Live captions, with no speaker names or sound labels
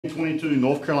2022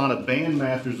 North Carolina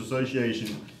Bandmasters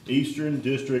Association Eastern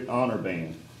District Honor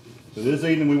Band. So this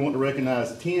evening we want to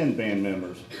recognize 10 band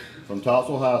members from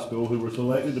Topsail High School who were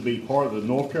selected to be part of the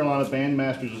North Carolina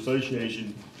Bandmasters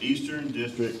Association Eastern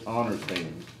District Honors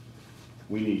Band.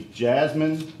 We need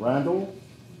Jasmine Randall,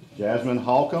 Jasmine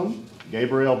Holcomb,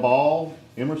 Gabrielle Ball,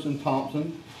 Emerson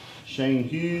Thompson, Shane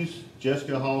Hughes,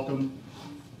 Jessica Holcomb,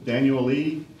 Daniel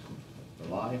Lee,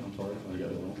 Liam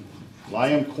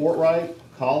Courtwright,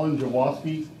 Colin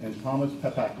Jaworski, and Thomas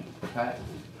Papaki. All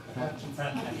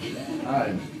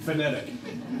right. Phonetic.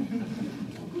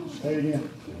 Say it again.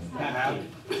 Papaki.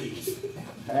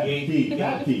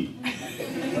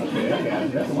 Okay, I got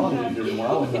it. That's a lot easier than what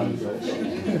I was trying to say.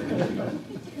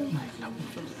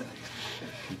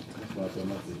 That's why so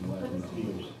much is left in the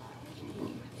heels.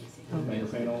 Finger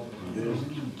paint on.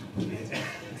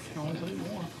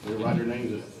 They write their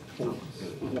names at 4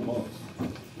 months.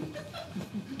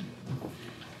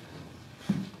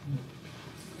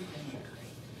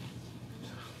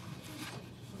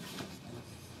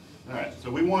 All right,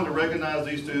 so we wanted to recognize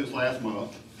these students last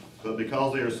month, but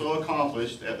because they are so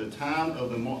accomplished, at the time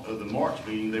of the March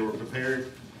meeting, they were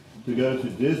prepared to go to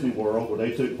Disney World, where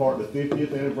they took part in the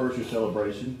 50th anniversary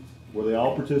celebration, where they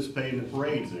all participated in the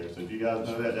parades there. So if you guys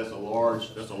know that, that's a large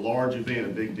event, a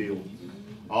big deal.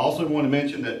 I also want to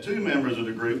mention that 2 members of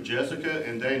the group, Jessica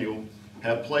and Daniel,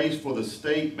 have placed for the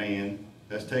state band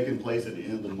that's taking place at the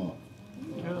end of the month.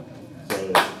 Yeah.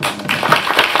 So,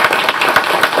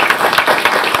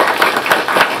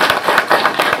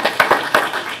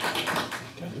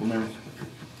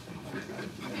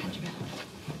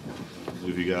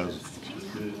 if you guys,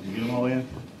 you get them all in?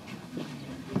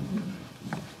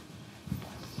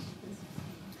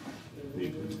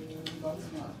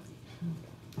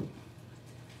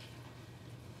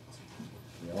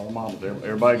 All the mamas,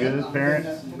 everybody good? Parents?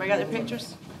 Everybody got their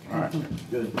pictures? All right,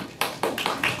 good.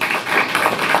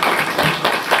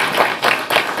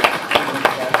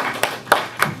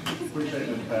 Appreciate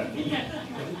it, Pat.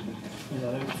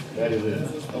 That is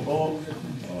it. No ball?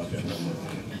 Oh, okay.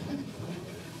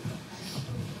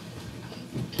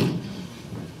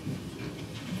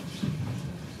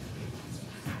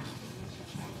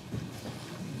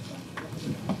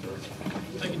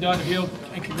 Thank you, Dr. Hill,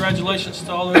 and congratulations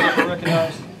to all those that were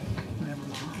recognized.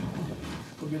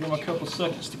 We'll give them a couple of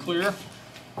seconds to clear.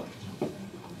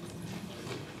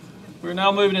 We're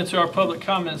now moving into our public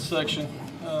comments section.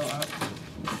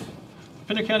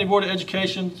 Pender County Board of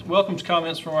Education welcomes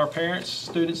comments from our parents,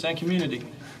 students, and community.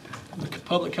 The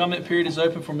public comment period is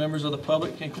open for members of the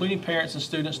public, including parents and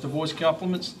students, to voice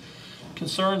compliments,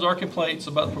 concerns, or complaints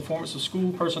about the performance of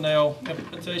school personnel,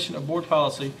 implementation of board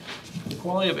policy, the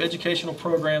quality of educational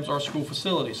programs, or school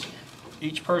facilities.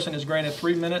 Each person is granted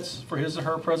 3 minutes for his or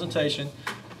her presentation.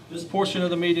 This portion of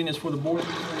the meeting is for the board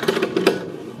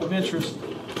of interest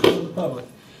to the public.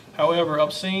 However,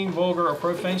 obscene, vulgar, or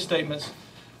profane statements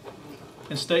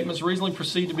and statements reasonably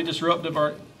perceived to be disruptive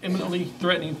or imminently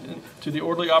threatening to the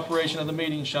orderly operation of the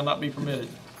meeting shall not be permitted.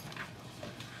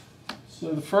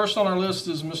 So the first on our list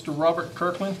is Mr. Robert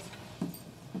Kirkland.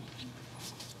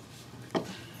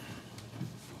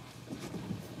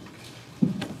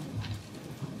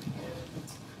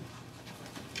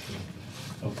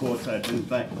 Of course, I do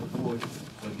thank the board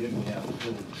for giving me the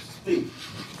opportunity to speak.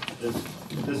 This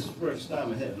is the first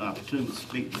time I had an opportunity to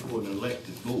speak before an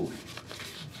elected board.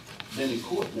 Been in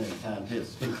court many times, had to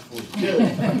speak before the judge.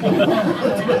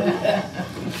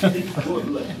 Speak before the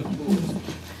elected board.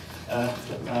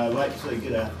 I'd like to say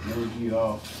good afternoon to you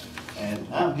all. And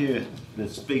I'm here to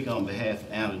speak on behalf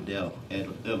of Annandale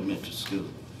Elementary School.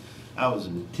 I was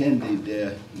an attendee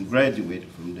there and graduated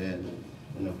from there.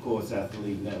 And of course, after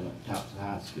leaving that, I went to Topsail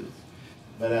High School.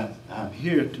 But I'm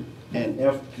here to an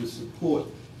effort to support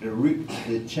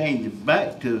the change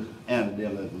back to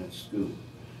Annandale Elementary School.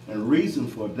 And the reason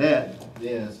for that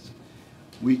is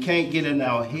we can't get in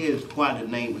our heads why the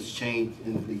name was changed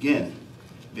in the beginning,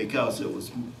 because it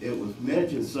was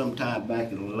mentioned sometime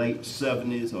back in the late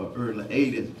 70s or early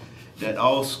 80s that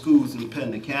all schools in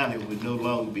Pender County would no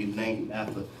longer be named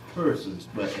after persons,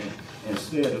 but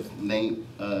instead of named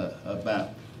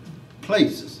about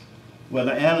places. Well,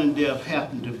 the Annandale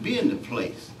happened to be in the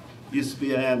place. Used to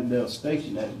be an Annandale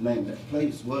station. That name, that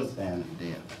place was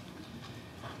Annandale.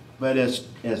 But as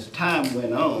time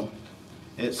went on,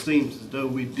 it seems as though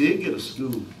we did get a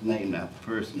school named after a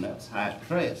person. That's High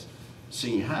Crest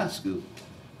Senior High School.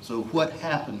 So what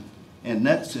happened in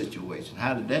that situation?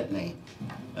 How did that name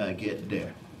get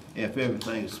there? If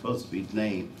everything is supposed to be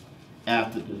named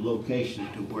after the location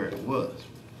to where it was.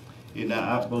 You know,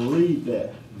 I believe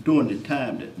that during the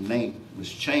time that the name was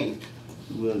changed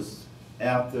was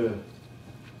after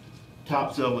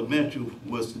Tops Elementary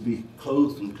was to be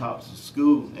closed from Tops of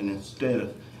School, and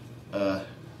instead of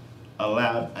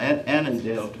allowed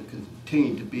Annandale to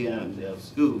continue to be Annandale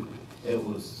School, it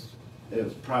was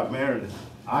primarily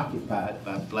occupied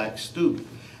by black students.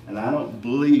 And I don't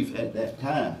believe at that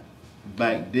time,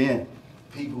 back then,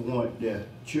 people wanted their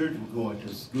children going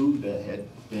to school that had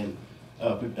been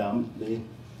predominantly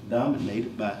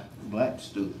dominated by black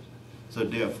students. So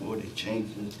therefore, they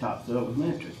changed it to Tops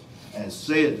Elementary and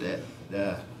said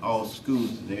that all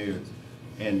schools there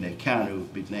in the county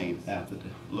would be named after the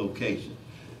location.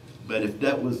 But if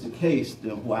that was the case,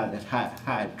 then why did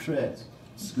High Trust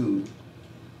School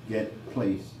get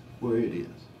placed where it is?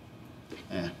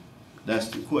 And that's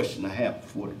the question I have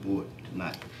before the board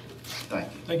tonight.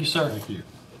 Thank you. Thank you, sir. Thank you.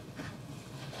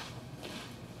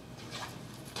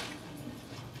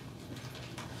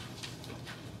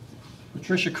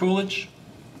 Patricia Coolidge.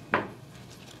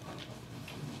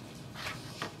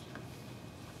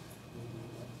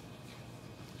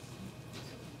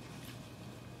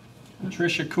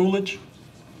 Patricia Coolidge.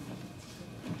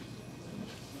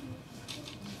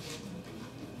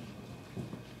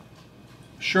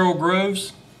 Cheryl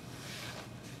Groves.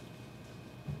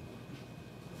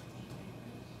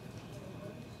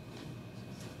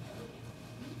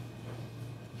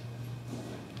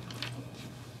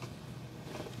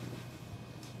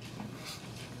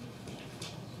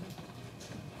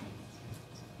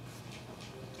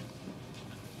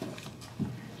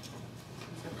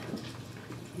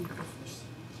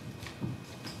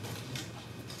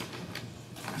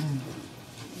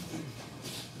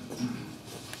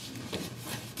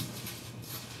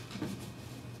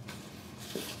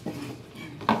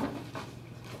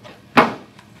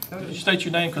 Could you state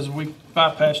your name, because we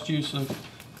bypassed you, so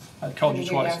I called you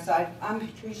twice. I'm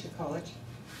Patricia Coolidge.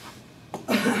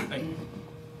 Thank you.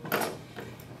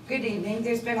 Good evening.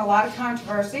 There's been a lot of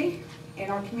controversy in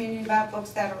our community about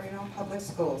books that are in our public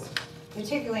schools,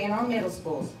 particularly in our middle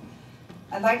schools.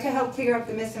 I'd like to help clear up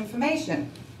the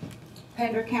misinformation.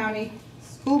 Pender County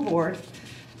School Board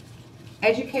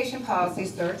Education Policy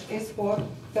Search is for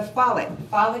the Follett,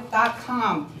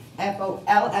 follett.com,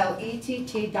 Follett.com.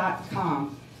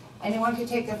 Anyone can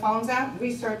take their phones out,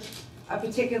 research a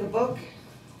particular book,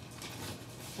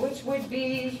 which would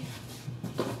be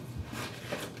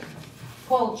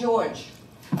called George.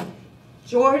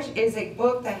 George is a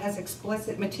book that has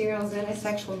explicit materials in it,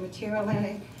 sexual material in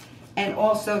it, and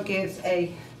also gives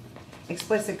a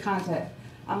explicit content.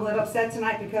 I'm a little upset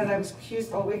tonight because I was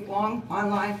accused all week long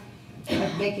online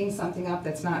of making something up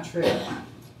that's not true.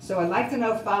 So I'd like to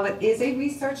know if Follett is a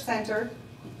research center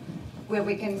where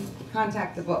we can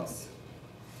contact the books.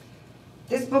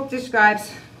 This book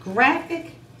describes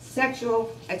graphic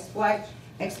sexual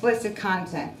explicit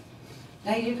content.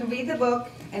 Now you can read the book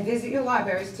and visit your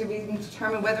libraries to read and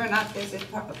determine whether or not this is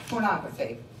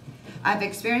pornography. I've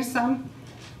experienced some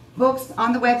books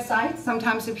on the website,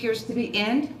 sometimes it appears to be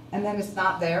in, and then it's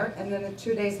not there, and then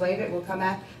 2 days later it will come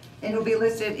out, and it will be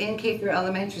listed in K through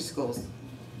elementary schools.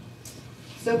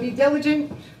 So be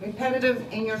diligent, repetitive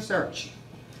in your search.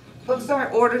 Books are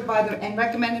ordered by and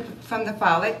recommended from the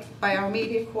Follett by our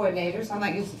media coordinators. I'm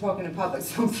not used to talking in public,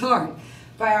 so I'm sorry.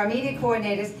 By our media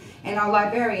coordinators and our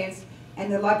librarians.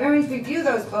 And the librarians review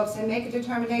those books and make a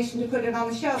determination to put it on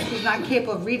the shelf. He's not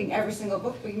capable of reading every single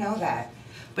book, we know that.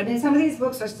 But in some of these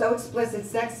books are so explicit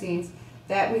sex scenes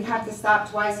that we have to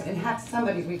stop twice and have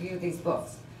somebody review these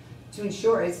books to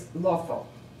ensure it's lawful.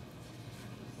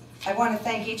 I want to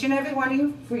thank each and every one of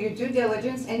you for your due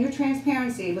diligence and your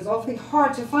transparency. It was awfully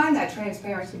hard to find that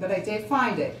transparency, but I did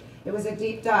find it. It was a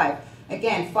deep dive.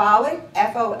 Again, Follett,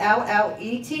 Follett.com.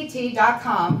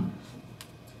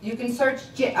 You can search,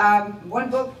 one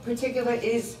book particular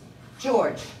is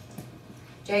George,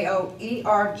 George.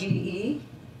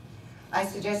 I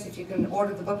suggest if you can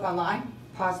order the book online,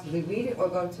 possibly read it, or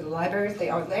go to the libraries. They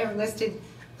are listed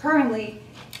currently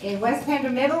in West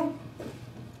Pender Middle,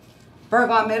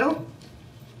 Burgon Middle,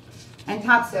 and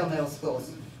Topsail Middle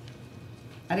Schools.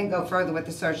 I didn't go further with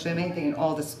the search, there may be in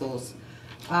all the schools.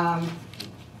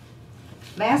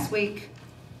 Last week,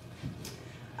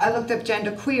 I looked up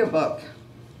Gender Queer book.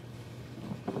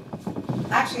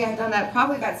 Actually, I had done that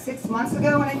probably about 6 months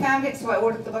ago when I found it, so I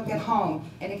ordered the book at home,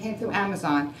 and it came through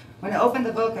Amazon. When I opened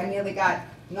the book, I nearly got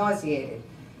nauseated.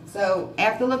 So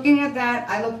after looking at that,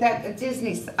 I looked at the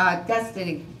Disney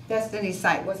Destiny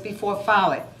site, was before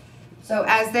Follett. So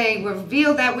as they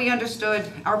revealed that, we understood,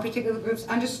 our particular groups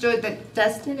understood that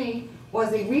Destiny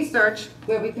was a research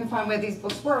where we can find where these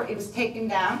books were. It was taken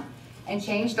down and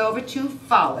changed over to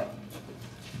Follett.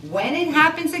 When it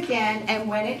happens again, and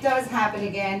when it does happen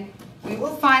again, we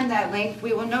will find that link,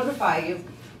 we will notify you.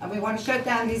 And we want to shut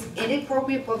down these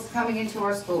inappropriate books coming into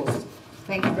our schools.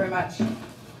 Thank you very much.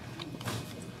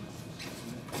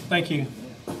 Thank you.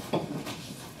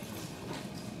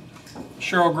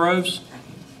 Cheryl Groves.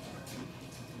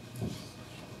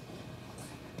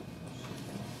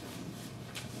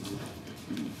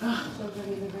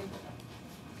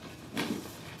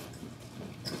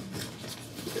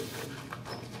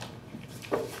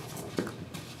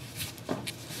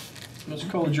 Ms.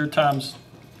 Coolidge, your time's,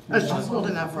 She's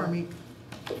holding that for me.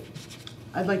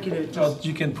 I'd like you to just,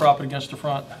 you can prop it against the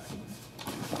front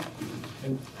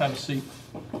and have a seat.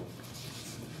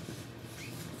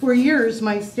 for years,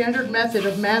 my standard method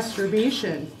of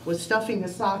masturbation was stuffing a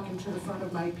sock into the front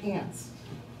of my pants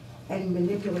and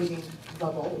manipulating the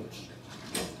bulge.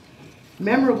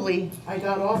 Memorably, I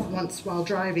got off once while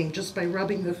driving just by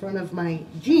rubbing the front of my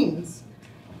jeans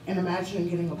and imagining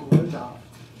getting a blowjob.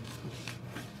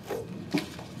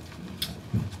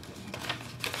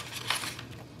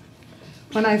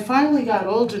 When I finally got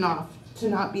old enough to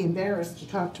not be embarrassed to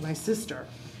talk to my sister,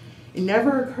 it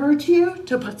never occurred to you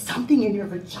to put something in your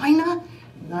vagina,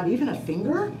 not even a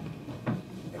finger?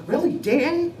 It really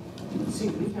didn't? See,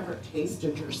 you've never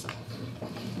tasted yourself.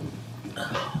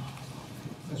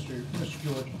 Mr.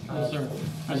 George, Yes, sir.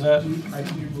 Is that, I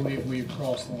do believe we've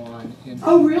crossed the line in.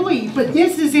 Oh, really? But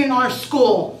this is in our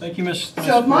school. thank you, Ms.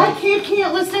 So if my kid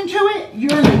can't listen to it,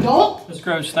 you're an adult? Ms.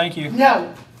 Groves, thank you.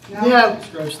 No. No. Ms.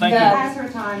 Groves, thank No. you. Pass her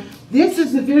time. This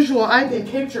is the visual I've been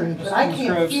picturing, but I Ms.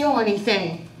 can't Groves. feel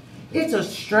anything. It's a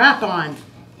strap-on.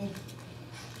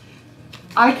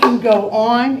 I can go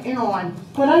on and on,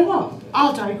 but I won't.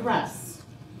 I'll digress.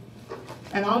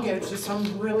 And I'll get to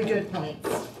some really good points.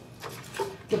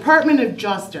 Department of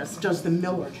Justice does the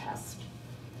Miller test.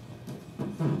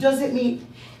 Does it meet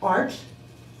art,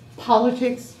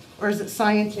 politics, or is it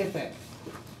scientific?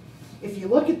 If you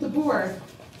look at the board,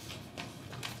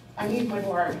 I need my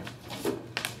board.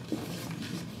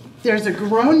 There's a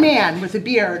grown man with a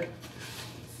beard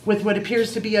with what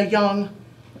appears to be a young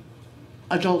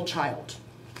adult child.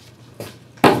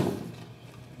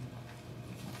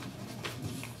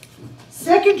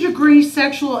 Second-degree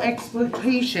sexual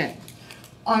exploitation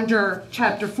under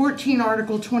Chapter 14,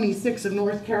 Article 26 of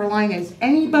North Carolina is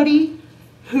anybody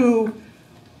who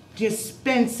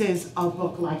dispenses a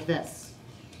book like this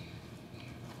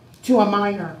to a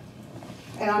minor.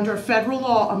 And under federal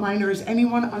law, a minor is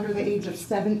anyone under the age of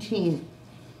 17.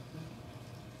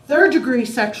 Third-degree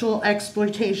sexual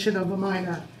exploitation of a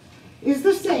minor is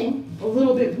the same, a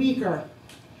little bit weaker,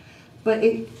 but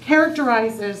it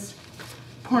characterizes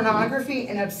pornography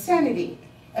and obscenity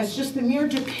as just the mere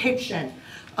depiction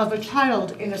of a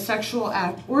child in a sexual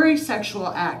act or asexual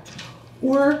act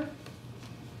or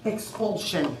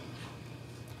expulsion,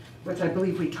 which I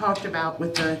believe we talked about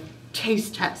with the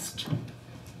taste test.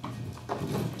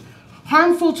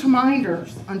 Harmful to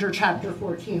minors under Chapter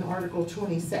 14, Article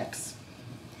 26.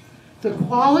 The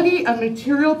quality of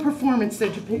material performance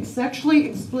that depicts sexually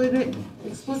explicit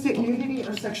nudity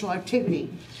or sexual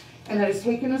activity, and that is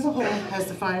taken as a whole, has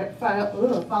the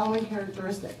following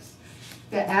characteristics.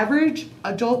 The average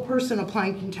adult person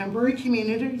applying contemporary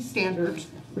community standards,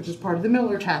 which is part of the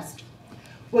Miller test,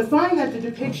 would find that the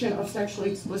depiction of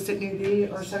sexually explicit nudity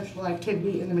or sexual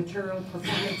activity in the material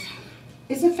performance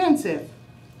is offensive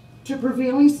to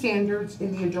prevailing standards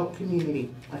in the adult community.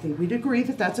 I think we'd agree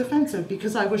that that's offensive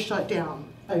because I was shut down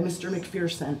by Mr.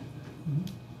 McPherson.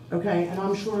 Okay, and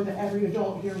I'm sure that every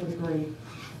adult here would agree.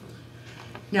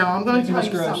 Now, I'm going to tell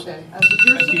Thank you, you Ms. Groves. something. As a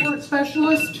peer Thank you. support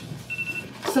specialist,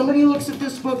 somebody looks at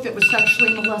this book that was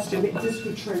sexually molested, this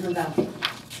could trigger them.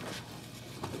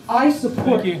 I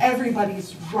support Thank you.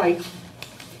 everybody's right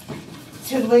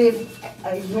to live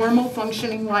a normal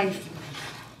functioning life.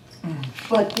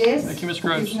 But this Thank you, Ms.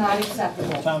 Groves. is not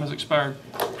acceptable. Time has expired.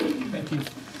 Thank you.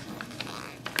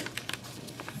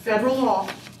 Federal law,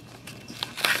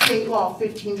 state law,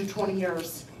 15 to 20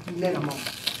 years minimum.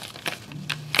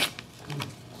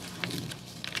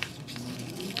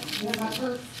 You have my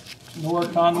purse? Laura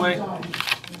Conway. I'm done.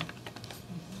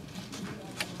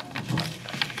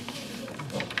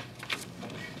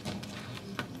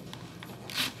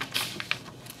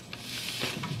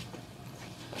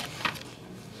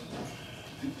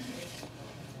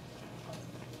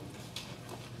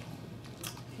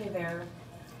 Hey there.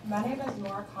 My name is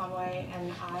Nora Conway,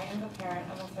 and I am the parent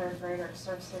of a third grader at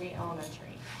Surf City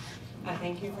Elementary. I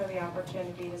thank you for the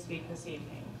opportunity to speak this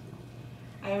evening.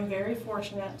 I am very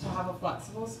fortunate to have a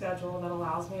flexible schedule that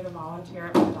allows me to volunteer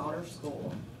at my daughter's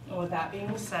school. And with that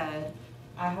being said,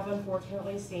 I have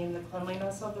unfortunately seen the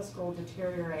cleanliness of the school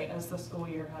deteriorate as the school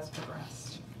year has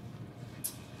progressed.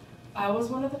 I was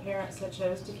one of the parents that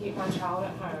chose to keep my child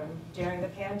at home during the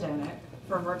pandemic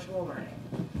for virtual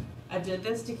learning. I did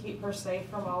this to keep her safe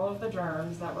from all of the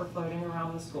germs that were floating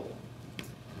around the school.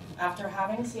 After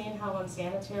having seen how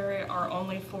unsanitary our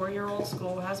only 4-year-old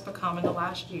school has become in the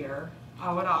last year,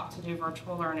 I would opt to do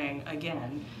virtual learning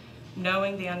again,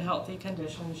 knowing the unhealthy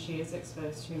conditions she is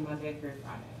exposed to Monday through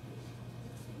Friday.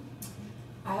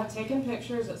 I have taken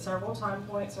pictures at several time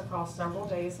points across several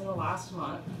days in the last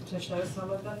month to show some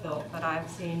of the filth that I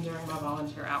have seen during my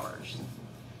volunteer hours.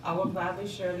 I will gladly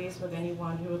share these with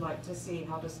anyone who would like to see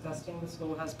how disgusting the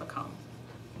school has become.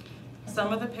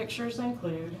 Some of the pictures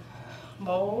include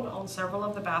mold on several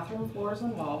of the bathroom floors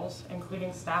and walls,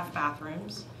 including staff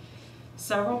bathrooms.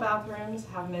 Several bathrooms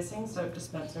have missing soap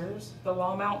dispensers. The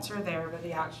wall mounts are there, but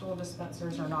the actual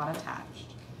dispensers are not attached.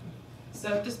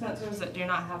 Soap dispensers that do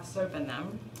not have soap in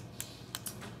them.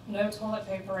 No toilet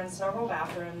paper in several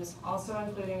bathrooms, also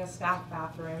including a staff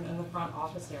bathroom in the front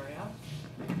office area.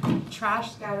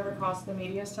 Trash scattered across the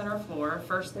media center floor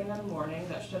first thing in the morning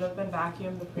that should have been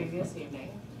vacuumed the previous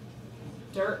evening.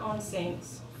 Dirt on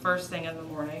sinks first thing in the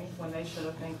morning when they should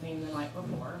have been cleaned the night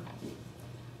before.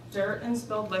 Dirt and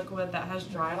spilled liquid that has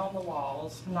dried on the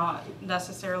walls, not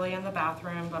necessarily in the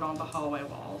bathroom, but on the hallway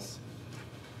walls.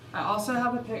 I also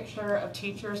have a picture of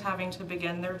teachers having to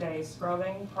begin their day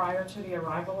scrubbing prior to the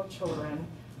arrival of children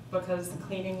because the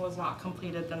cleaning was not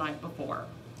completed the night before.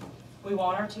 We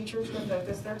want our teachers to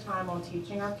focus their time on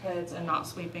teaching our kids and not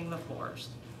sweeping the floors.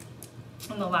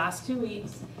 In the last 2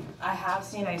 weeks, I have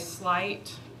seen a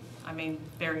slight,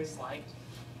 very slight,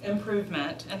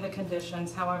 improvement in the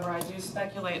conditions. However, I do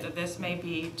speculate that this may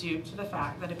be due to the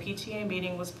fact that a PTA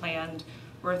meeting was planned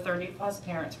where 30+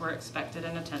 parents were expected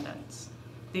in attendance.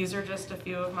 These are just a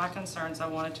few of my concerns I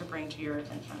wanted to bring to your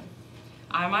attention.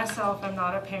 I myself am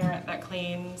not a parent that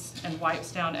cleans and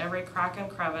wipes down every crack and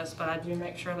crevice, but I do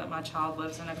make sure that my child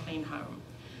lives in a clean home.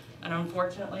 And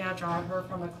unfortunately, I drive her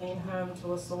from a clean home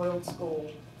to a soiled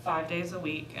school 5 days a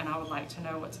week, and I would like to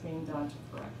know what's being done to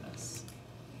correct this.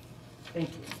 Thank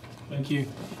you. Thank you.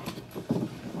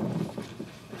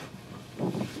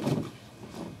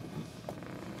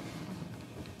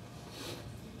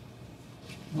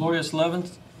 Gloria Slevin.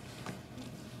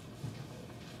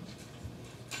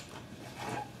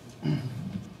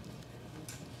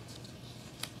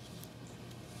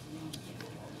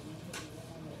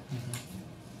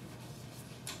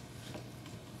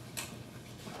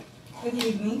 Good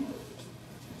evening.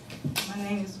 My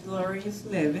name is Gloria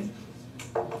Slevin.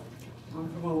 I'm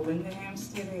from over in the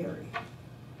Hampstead area.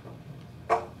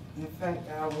 In fact,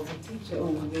 I was a teacher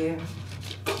over there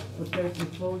for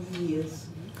 34 years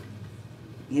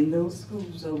in those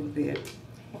schools over there.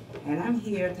 And I'm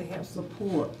here to help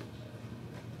support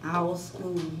our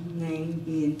school name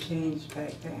being changed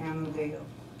back to Annandale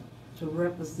to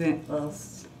represent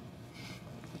us.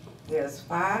 There's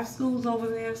 5 schools over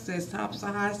there. There's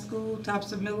Topsa High School,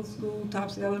 Topsa Middle School,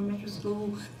 Topsa Elementary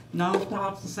School, North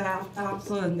Topsa, South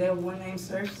Topsa, and there's one named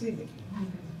Surf City.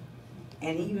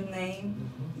 And even named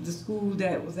the school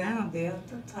that was out there,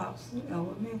 the Topsa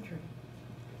Elementary.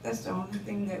 That's the only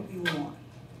thing that we want.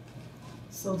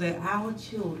 So that our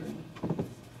children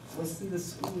will see the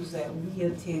schools that we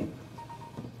attend.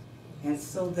 And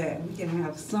so that we can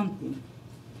have something.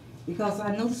 Because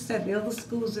I noticed that the other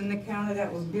schools in the county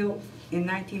that was built in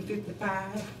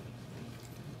 1955,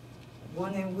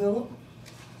 one in Willow,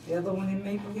 the other one in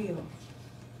Maple Hill,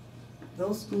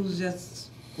 those schools just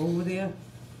over there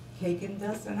caking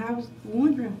dust, and I was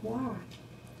wondering why.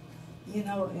 You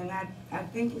know, and I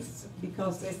think it's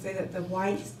because they say that the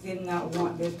whites did not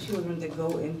want their children to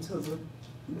go into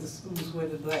the schools where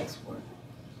the blacks were.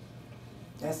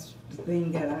 That's the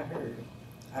thing that I heard.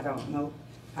 I don't know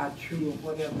how true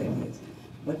or whatever that is.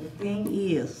 But the thing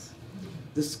is,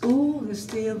 the school is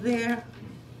still there.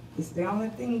 It's the only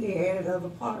thing they added other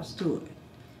parts to it.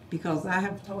 Because I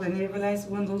have taught in every last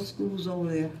one of those schools over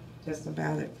there, just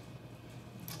about it,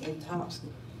 in Topsa.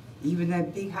 Even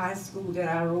that big high school that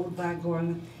I rode by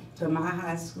going to my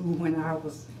high school when I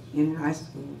was in high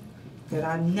school, that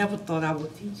I never thought I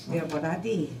would teach there, but I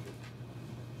did.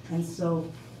 And so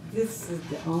this is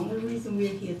the only reason we're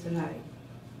here tonight,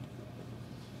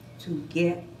 to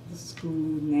get the school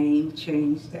name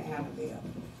changed to Annandale.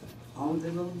 On the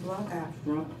little block out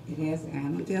front, it has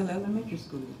Annandale Elementary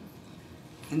School.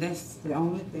 And that's the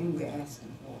only thing we're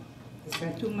asking for. Is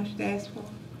that too much to ask for?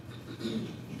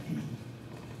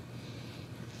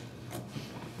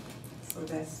 So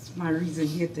that's my reason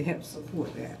here to help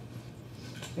support that.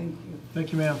 Thank you.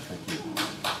 Thank you, ma'am.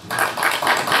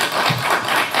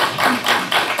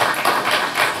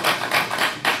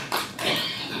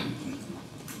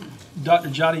 Dr.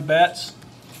 Johnny Batts.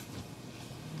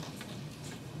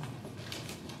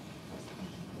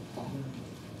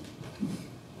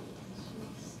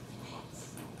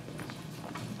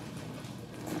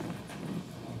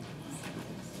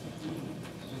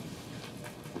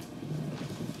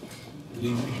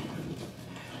 Good evening.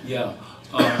 Yeah,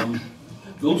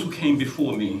 those who came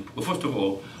before me, well, first of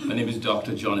all, my name is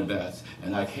Dr. Johnny Bass,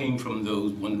 and I came from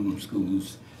those one-room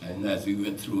schools, and as we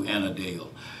went through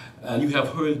Annandale. And you have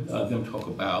heard them talk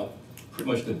about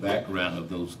pretty much the background of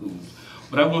those schools.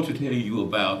 But I want to tell you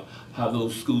about how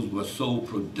those schools were so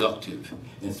productive,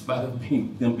 in spite of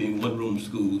them being one-room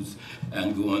schools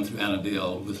and going through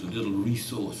Annandale with little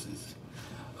resources.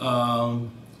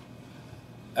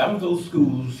 Out of those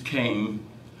schools came,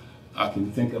 I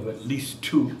can think of at least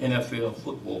 2 NFL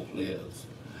football players.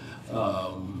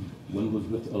 One was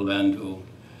with Orlando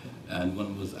and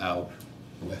one was out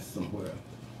west somewhere.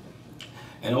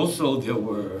 And also there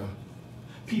were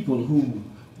people who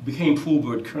became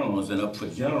full-bird colonels and up for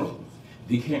generals.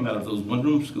 They came out of those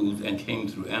one-room schools and came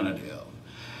through Annandale.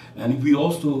 And we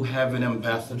also have an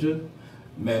ambassador,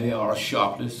 Mary R.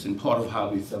 Sharpless, and part of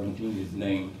Highway 17 is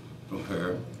named from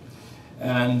her.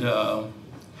 And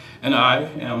I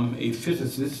am a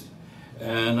physicist,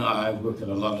 and I worked at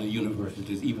a lot of the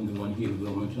universities, even the one here in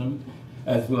Wilmington,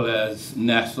 as well as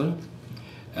NASA,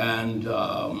 and did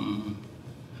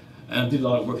a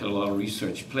lot of work at a lot of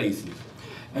research places.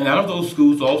 And out of those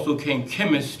schools also came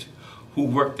chemists who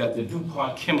worked at the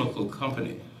DuPont Chemical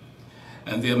Company.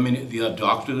 And there are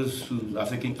doctors who, I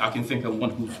can think of one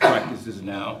who practices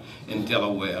now in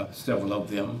Delaware, several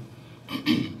of them.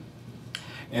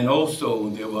 And also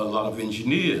there were a lot of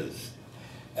engineers.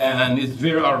 And it's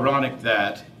very ironic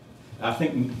that I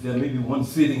think there may be one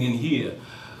sitting in here.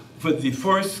 For the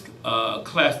first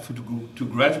class to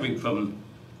graduate from,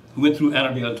 who went through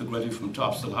Annandale to graduate from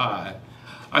Topsail High,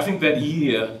 I think that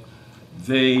year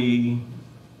maybe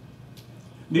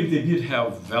they did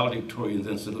have valedictorians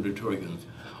and salutatorians,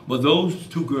 but those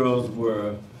 2 girls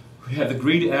had the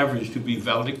great average to be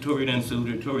valedictorian and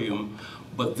salutatorian,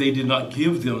 but they did not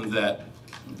give them that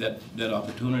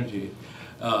opportunity.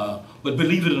 But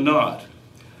believe it or not,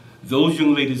 those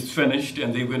young ladies finished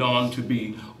and they went on to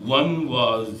be, one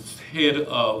was head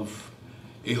of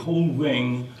a whole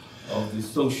wing of the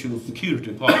Social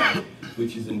Security Department,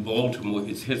 which is in Baltimore.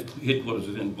 Its headquarters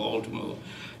is in Baltimore.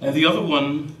 And the other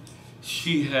one,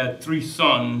 she had 3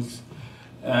 sons,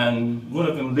 and one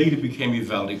of them later became a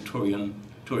valedictorian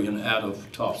out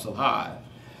of Topsail High.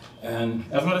 And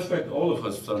as a matter of fact, all of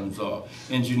her sons are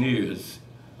engineers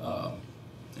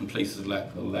in places like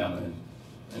Atlanta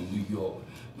and New York.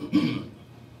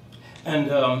 And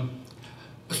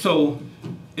so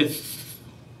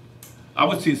I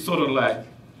would say it's sort of like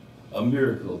a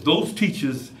miracle. Those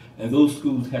teachers and those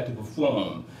schools had to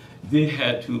perform. They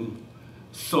had to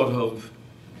sort of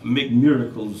make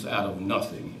miracles out of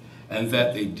nothing, and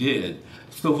that they did.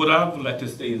 So what I would like to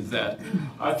say is that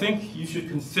I think you should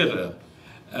consider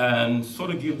and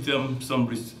sort of give them some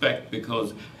respect,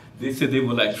 because they said they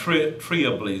were like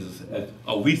trailblazers,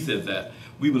 or we said that.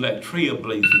 We were like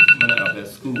trailblazers coming out of that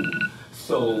school.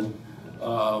 So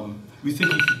we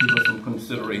think you should give us some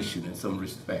consideration and some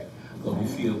respect, because we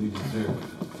feel we deserve it.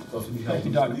 Because we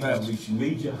have reached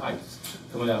major heights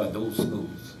coming out of those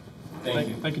schools. Thank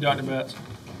you. Thank you, Dr. Betts.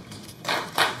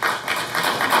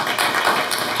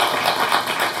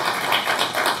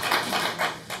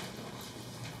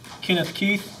 Kenneth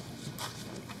Keith.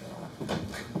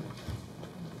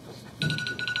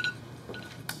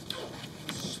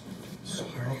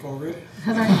 Already?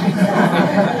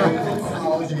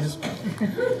 Apologies.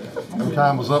 No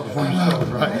time was up before you started,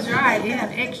 right? That's right, you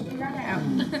have extra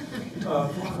time.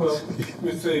 Well,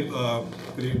 we say good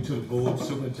evening to the board,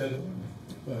 superintendent,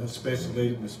 special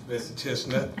lady, Ms. Bessie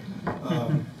Chestnut.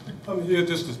 I'm here,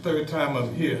 this is the 3rd time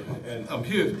I'm here, and I'm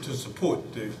here to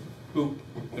support the group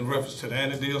in reference to the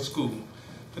Annandale School.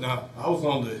 And I was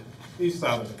on the east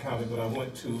side of the county, but I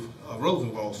went to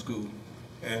Rosenwald School.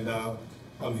 And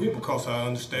I'm here because I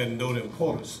understand and know the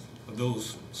importance of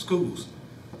those schools.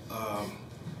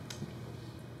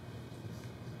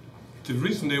 The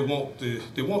reason they want the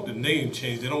name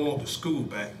changed, they don't want the school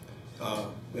back,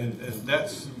 and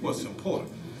that's what's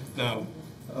important. Now,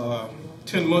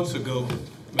 10 months ago,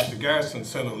 Mr. Garrison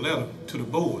sent a letter to the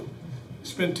board.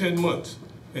 It's been 10 months,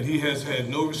 and he has had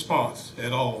no response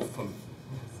at all from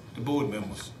the board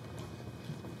members.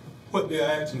 What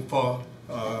they're asking for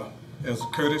as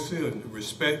courtesy and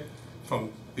respect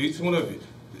from each one of you.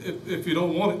 If you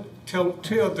don't want it, tell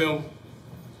them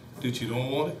that you don't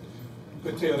want it,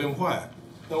 but tell them why.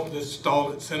 Don't just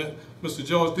stall it, send it. Mr.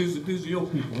 George, these are your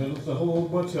people, and there's a whole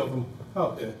bunch of them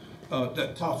out there.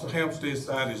 That Topsail Hampstead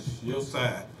side is your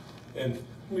side. And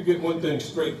let me get one thing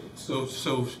straight, so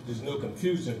there's no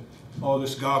confusion. All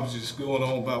this garbage is going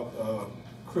on about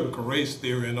critical race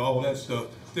theory and all that stuff.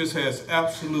 This has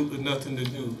absolutely nothing to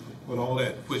do with all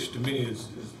that, which to me is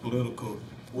political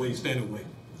waste anyway.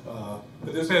 But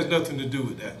this has nothing to do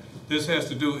with that. This has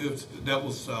to do, that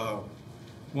was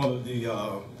one of the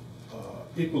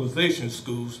equalization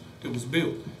schools that was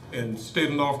built. In the state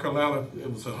of North Carolina,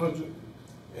 it was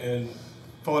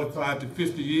 145 to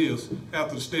 50 years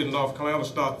after the state of North Carolina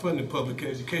started funding public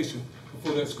education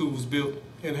before that school was built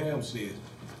in Hampstead.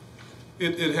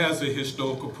 It has a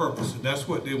historical purpose, and that's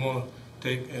what they want to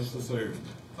take and preserve.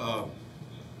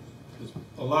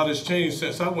 A lot has changed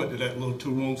since I went to that little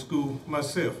two-room school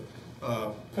myself.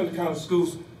 Pender County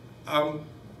Schools, I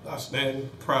stand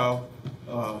proud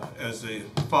as a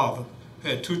father.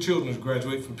 Had 2 children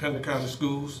graduate from Pender County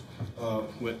Schools.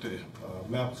 Went to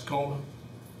Malcolm's Corner,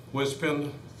 West Pender,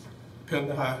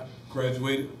 Pender High,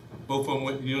 graduated. Both of them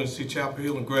went to UNC Chapel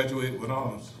Hill and graduated with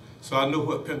honors. So I know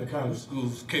what Pender County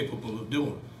Schools is capable of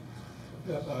doing.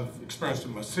 I've experienced it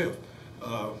myself.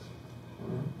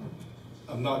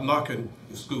 I'm not knocking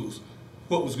the schools.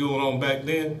 What was going on back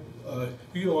then,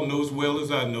 you all know as well as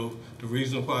I know the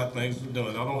reason why things were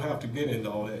done. I don't have to get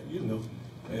into all that, you know.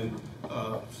 And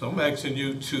so I'm asking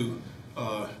you to,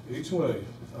 each way,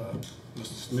 Mr.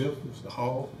 Smith, Mr.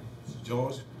 Hall, Mr.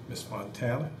 George, Ms.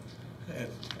 Fontana,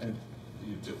 and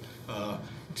you too,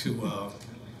 to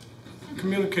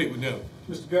communicate with them.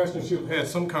 Mr. Garrison should have had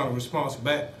some kind of response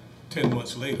back 10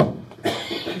 months later.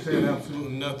 He said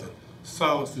absolutely nothing.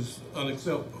 Silence is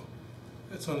unacceptable.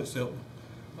 It's unacceptable.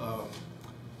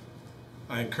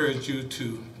 I encourage you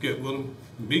to get with them,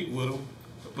 meet with them,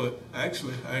 but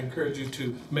actually I encourage you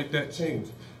to make that change.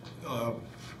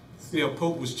 C.L.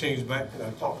 Pope was changed back, and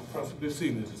I talked to the principal this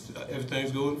evening.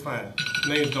 Everything's going fine.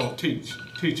 Names don't teach,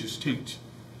 teachers teach.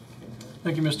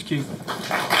 Thank you, Mr. Keith.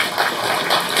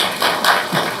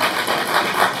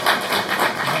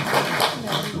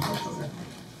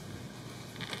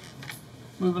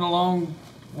 Moving along,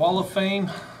 Wall of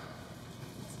Fame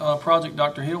project,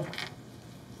 Dr. Hill.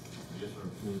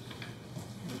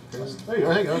 There you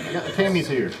go. Hey, I got Tammy's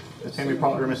here. Tammy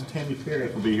Proctor and Miss Tammy Perry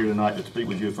will be here tonight to speak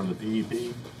with you from the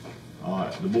PEP.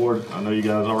 The board, I know you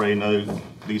guys already know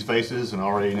these faces and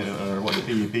already know what the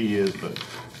PEP is, but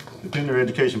the Pender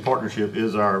Education Partnership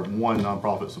is our one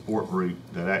nonprofit support group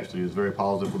that actually is very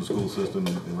positive for the school system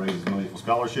and raises money for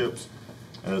scholarships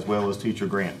as well as teacher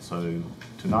grants. So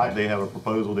tonight they have a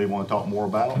proposal they want to talk more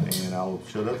about, and I'll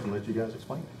shut up and let you guys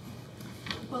explain it.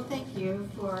 Well, thank you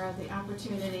for the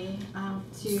opportunity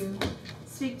to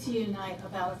speak to you tonight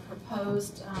about a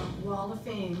proposed Wall of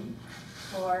Fame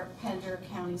for Pender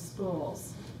County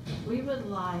Schools. We would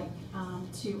like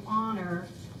to honor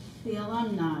the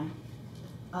alumni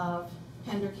of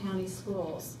Pender County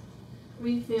Schools.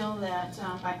 We feel that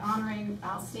by honoring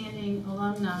outstanding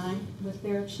alumni with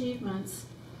their achievements,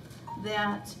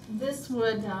 that this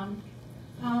would not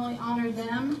only honor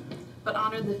them, but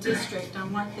honor the district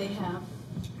on what they have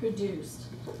produced.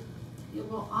 It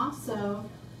will also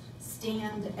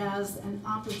stand as an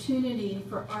opportunity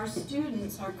for our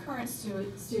students, our current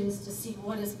students, to see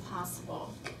what is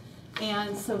possible.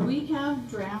 And so we have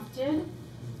drafted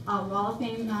Wall of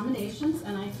Fame nominations,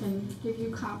 and I can give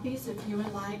you copies if you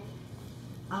would like.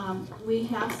 We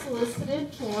have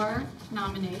solicited for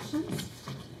nominations,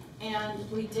 and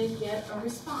we did get a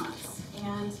response.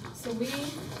 And so we,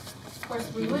 of course,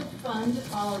 we would fund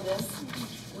all of this.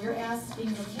 We're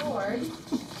asking the board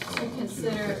to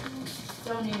consider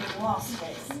donating wall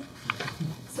space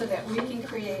so that we can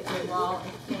create a Wall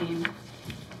of Fame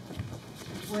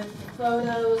with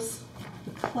photos,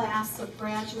 class of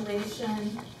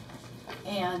graduation,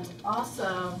 and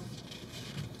also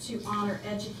to honor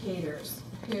educators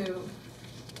who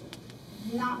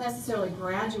not necessarily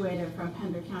graduated from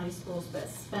Pender County Schools, but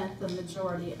spent the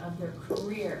majority of their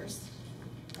careers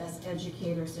as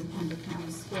educators in Pender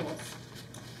County Schools.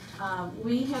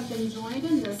 We have been joined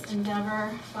in this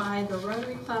endeavor by the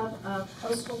Rotary Club of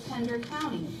Coastal Pender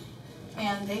County,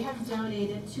 and they have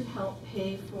donated to help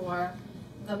pay for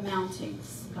the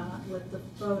mountings with the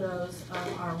photos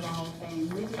of our Wall of Fame.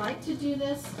 We'd like to do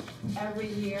this every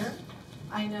year.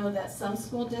 I know that some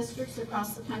school districts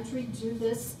across the country do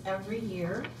this every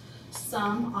year.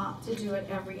 Some opt to do it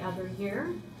every other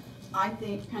year. I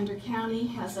think Pender County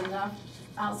has enough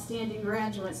outstanding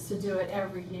graduates to do it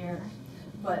every year,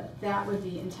 but that would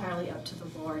be entirely up to the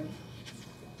board.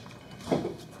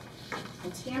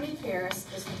 And Tammy Paris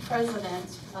is the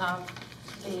president of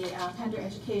the Pender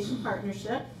Education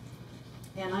Partnership,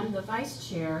 and I'm the vice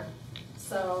chair.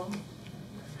 So,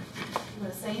 you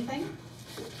want to say anything?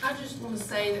 I just want to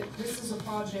say that this is a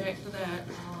project that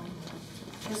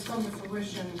has come to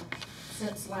fruition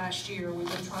since last year. We've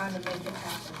been trying to make it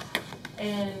happen.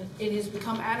 And it has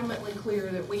become adamantly clear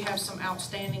that we have some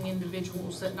outstanding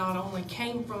individuals that not only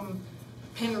came from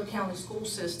Pender County school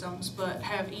systems, but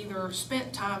have either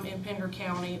spent time in Pender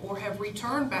County or have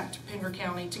returned back to Pender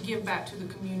County to give back to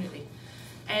the community.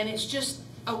 And it's just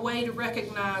a way to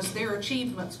recognize their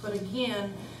achievements. But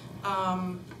again,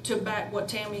 to back what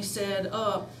Tammy said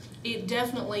up, it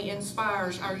definitely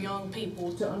inspires our young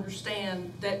people to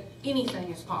understand that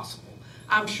anything is possible.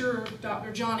 I'm sure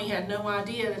Dr. Johnny had no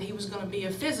idea that he was going to be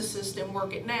a physicist and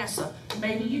work at NASA.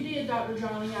 Maybe you did, Dr.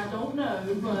 Johnny, I don't know,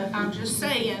 but I'm just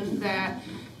saying that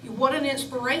what an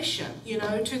inspiration, you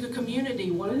know, to the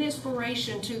community, what an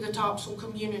inspiration to the Topsail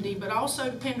community, but also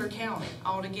to Pender County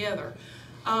altogether.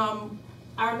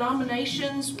 Our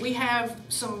nominations, we have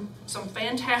some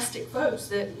fantastic folks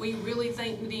that we really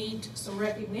think need some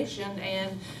recognition,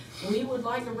 and we would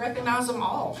like to recognize them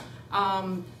all.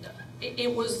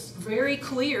 It was very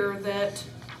clear that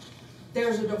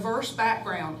there's a diverse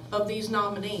background of these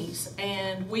nominees,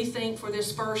 and we think for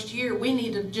this first year we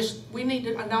need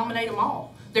to nominate them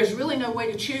all. There's really no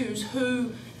way to choose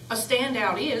who a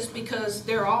standout is because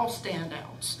they're all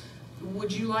standouts.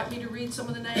 Would you like me to read some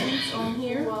of the names on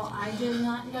here? Well, I did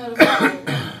not notify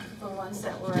the ones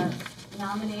that were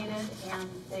nominated, and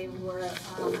they were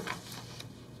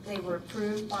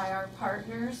approved by our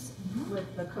partners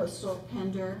with the Coastal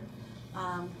Pender.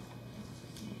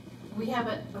 We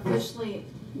haven't officially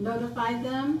notified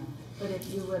them, but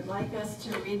if you would like us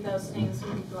to read those names,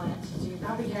 we'd be glad to do that.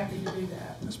 I'll be happy to do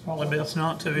that. It's probably best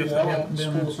not to if they Yeah, haven't it's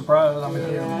been, a surprise. I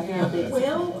mean,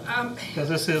 Well, because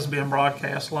this is being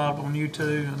broadcast live on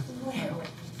YouTube, and well,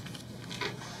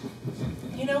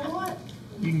 you know what?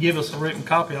 you can give us a written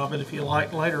copy of it if you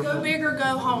like later. Go But big or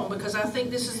go home, because I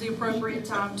think this is the appropriate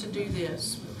time to do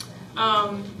this.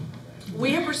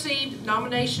 We have received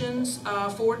nominations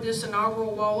for this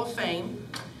inaugural Wall of Fame,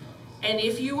 and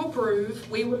if you approve,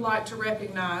 we would like to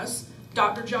recognize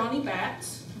Dr. Johnny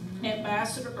Batts,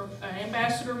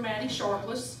 Ambassador Maddie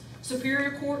Sharpless,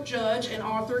 Superior Court Judge and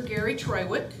author Gary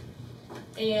Trawick,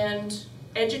 and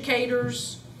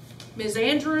educators Ms.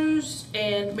 Andrews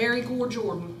and Mary Gore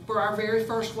Jordan for our very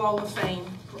first Wall of Fame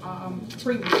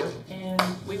premiere, and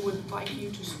we would like you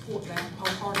to support that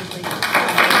wholeheartedly.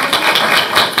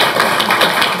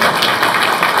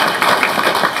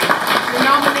 The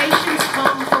nominations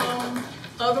come from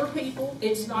other people.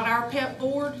 It's not our pet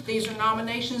board. These are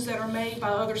nominations that are made by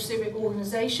other civic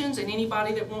organizations, and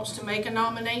anybody that wants to make a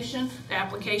nomination, the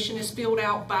application is filled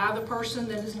out by the person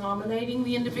that is nominating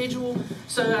the individual.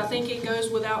 So I think it goes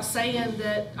without saying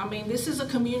that, I mean, this is a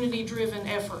community-driven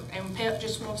effort, and PEP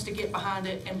just wants to get behind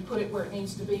it and put it where it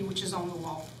needs to be, which is on the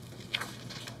wall.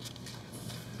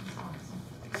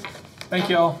 thank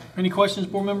y'all. Any questions,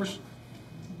 board members?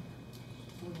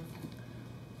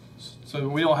 So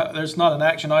we don't have, there's not an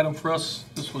action item for us.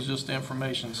 This was just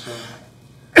information, so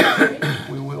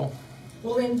we will.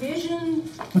 Well, envision,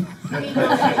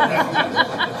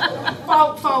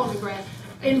 follow me, Brad.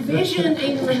 Envision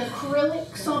either an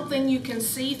acrylic, something you can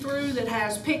see through that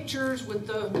has pictures with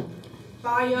the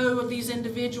bio of these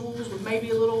individuals with maybe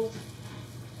a little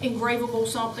engravable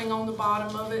something on the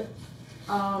bottom of it.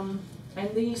 And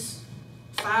these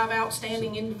 5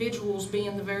 outstanding individuals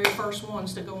being the very first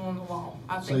ones to go on the wall.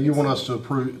 I think So you want us to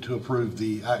approve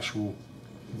the actual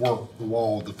work, the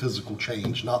wall, the physical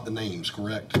change, not the names,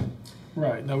 correct?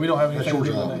 Right, no, we don't have That's anything to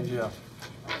your do with job. names, yeah.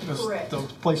 That's Correct. the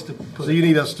place to put So it. you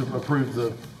need us to approve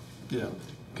the, Yeah,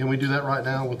 can we do that right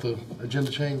now with the agenda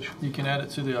change? you can add it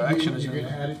to the action You can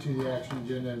agenda. add it to the action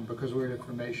agenda, and because we're in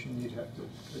information, you'd have to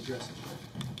address it.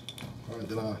 All right,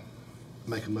 then I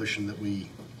make a motion that we,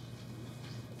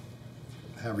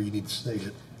 however you need to state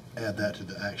it, add that to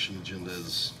the action agenda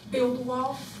as, Build the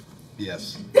wall.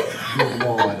 yes. Build the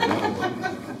wall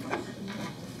item.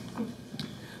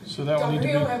 So that would need Dr.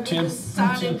 Hill, to have be we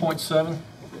decided- 10.7.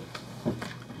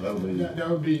 That would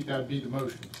be. That would be the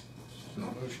motion. The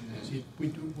motion is,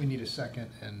 we need a second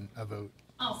and a vote.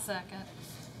 I'll second.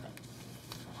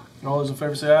 All those in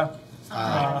favor say aye.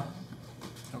 Aye.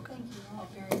 Thank you all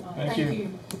very much. Thank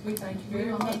you. We thank you We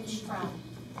very will make you much. proud.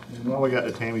 And while we got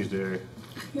to Tammy's there,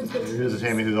 there is a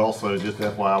Tammy who's also, just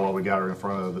FYI while we got her in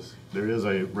front of us, there is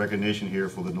a recognition here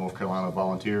for the North Carolina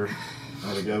volunteer,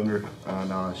 the governor,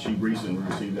 and she recently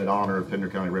received that honor of Pender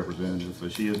County representative, so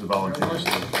she is the volunteer.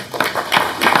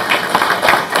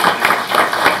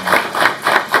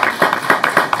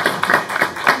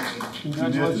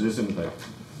 Congratulations. This in the paper.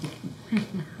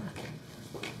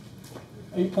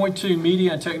 8.2,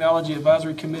 Media and Technology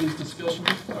Advisory Committee's discussion.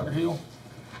 Dr. Hill.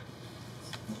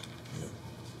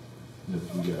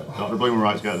 Dr.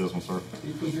 Bloomeright's got this one, sir.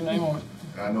 You put your name on it.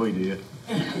 I know he did.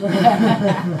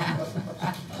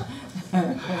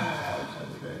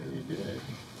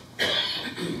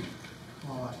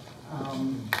 All right.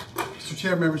 Mr.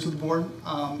 Chair, members of the board,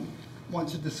 want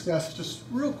to discuss just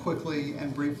real quickly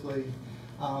and briefly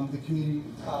the Community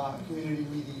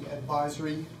Media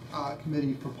Advisory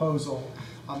Committee proposal.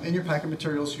 In your packet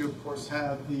materials, you of course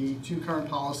have the two current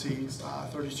policies,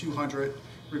 3200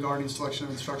 regarding selection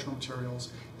of instructional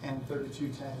materials and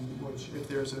 3210, which if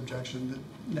there's an objection,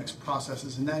 the next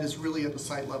processes, and that is really at the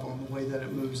site level and the way that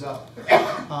it moves up.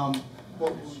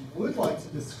 What we would like to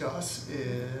discuss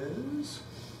is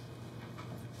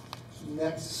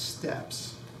next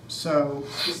steps. So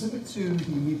specific to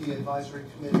the Media Advisory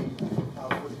Committee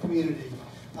for the community,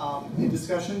 in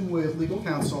discussion with legal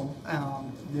counsel,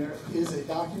 there is a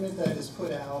document that is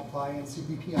put out by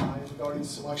NCBPI regarding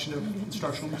selection of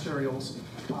instructional materials,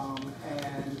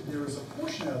 and there is a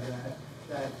portion of that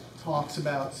that talks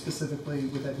about specifically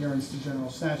with adherence to general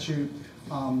statute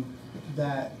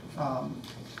that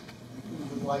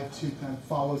we would like to kind of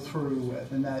follow through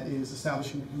with, and that is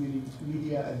establishing a Community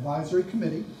Media Advisory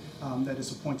Committee that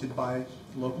is appointed by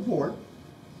the local board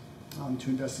to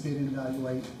investigate and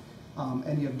evaluate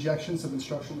any objections of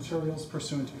instructional materials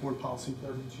pursuant to Board Policy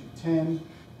 3210,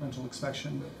 rental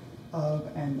inspection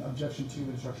of and objection to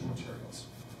instructional materials.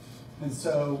 And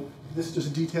so this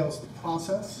just details the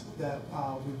process that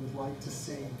we would like to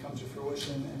see come to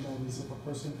fruition, and that is if a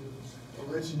person who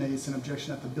originates an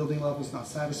objection at the building level is not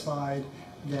satisfied,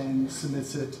 then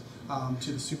submits it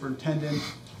to the superintendent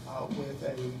with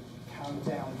a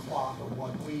countdown clock of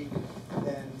 1 week.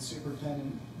 Then the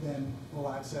superintendent then will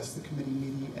access the Committee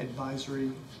Media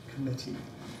Advisory Committee,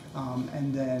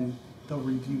 and then they'll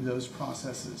review those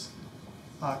processes.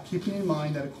 Keeping in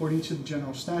mind that according to the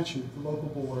general statute, the local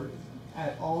board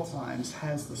at all times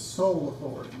has the sole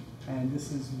authority, and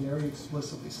this is very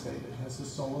explicitly stated, has the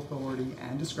sole authority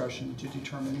and discretion to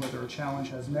determine whether a challenge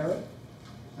has merit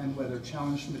and whether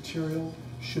challenged material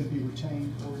should be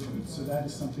retained or removed. So that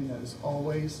is something that is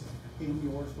always in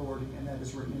your authority, and that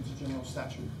is written into general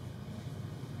statute.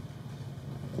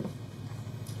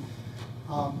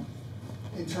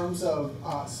 In terms of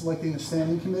selecting a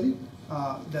standing committee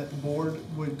that the board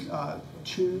would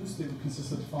choose, it would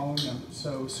consist of the following members.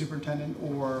 So superintendent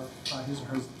or his or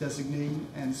her designee,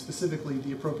 and specifically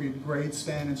the appropriate grade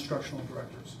span instructional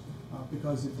directors,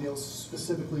 because it deals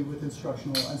specifically with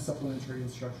instructional and supplementary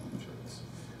instructional materials.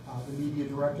 The media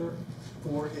director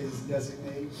or his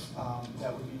designee,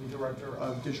 that would be the director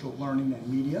of digital learning and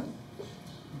media.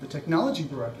 The technology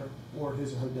director or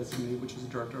his or her designee, which is the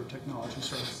director of technology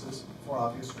services for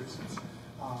obvious reasons.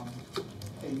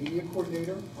 A media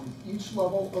coordinator from each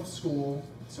level of school,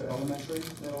 so elementary,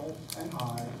 middle, and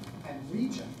high, and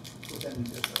region within the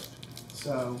district.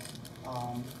 So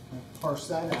parse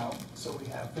that out so we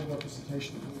have full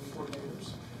representation of media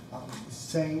coordinators.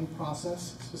 Same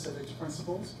process, specific to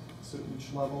principals, so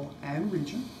each level and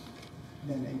region.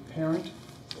 Then a parent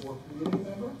or community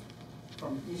member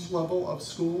from each level of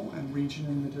school and region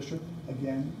in the district.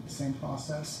 Again, same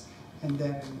process. And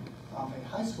then a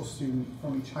high school student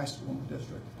from each high school in the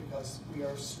district, because we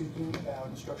are speaking about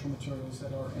instructional materials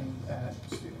that are aimed at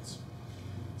students.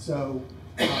 So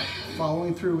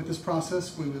following through with this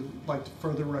process, we would like to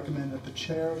further recommend that the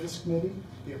chair of this committee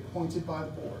be appointed by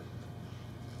the board.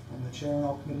 And the chair and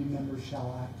all committee members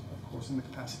shall act, of course, in the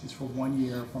capacities for 1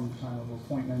 year from the time of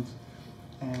appointment.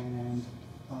 And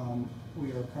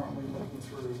we are currently looking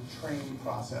through training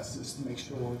processes to make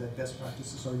sure that best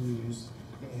practices are used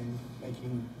in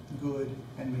making good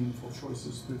and meaningful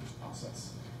choices through this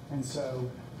process. And so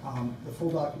the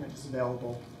full document is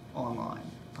available online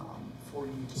for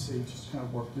you to see, just kind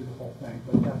of work through the whole thing.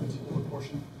 But that particular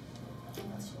portion,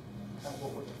 that's kind of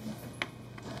what we're looking at.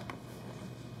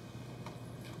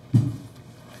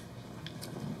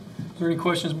 Is there any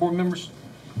questions, board members?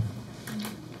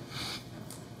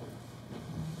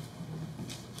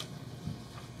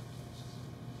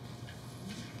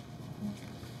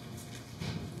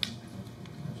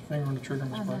 Finger on the trigger,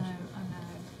 Ms. Price.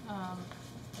 I know.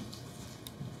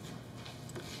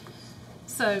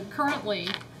 So currently,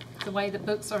 the way that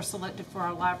books are selected for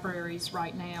our libraries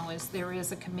right now is there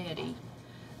is a committee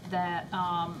that,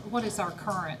 what is our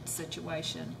current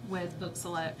situation with book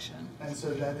selection? And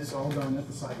so that is all done at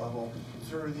the site level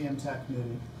through the MTAC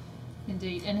committee.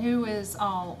 Indeed. And who is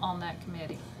all on that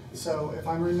committee? So if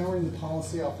I'm remembering the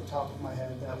policy off the top of my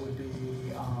head, that would be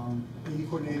media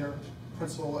coordinator,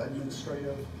 principal,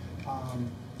 administrative, and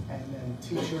then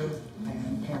teacher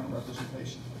and parent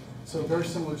representation. So very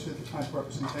similar to the kind of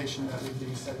representation that would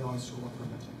be set on school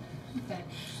improvement team. Okay.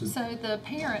 So the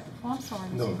parent, oh, I'm sorry.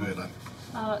 No, good.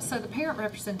 So the parent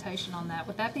representation on that,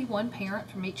 would that be one parent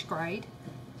from each grade?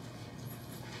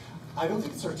 I don't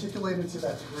think it's articulated to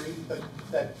that degree, but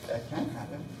that can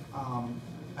happen.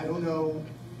 I don't know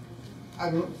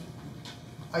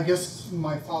I guess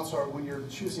my thoughts are when you're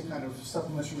choosing kind of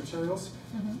supplementary materials,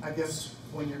 I guess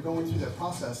when you're going through that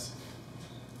process,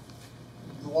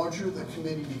 the larger the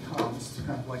committee becomes to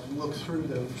kind of like look through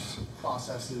those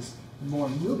processes, the more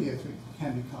unwieldy it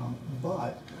can become,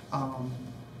 but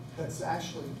that's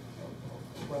actually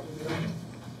rather good.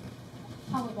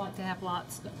 I would like to have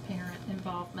lots of parent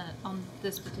involvement on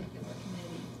this particular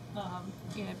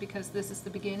committee, because this is the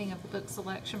beginning of the book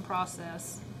selection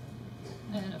process.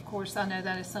 And of course, I know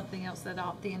that is something else that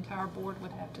the entire board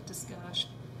would have to discuss,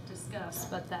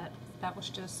 but that was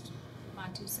just my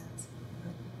 2 cents.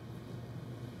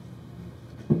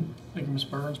 Thank you, Ms.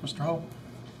 Burns. Mr. Hall?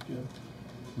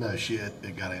 No,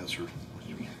 it got answered.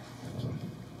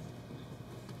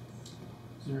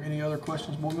 Is there any other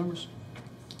questions, board members?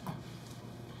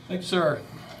 Thank you, sir.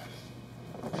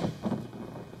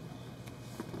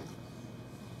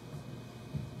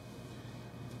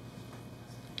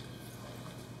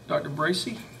 Dr.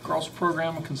 Bracy,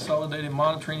 cross-program and consolidated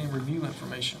monitoring and review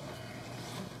information.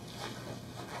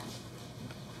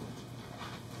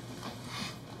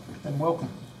 And welcome.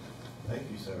 Thank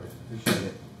you, sir. Appreciate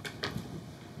it.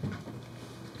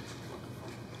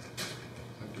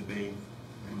 Dr. B, are you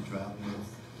driving this?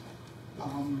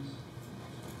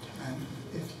 And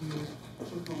if you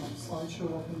click on the slideshow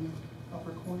up in the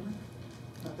upper corner,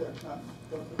 not there,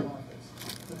 don't put it like this,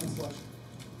 click on slideshow.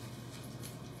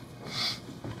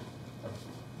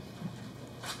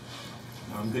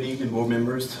 Good evening, board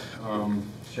members,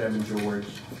 Chairman George,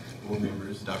 board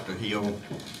members, Dr. Hill.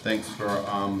 Thanks for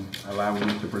allowing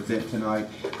me to present tonight.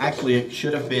 Actually, it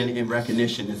should have been in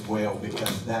recognition as well,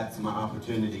 because that's my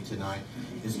opportunity tonight,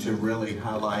 is to really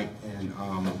highlight and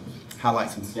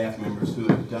highlight some staff members who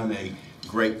have done a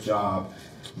great job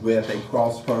with a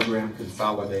cross-program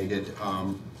consolidated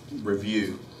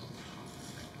review.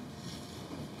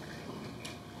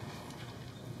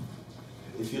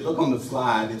 If you look on the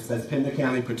slide, it says Pender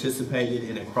County participated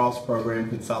in a cross-program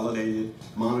consolidated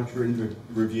monitoring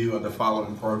review of the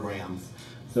following programs.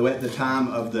 So at the time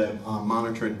of the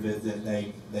monitoring visit,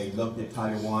 they looked at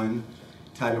Title I,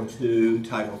 Title II,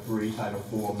 Title III, Title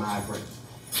IV, migrant.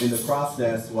 And the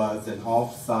process was an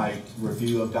off-site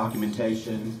review of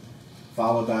documentation,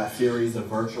 followed by a series of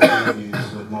virtual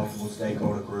interviews with multiple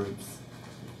stakeholder groups.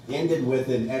 Ended with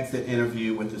an exit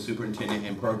interview with the superintendent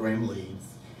and program leads,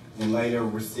 and later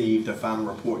received a final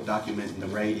report documenting the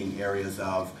rating areas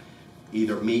of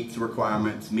either meets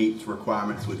requirements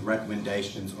with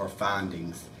recommendations, or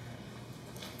findings.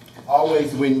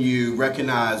 Always when you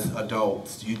recognize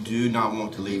adults, you do not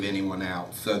want to leave anyone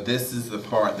out. So this is the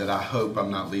part that I hope I'm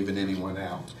not leaving anyone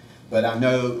out. But I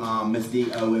know Ms.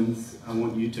 D. Owens, I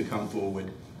want you to come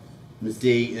forward. Ms.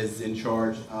 D is in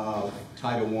charge of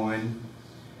Title I.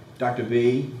 Dr.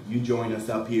 B, you join us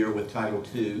up here with Title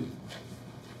II.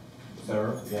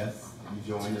 Sir, yes, you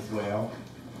join as well.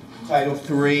 Title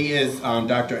III is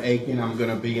Dr. Aiken. I'm going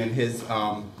to be in his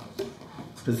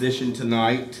position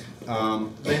tonight.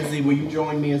 Lindsay, will you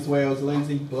join me as well? Is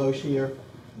Lindsay Bloch here?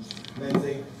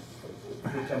 Lindsay,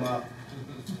 you come up.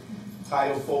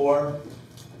 Title IV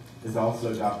is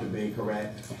also Dr. B,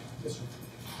 correct? Yes, sir.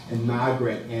 And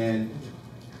Margaret and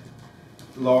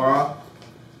Laura,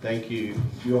 thank you.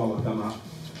 You all will come up.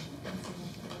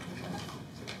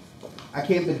 I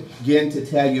can't begin to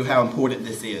tell you how important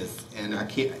this is, and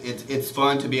it's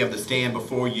fun to be able to stand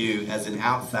before you as an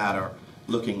outsider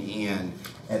looking in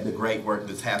at the great work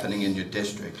that's happening in your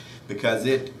district, because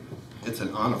it's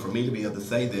an honor for me to be able to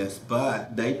say this,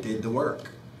 but they did the work.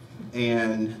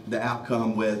 And the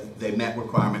outcome they met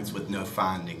requirements with no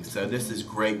findings. So this is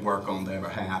great work on their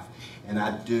behalf, and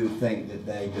I do think that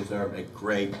they deserve a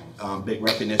great big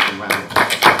recognition round of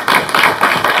applause.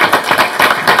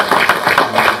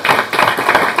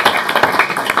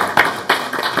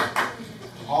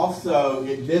 Also,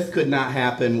 this could not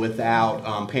happen without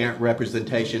parent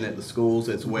representation at the schools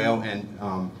as well,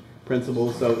 and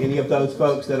principals. So any of those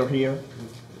folks that are here,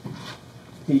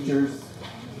 teachers,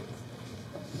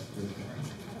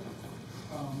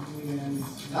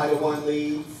 Title I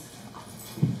leads,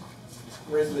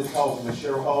 where's Ms. Holt, Ms.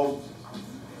 Cheryl Holt?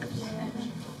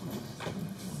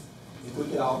 If we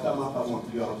could all come up, I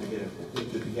want you all to get a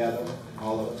picture together,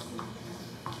 all of us.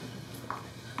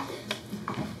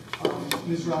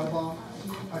 Ms. Radaball,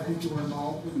 I think you were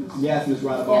involved with this? Yes, Ms.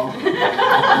 Radaball.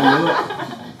 I knew it.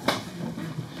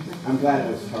 I'm glad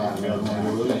it was her.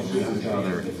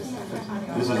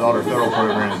 This is all their federal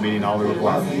programs meeting all their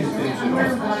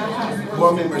requirements.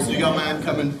 Board members, do y'all mind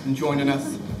coming and joining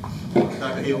us?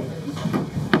 Dr. Hill.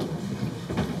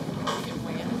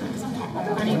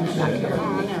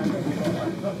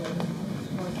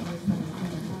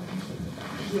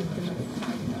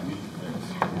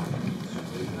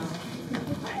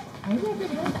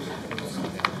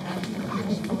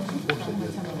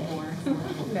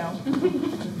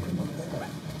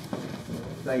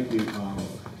 Thank you,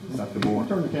 Dr. Moore.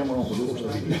 Turn the camera on.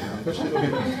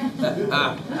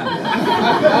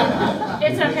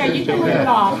 It's okay, you can leave it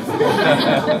off.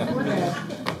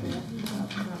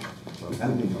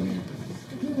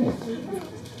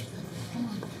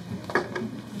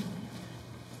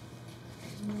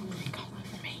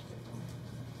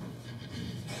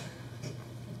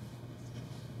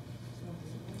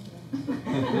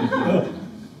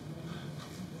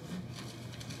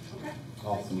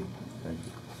 Awesome. Thank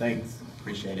you. Thanks.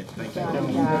 Appreciate it. Thank you.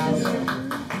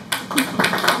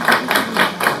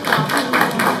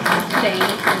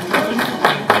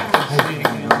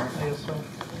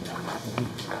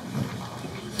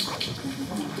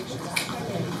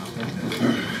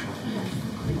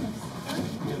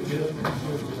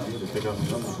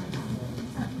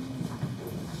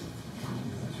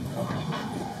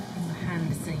 Behind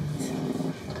the scenes.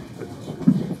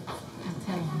 I'm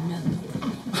telling you nothing.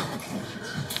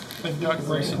 Thank you, Dr.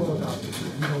 Grayson.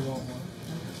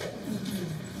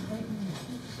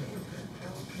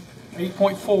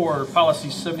 8.4, policy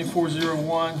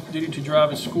 7401, duty to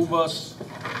drive a school bus.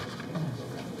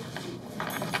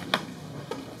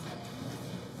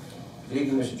 Good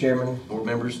evening, Mr. Chairman, board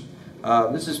members.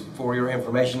 This is for your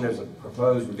information. There's a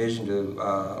proposed revision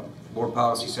to Board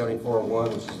Policy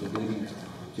 7401, which is the duty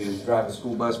to drive a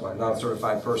school bus by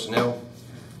non-certified personnel.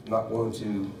 I'm not going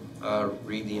to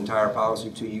read the entire policy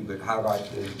to you, but highlight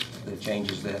the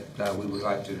changes that we would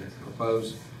like to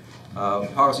propose.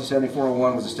 Policy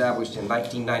 7401 was established in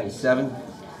 1997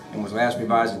 and was last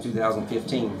revised in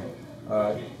 2015.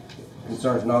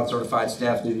 Concerns non-certified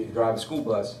staff's duty to drive a school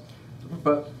bus.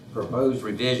 Proposed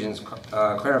revisions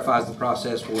clarifies the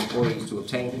process for employees to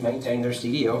obtain and maintain their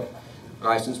CDL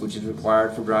license, which is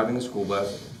required for driving a school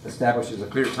bus, establishes a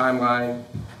clear timeline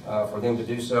for them to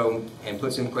do so, and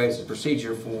puts in place a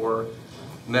procedure for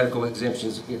medical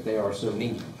exemptions if they are so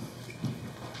needed.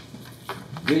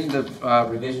 The reason the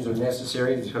revisions are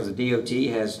necessary is because the DOT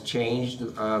has changed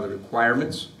the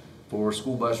requirements for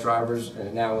school bus drivers, and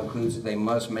it now includes that they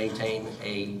must maintain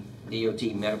a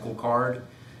DOT medical card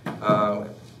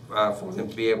for them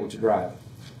to be able to drive.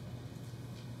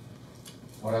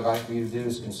 What I'd like for you to do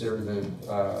is consider the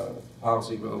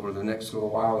policy over the next little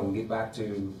while and get back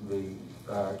to the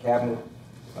cabinet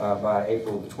by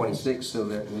April the 26th so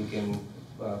that we can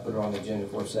put it on the agenda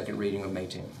for a second reading on May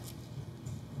 10th.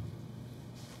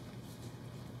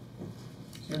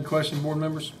 Any question, board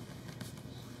members?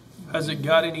 Has it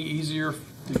got any easier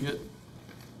to get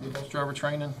bus driver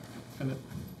training? It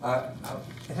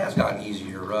has gotten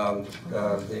easier.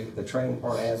 The training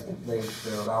part has,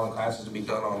 they're allowing classes to be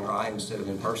done online instead of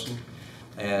in person.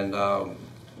 And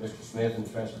Mr. Smith and the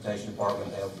Transportation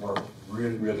Department have worked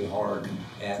really, really hard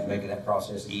at making that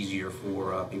process easier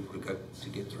for people to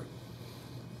get through.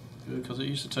 Good, because it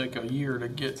used to take a year to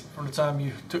get from the time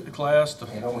you took the class to.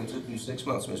 It only took you 6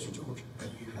 months, Mr. George.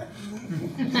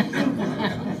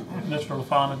 Mr.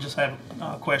 LaFawn, I just have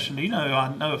a question. Do you know,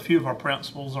 I know a few of our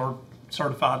principals are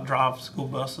certified to drive school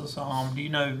buses. Do you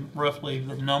know roughly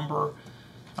the number?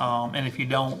 And if you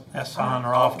don't, that's fine,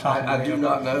 or off top of your I head. do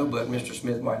not know, but Mr.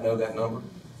 Smith might know that number.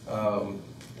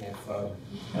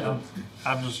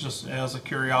 I'm just as a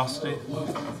curiosity.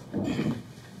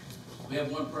 We have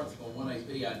one principal, one AP,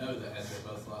 I know that has their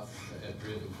bus license that have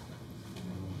driven.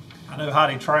 I know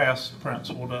Heidi Trask,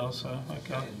 principal, does, so,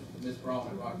 okay. And Ms. Braun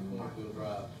at Rocky Point will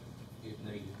drive if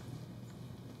needed.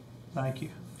 Thank you.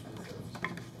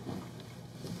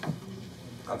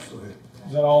 Absolutely.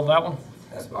 Is that all of that one?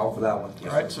 That's all for that one.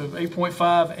 Yes, All right, so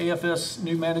 8.5, AFS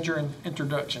new manager and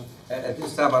introduction. At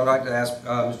this time, I'd like to ask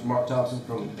Mr. Mark Thompson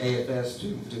from AFS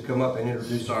to come up and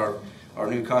introduce our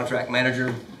new contract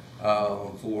manager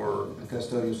for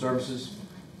custodial services,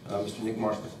 Mr. Nick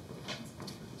Marshman.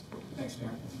 Thanks,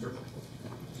 Mayor.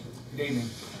 Good evening.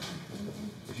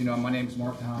 As you know, my name is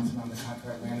Mark Thompson. I'm the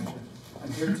contract manager.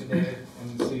 I'm here today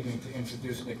and this evening to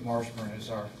introduce Nick Marshburn as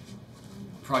our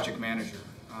project manager.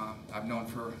 I've known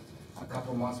for a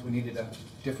couple of months we needed a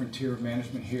different tier of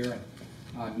management here.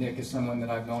 And Nick is someone that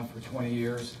I've known for 20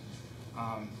 years.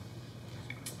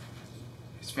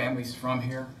 His family's from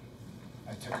here.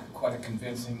 I took quite a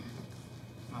convincing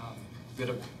bit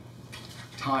of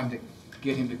time to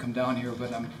get him to come down here,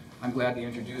 but I'm glad to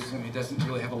introduce him. He doesn't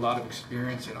really have a lot of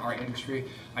experience in our industry.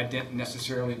 I didn't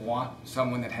necessarily want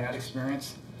someone that had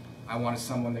experience. I wanted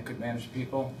someone that could manage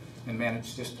people and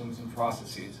manage systems and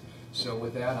processes. So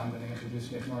with that, I'm going to introduce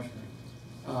Nick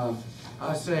Marshburn.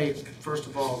 I say, first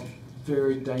of all,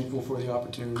 very thankful for the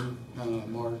opportunity,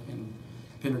 Mark, in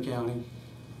Pender County.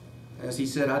 As he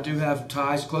said, I do have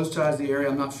ties, close ties to the area.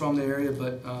 I'm not from the area,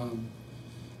 but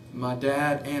My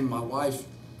dad and my wife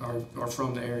are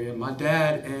from the area. My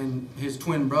dad and his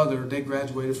twin brother, they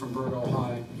graduated from Burdall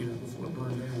High, before it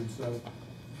burned down. So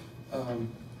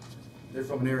they're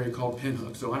from an area called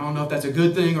Pinhook. So I don't know if that's a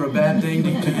good thing or a bad thing to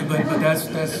you, but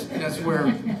that's where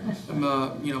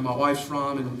my wife's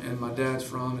from and my dad's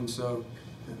from, and so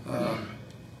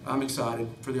I'm excited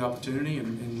for the opportunity,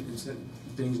 and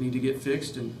things need to get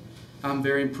fixed, and I'm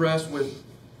very impressed with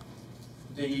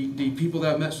the people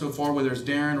that I've met so far, whether it's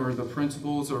Darren or the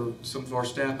principals or some of our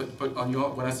staff, but on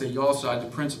y'all, when I say y'all side, the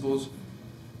principals,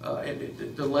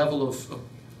 the level of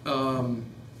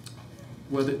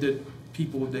whether the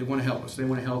people, they want to help us. They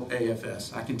want to help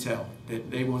AFS. I can tell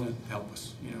that they want to help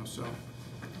us. So I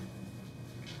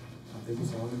think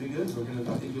it's all going to be good.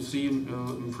 I think you'll see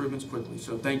improvements quickly.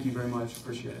 So thank you very much.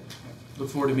 Appreciate it. Look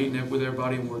forward to meeting with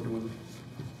everybody and working with them.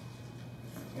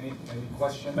 Any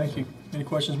questions? Thank you. Any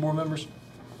questions, board members?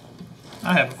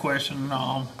 I have a question.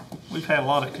 We've had a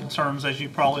lot of concerns, as you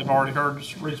probably have already heard.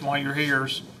 The reason why you're here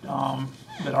is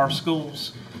that our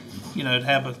schools, to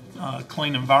have a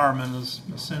clean environment is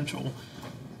essential.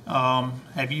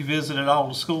 Have you visited all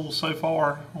the schools so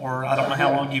far, or I don't know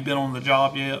how long you've been on the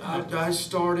job yet? I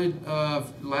started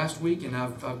last week, and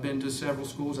I've been to several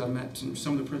schools. I've met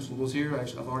some of the principals here.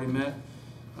 Actually, I've already met.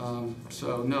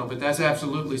 So no, but that's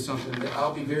absolutely something that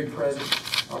I'll be very present.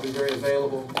 I'll be very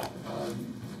available.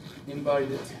 Anybody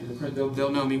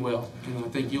they'll know me well, and I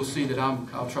think you'll see that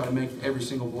I'll try to make every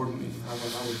single board meeting.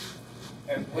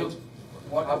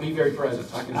 I'll be very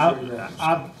present. I can assure you that.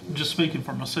 I'm just speaking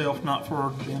for myself, not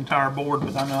for the entire board,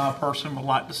 but I know I personally would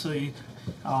like to see,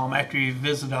 after you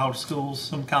visit all the schools,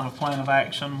 some kind of plan of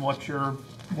action, what your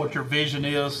vision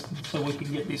is, so we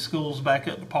can get these schools back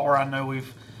up to par. I know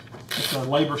it's a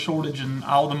labor shortage in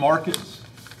all the markets,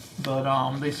 but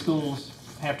these schools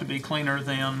have to be cleaner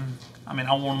than. I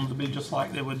want them to be just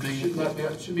like they would be.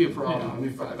 It should be a problem.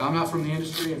 Yeah. I'm not from the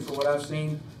industry, and for what I've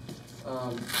seen,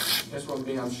 that's what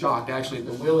I'm shocked actually at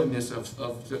the willingness of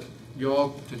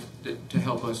y'all to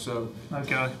help us. So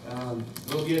okay,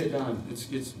 we'll get it done.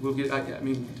 We'll get.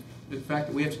 The fact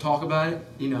that we have to talk about it,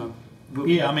 yeah,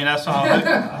 that's all.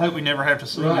 I hope we never have to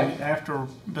see right. it after.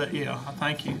 But yeah,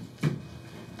 thank you,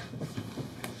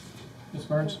 Ms.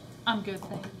 Burns. I'm good,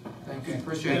 thank you. Thank you.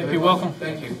 Appreciate it. You're welcome.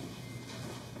 Thank you.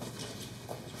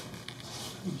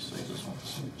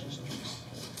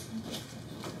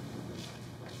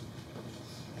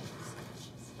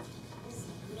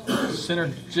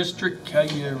 Center District,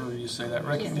 however you say that,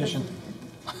 recognition.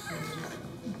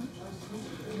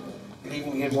 Good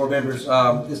evening again, board members.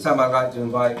 This time I'd like to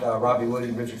invite Robbie Woody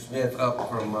and Richard Smith up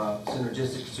from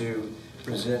Synergistics to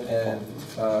present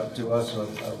to us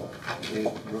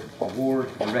an award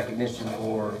and recognition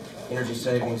for energy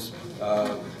savings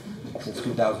since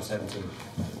 2017.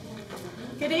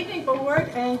 Good evening, board,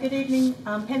 and good evening,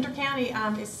 Pender County.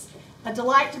 It's a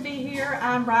delight to be here.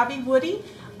 I'm Robbie Woody,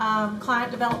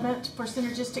 Client Development for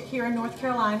Synergistic here in North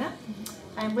Carolina.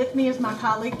 And with me is my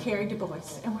colleague, Carrie Du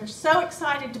Bois. And we're so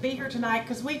excited to be here tonight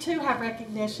because we too have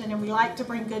recognition and we like to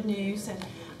bring good news, and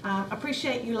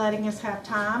appreciate you letting us have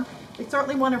time. We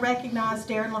certainly want to recognize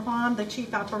Darren LaFawn, the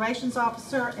Chief Operations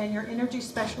Officer, and your energy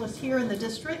specialist here in the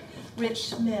district, Rich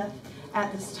Smith,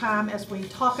 at this time as we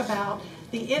talk about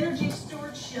the energy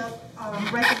stewardship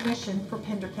recognition for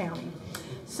Pender County.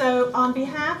 So on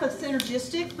behalf of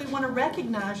Synergistic, we want to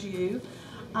recognize you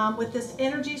with this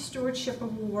Energy Stewardship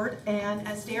Award. And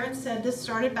as Darren said, this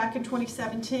started back in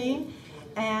 2017,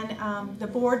 and the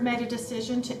board made a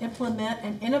decision to implement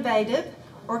an innovative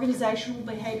organizational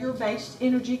behavior-based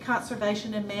energy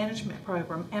conservation and management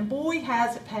program. And boy,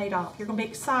 has it paid off. You're going to be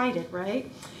excited,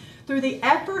 right? Through the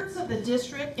efforts of the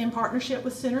district in partnership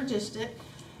with Synergistic,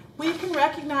 we can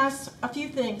recognize a few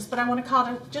things, but I want to call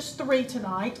it just 3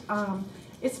 tonight.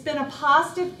 It's been a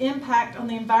positive impact on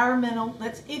the environmental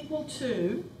that's equal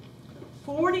to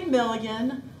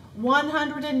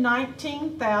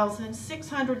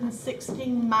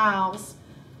 40,119,616 miles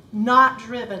not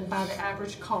driven by the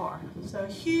average car. So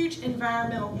huge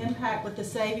environmental impact with the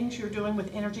savings you're doing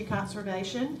with energy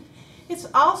conservation. It's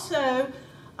also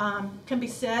can be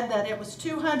said that it was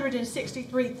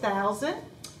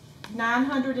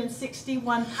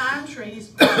 263,961 pine trees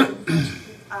for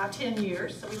 10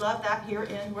 years. So we love that here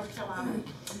in North Carolina.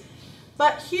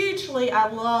 But hugely, I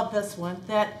love this one,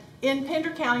 that in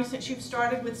Pender County, since you've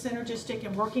started with Synergistic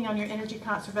and working on your energy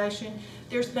conservation,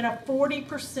 there's been a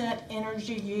 40%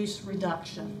 energy use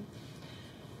reduction.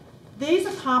 These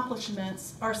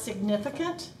accomplishments are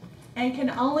significant and can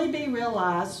only be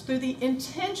realized through the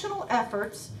intentional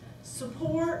efforts,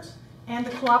 support, and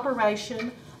the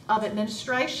cooperation of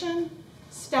administration,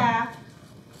 staff,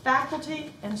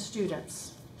 faculty, and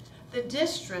students. The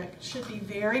district should be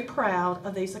very proud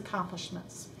of these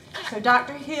accomplishments. So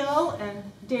Dr. Hill and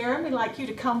Darren, we'd like you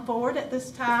to come forward at this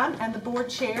time, and the board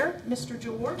chair, Mr.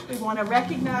 George. We want to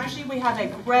recognize you. We have a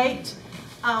great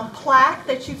plaque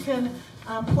that you can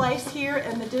place here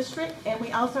in the district, and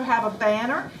we also have a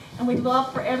banner, and we'd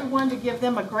love for everyone to give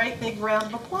them a great big round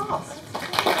of applause.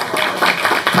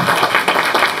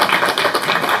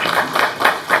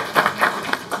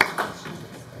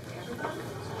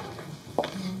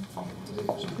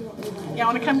 Y'all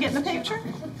want to come get in the picture?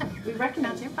 We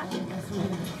recognize everybody.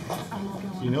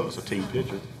 You know it's a team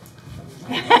picture.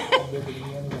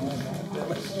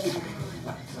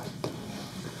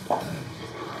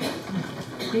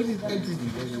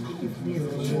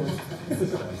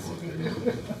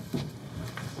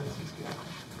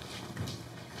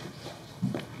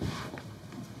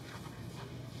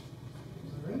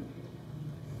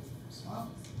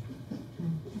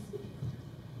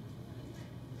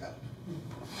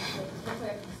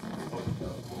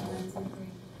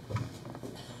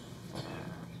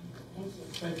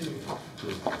 Thank you.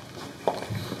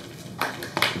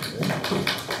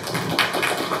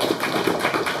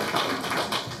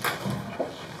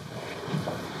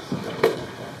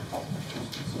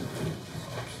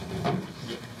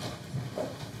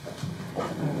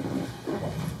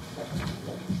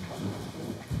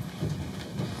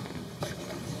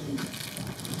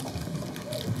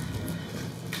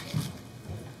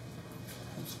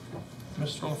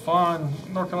 Mr. LaFawn,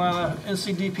 North Carolina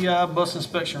NCDPI bus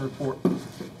inspection report.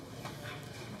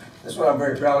 This one I'm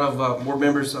very proud of, board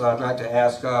members. I'd like to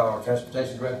ask our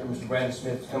Transportation Director, Mr. Brandon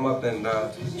Smith, to come up and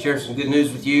share some good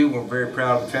news with you. We're very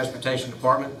proud of the Transportation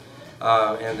Department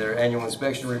and their annual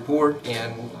inspection report,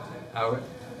 and I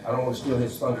don't want to steal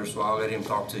his thunder, so I'll let him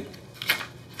talk to you.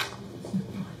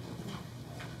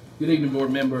 Good evening, board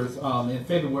members. In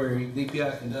February,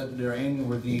 DPI conducted their annual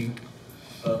review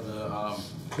of the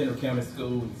Pender County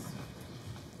Schools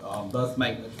bus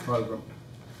maintenance program.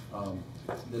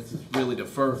 This is really the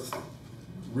first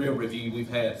real review we've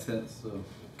had since the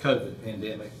COVID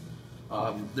pandemic.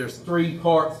 There's three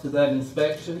parts to that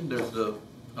inspection. There's the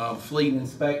fleet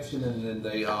inspection, and then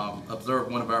they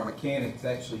observe one of our mechanics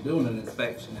actually doing an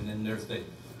inspection, and then there's the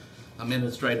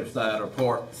administrative side or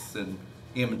parts and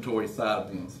inventory side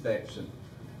of the inspection.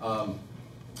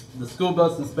 The school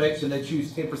bus inspection, they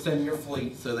choose 10% of your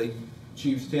fleet, so they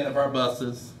choose 10 of our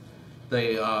buses.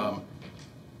 They go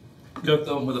through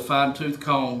them with a fine-tooth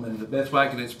comb, and the best way I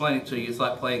can explain it to you, it's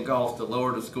like playing golf. The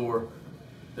lower the score,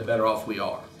 the better off we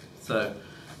are. So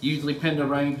usually Pender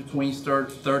range between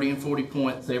 30 and 40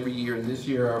 points every year, and this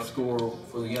year our score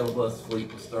for the yellow bus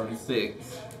fleet was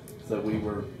 36. So we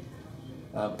were,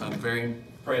 I'm very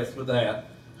impressed with that.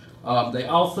 They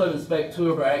also inspect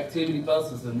 2 of our activity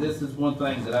buses, and this is one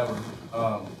thing that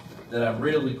I'm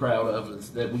really proud of, is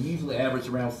that we usually average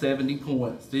around 70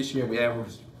 points. This year we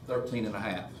averaged 13 and a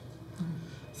half.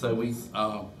 So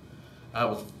I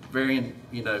was very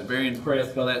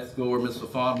impressed by that score. Ms.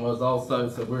 LaFawn was also.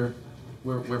 So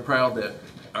we're proud that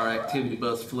our activity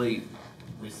bus fleet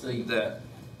received that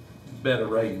better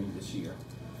rating this year.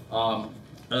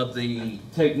 Of the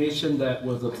technician that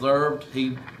was observed,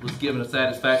 he was given a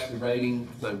satisfactory rating.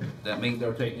 So that means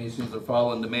our technicians are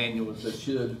following the manuals they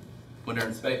should when they're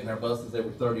inspecting our buses every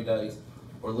 30 days,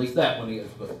 or at least that one is.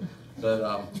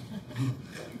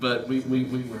 But we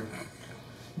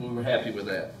were happy with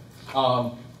that.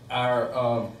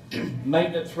 Our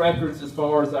maintenance records, as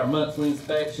far as our monthly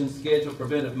inspection schedule,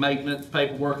 preventive maintenance,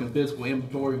 paperwork, and physical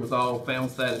inventory, was all found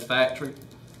satisfactory.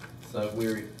 So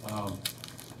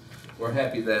we're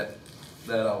happy that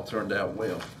all turned out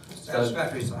well.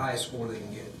 Satisfactory is the highest score they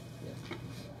can get.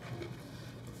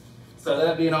 So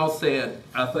that being all said,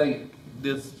 I think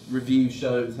this review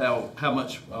shows how hard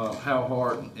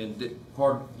the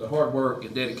hard work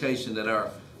and dedication that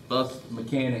our bus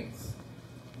mechanics,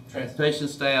 transportation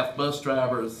staff, bus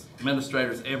drivers,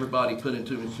 administrators, everybody put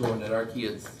into ensuring that our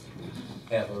kids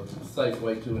have a safe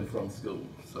way to and from school.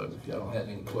 So if y'all don't have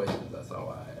any questions, that's all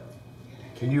I have.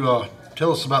 Can you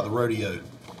tell us about the rodeo?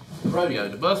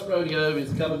 The bus rodeo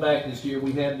is coming back this year.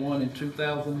 We had one in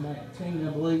 2019,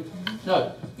 I believe.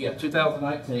 No, yeah,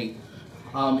 2019.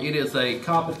 It is a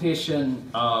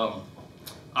competition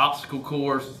obstacle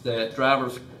course that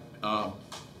drivers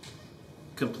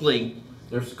complete.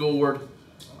 They're scored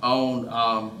on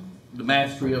the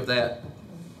mastery of that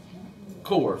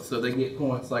course, so they get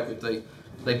points. Like if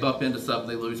they bump into something,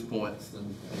 they lose points,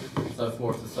 and so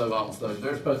forth and so on. So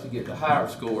they're supposed to get the higher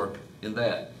score in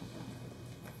that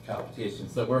competition.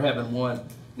 So we're having one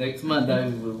next Monday.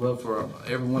 We would love for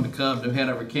everyone to come. New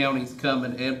Hanover County's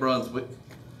coming, and Brunswick.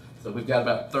 So we've got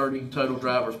about 30 total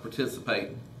drivers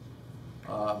participating.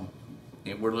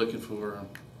 And we're looking for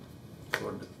a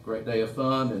great day of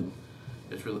fun, and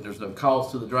there's no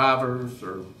cost to the drivers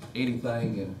or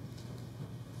anything, and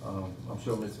I'm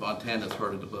sure Ms. Montana's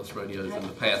heard of the bus radios in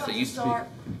the past. It used to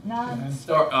be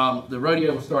the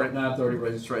rodeo will start at 9:30.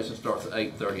 Registration starts at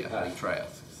 8:30 at Heidi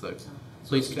Trask. So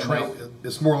please come out.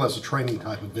 It's more or less a training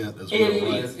type event as well. It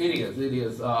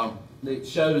is.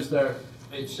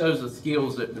 It shows the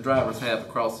skills that the drivers have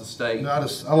across the state. No,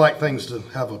 I like things to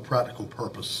have a practical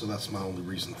purpose, so that's my only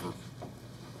reason for.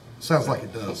 Sounds like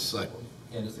it does. So.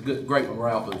 And it's a great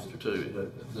morale booster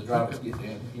too. The drivers get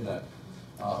in,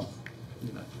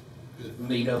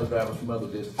 meet other drivers from other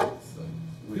districts. So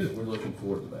we're looking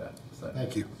forward to that. So,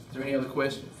 thank you. Is there any other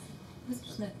questions? Mr.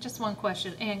 Smith, just one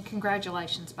question, and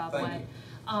congratulations, by the Thank way.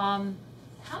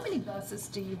 How many buses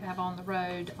do you have on the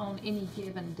road on any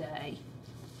given day,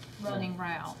 running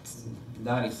routes?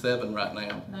 97 right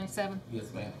now. 97?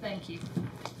 Yes, ma'am. Thank you.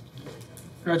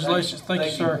 Congratulations. Thank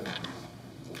you, sir.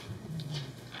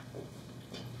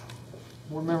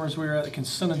 Board members, we are at the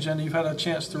consent agenda. You've had a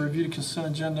chance to review the consent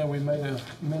agenda. We made an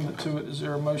amendment to it. Is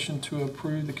there a motion to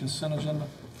approve the consent agenda?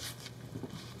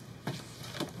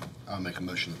 I'll make a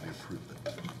motion that we approve it.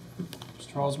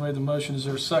 Mr. Hall's made the motion. Is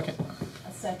there a second?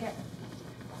 A second.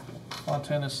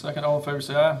 Montana's second. All in favor,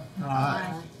 say aye.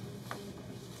 Aye.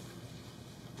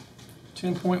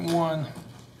 10.1,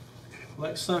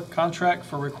 Alexa contract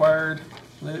for required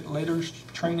leaders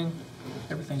training.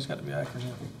 Everything's got to be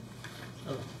acronym.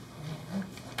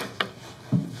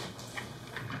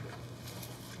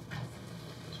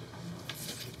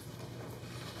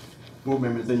 Board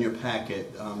members, in your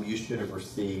packet, you should have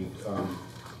received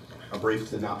a brief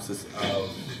synopsis of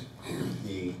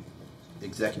the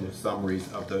executive summaries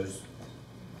of those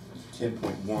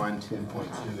 10.1,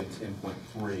 10.2, and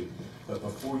 10.3. But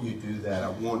before you do that, I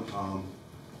want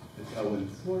Ms.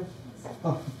 Owens.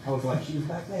 Oh, I was like, she's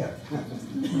back there.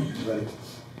 But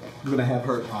I'm going to have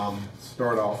her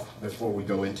start off before we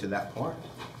go into that part.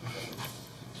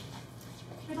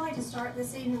 I'd like to start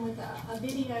this evening with a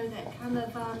video that kind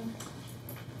of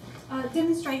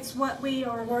demonstrates what we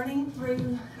are learning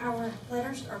through our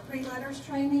pre-letters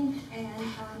training,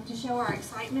 and to show our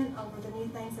excitement over the new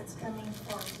things that's coming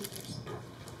for our teachers.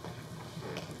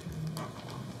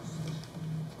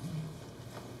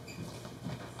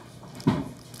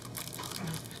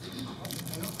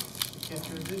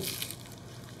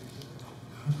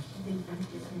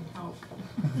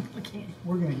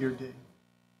 We're going to hear D.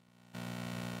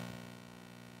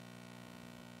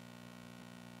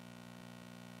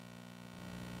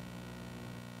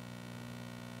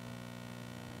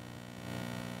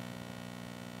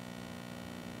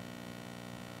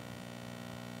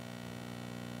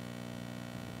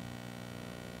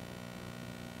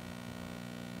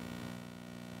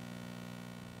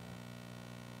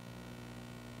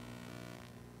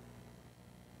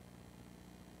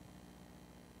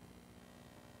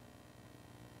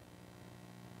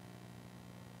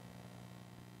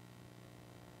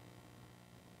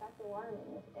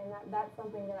 Learning, and that's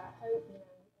something that I hope, in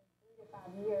 3 to 5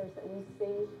 years, that we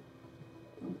see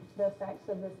the effects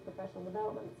of this professional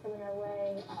development that's coming our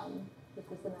way, the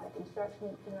systematic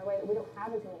instruction that's coming our way, that we don't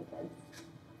have as many kids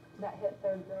that hit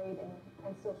 3rd grade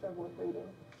and still struggle with reading.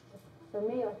 For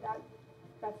me, like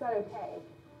that's not okay.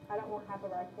 I don't want half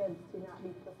of our kids to not be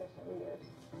proficient readers.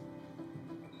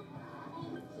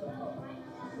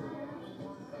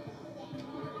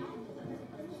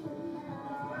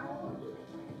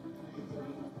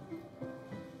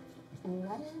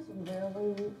 Letters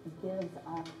really gives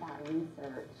us that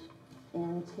research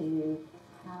into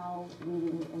how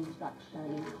reading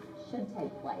instruction should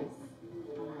take place,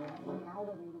 and how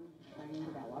the reading brain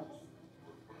develops,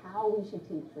 how we should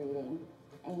teach reading,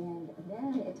 and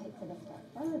then it takes it a step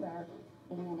further,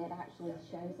 and it actually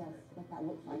shows us what that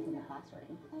looks like in the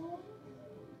classroom.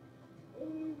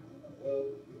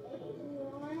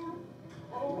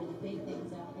 One of the big things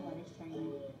about the letters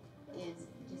training is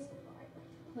just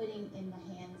putting in the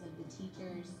hands of the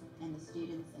teachers and the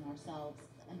students and ourselves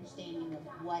the understanding of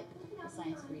what the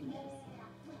science of reading is.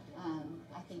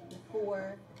 I think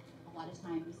before, a lot of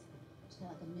times, there's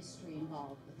like a mystery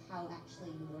involved with how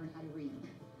actually you learn how to read.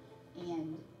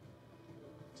 And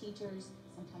teachers,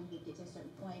 sometimes we get to a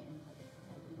certain point and like,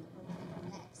 what do I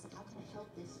do next? How can I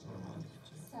help this child?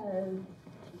 So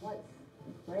what's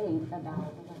great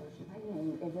about the letters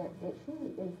training is it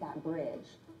truly is that bridge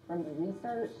from the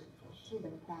research to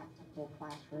the practical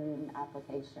classroom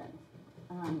application.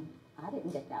 I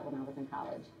didn't get that when I was in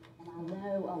college, and I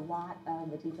know a lot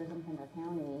of the teachers in Pender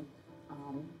County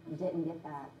didn't get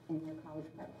that in their college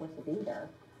prep courses either.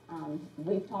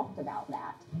 we've talked about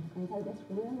that. And so this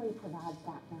really provides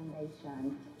that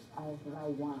foundation of the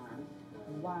why.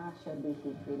 Why should we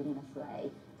teach reading this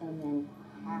way? And then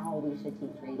how we should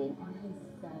teach reading. And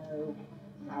he's so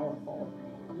powerful.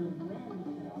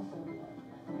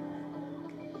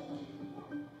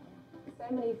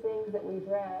 So many things that we've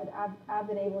read, I've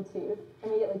been able to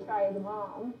immediately try as a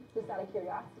mom, just out of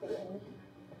curiosity. And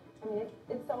I mean,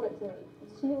 it sold it to me.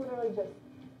 She literally just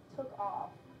took off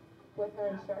with her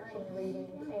instruction in reading,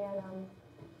 and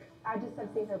I just have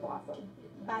seen her blossom.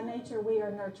 By nature, we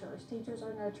are nurturers. Teachers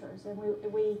are nurturers, and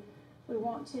we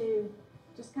want to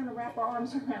just kind of wrap our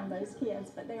arms around those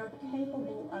kids, but they are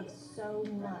capable of so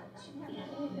much.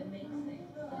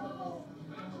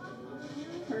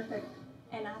 Perfect.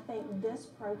 And I think this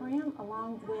program,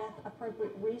 along with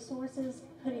appropriate resources,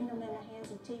 putting them in the hands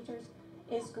of teachers,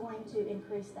 is going to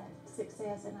increase that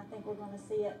success, and I think we're going to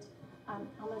see it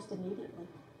almost immediately.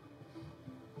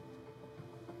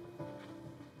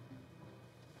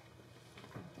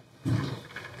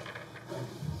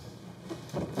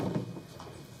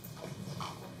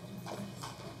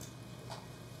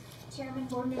 Chairman,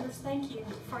 board members, thank you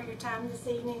for your time this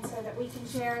evening so that we can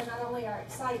share not only our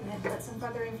excitement, but some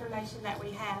further information that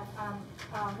we have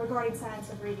regarding science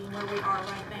of reading, where we are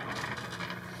right now.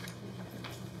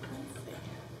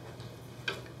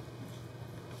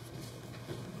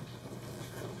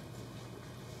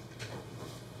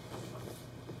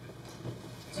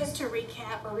 Just to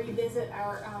recap or revisit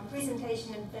our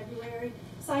presentation in February,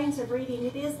 Science of Reading,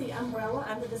 it is the umbrella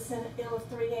under the Senate Bill of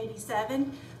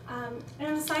 387.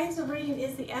 And the Science of Reading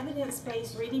is the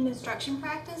evidence-based reading instruction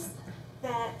practice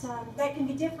that can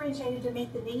be differentiated to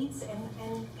meet the needs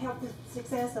and help the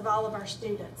success of all of our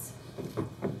students.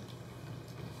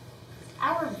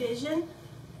 Our vision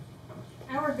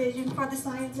for the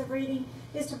Science of Reading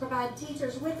is to provide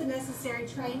teachers with the necessary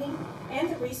training and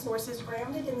the resources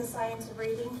grounded in the science of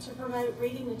reading to promote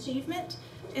reading achievement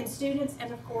in students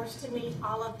and, of course, to meet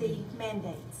all of the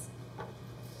mandates.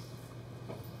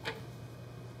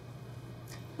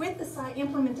 With the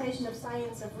implementation of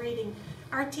science of reading,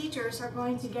 our teachers are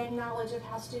going to gain knowledge of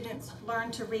how students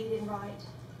learn to read and write.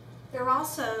 They're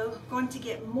also going to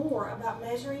get more about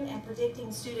measuring and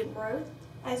predicting student growth,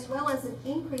 as well as an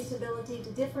increased ability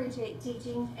to differentiate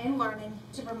teaching and learning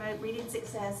to promote reading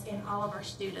success in all of our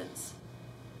students.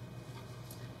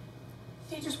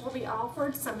 Teachers will be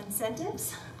offered some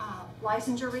incentives,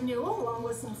 licensure renewal along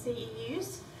with some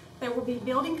CEUs. There will be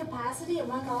building capacity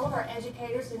among all of our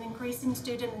educators and increasing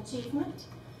student achievement,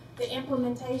 the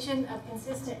implementation of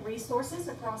consistent resources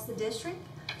across the district,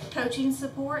 coaching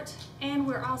support, and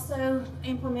we're also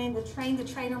implementing the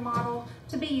train-the-trainer model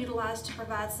to be utilized to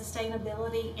provide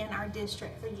sustainability in our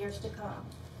district for years to come.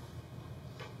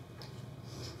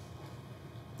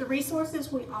 The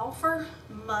resources we offer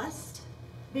must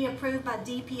be approved by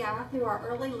DPI through our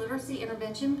early literacy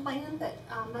intervention plan that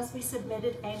must be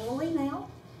submitted annually now.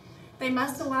 They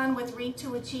must align with Read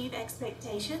to Achieve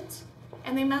expectations,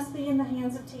 and they must be in the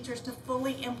hands of teachers to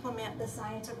fully implement the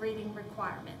science of reading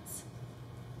requirements.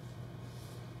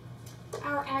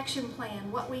 Our action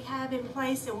plan, what we have in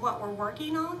place and what we're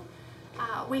working on.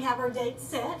 We have our date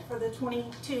set for the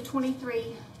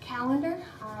 22-23 calendar.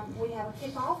 We have a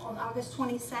kickoff on August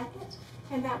 22nd,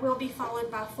 and that will be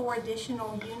followed by 4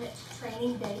 additional unit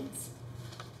training dates.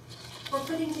 We're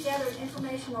putting together an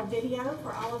informational video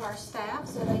for all of our staff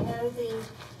so they know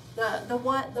the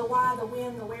what, the why, the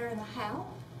when, the where, and the how.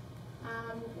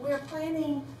 We're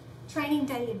planning training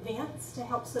day events to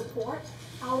help support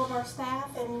all of our staff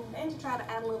and to try to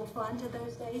add a little fun to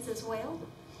those days as well.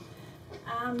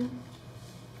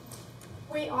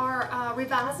 We are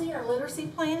revising our literacy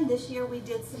plan. This year we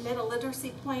did submit a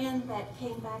literacy plan that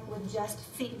came back with just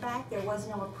feedback. There was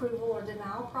no approval or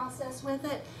denial process with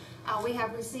it. We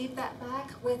have received that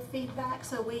back with feedback,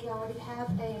 so we already have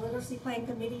a literacy plan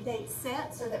committee date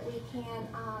set so that we can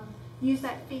use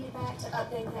that feedback to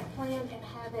update that plan and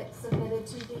have it submitted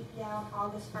to DPI on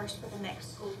August 1st for the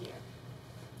next school year.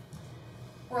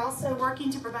 We're also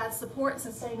working to provide support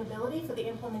and sustainability for the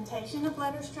implementation of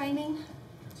letters training,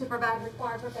 to provide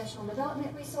required professional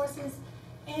development resources,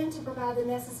 and to provide the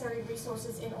necessary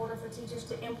resources in order for teachers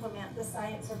to implement the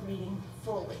science of reading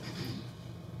fully.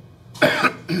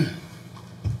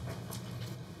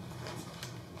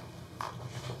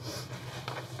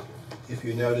 If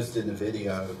you noticed in the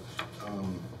video,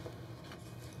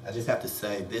 I just have to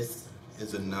say this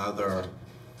is another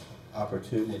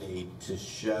opportunity to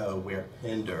show where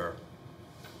Pender,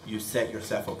 you set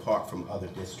yourself apart from other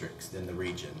districts in the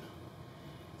region.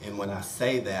 And when I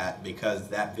say that, because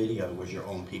that video was your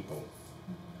own people.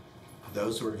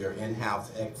 Those are your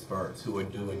in-house experts who are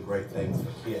doing great things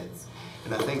for kids.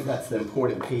 And I think that's the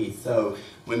important piece. So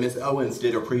when Ms. Owens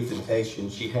did her presentation,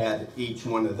 she had each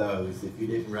one of those, if you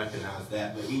didn't recognize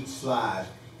that, but each slide,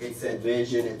 it said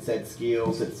vision, it said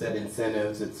skills, it said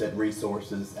incentives, it said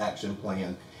resources, action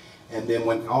plan. And then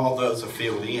when all those are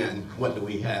filled in, what do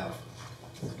we have?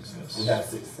 We have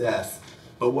success.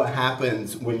 But what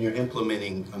happens when you're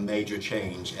implementing a major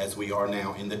change, as we are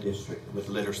now in the district with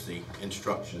literacy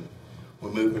instruction? We're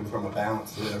moving from a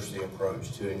balanced literacy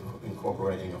approach to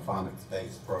incorporating a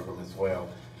phonics-based program as well.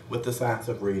 With the science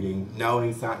of reading,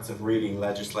 knowing science of reading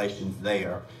legislation's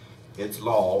there, it's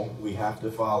law, we have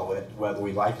to follow it, whether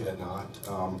we like it or not.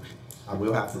 I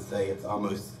will have to say it's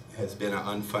almost has been an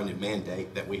unfunded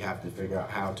mandate that we have to figure out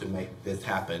how to make this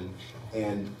happen.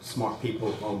 And smart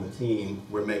people on the team,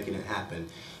 we're making it happen.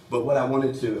 But what I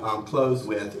wanted to close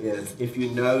with is, if you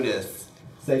notice,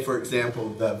 say for example,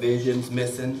 the vision's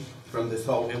missing from this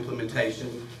whole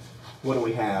implementation, what do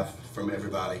we have from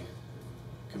everybody?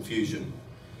 Confusion.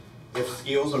 If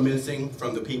skills are missing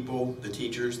from the people, the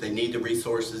teachers, they need the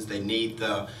resources, they need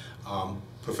the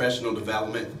professional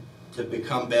development to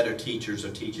become better teachers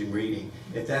or teaching reading.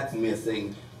 If that's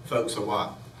missing, folks are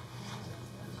what?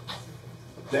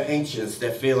 They're anxious,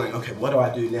 they're feeling, okay, what do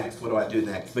I do next? What do I do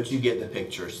next? But you get the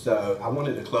picture. So I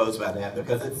wanted to close by that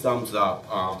because it sums up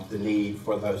the need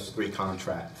for those 3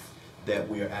 contracts that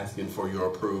we are asking for your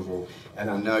approval. And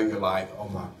I know you're like, oh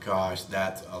my gosh,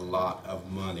 that's a lot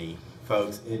of money.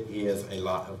 Folks, it is a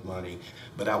lot of money.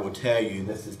 But I will tell you,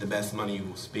 this is the best money you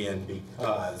will spend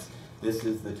because this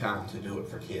is the time to do it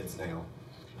for kids now.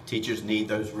 Teachers need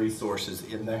those resources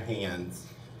in their hands,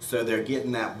 so they're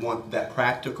getting that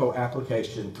practical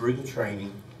application through the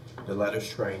training, the letters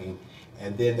training,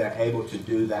 and then they're able to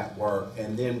do that work,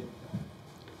 and then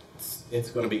it's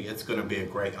going to be a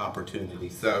great opportunity.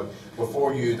 So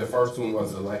before you, the first one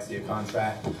was the Lexia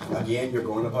contract. Again, you're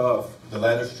going above the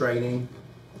letters training.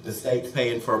 The state's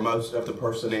paying for most of the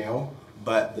personnel,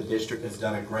 but the district has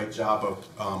done a great job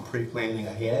of pre-planning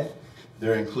ahead.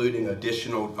 They're including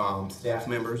additional staff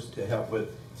members to help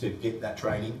to get that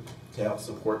training, to help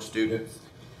support students.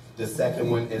 The second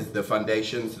one is the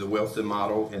foundations, the Wilson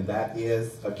model, and that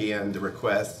is, again, the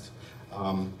request.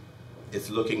 It's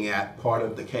looking at part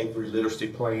of the K-3 literacy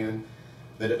plan,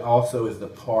 but it also is the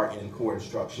part in core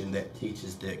instruction that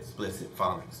teaches the explicit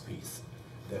phonics piece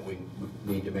that we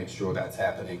need to make sure that's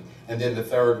happening. And then the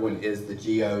third one is the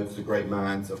GOs, the great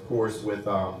minds, of course, with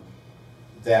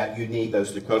that you need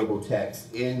those decodable texts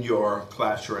in your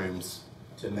classrooms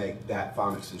to make that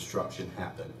phonics instruction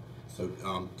happen. So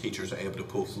teachers are able to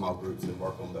pull small groups and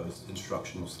work on those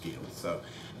instructional skills. So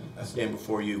I stand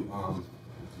before you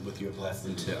with your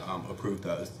blessing to approve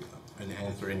those and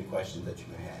answer any questions that you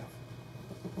may have.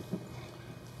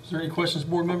 Is there any questions,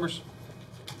 board members?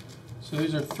 So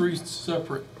these are 3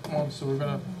 separate ones, so we're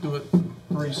going to do it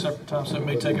 3 separate times, so it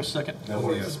may take a second. I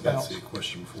want to ask Betsy a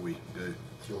question before we go.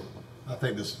 Sure. I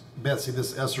think Betsy,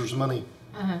 this Esser's money,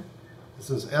 it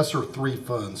says Esser 3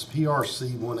 funds,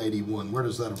 PRC 181. Where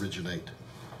does that originate?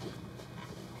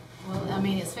 Well, I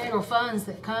mean, it's federal funds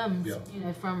that comes, Yeah. you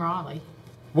know, from Raleigh.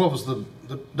 What was the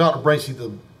Dr. Bracy,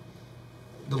 the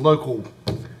local,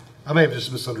 I may have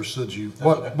just misunderstood you.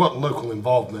 What local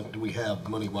involvement do we have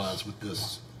money-wise with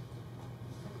this?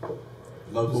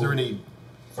 Local, is there any,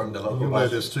 from the local you know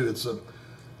budget? this too, so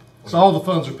all the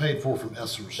funds are paid for from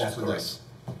Esser's. That's for correct. this.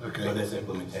 Okay. For this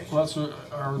implementation. Well, that's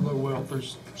our low wealth.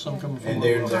 There's some coming from And low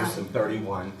there's wealth. some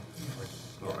 31.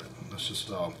 All right, that's just,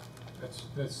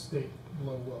 That's state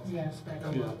low wealth. Yes,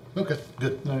 Yeah. okay,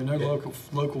 good. No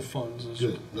local funds.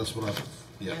 Good, that's what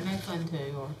Yeah, no fund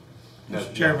too, or.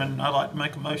 Mr. Chairman, I'd like to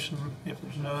make a motion, if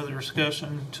there's no other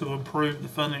discussion, to approve the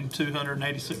funding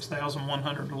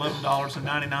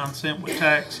 $286,111.99 with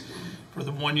tax for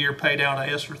the 1 year paid out of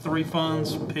ESSER 3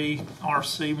 funds,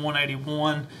 PRC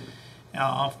 181,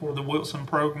 for the Wilson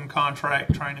program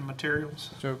contract training materials.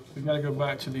 So we got to go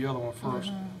back to the other one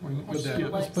first. Let's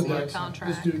put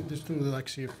Lexia. Let's do the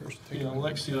Lexia first. Yeah,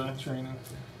 Lexia training.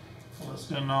 Let's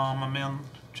then amend,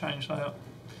 change that.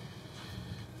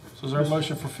 So is there a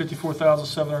motion for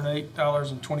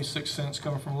 $54,708.26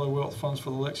 coming from low wealth funds for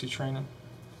the Lexi training?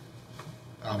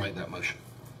 I'll make that motion.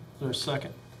 Is there a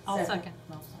second? I'll second.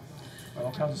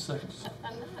 All kinds of seconds.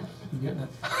 You getting it?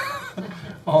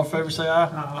 All in favor, say aye.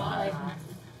 Aye.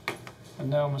 And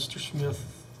now, Mr. Smith.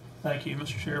 Thank you,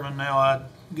 Mr. Chairman. Now I'd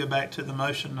go back to the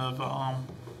motion of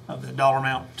the dollar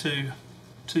amount to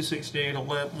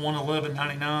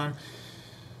 $268,111.99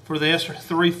 for the ESSER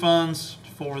 3 funds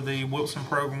for the Wilson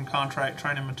program contract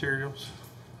training materials.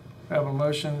 I have a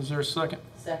motion. Is there a second?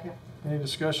 Second. Any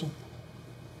discussion?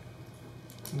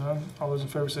 None? All those in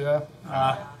favor say aye.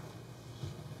 Aye.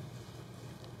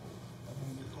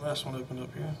 Get the last one opened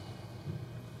up here.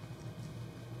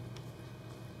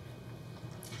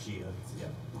 Geodes, yeah,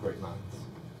 great minds.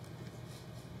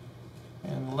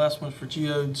 And the last one for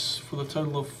geodes for the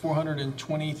total of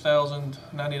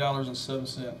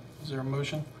 $420,090.07. Is there a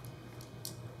motion?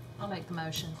 I'll make the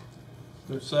motion. Is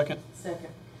there a second? Second.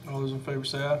 All those in favor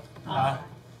say aye. Aye.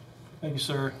 Thank you,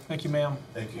 sir. Thank you, ma'am.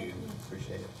 Thank you,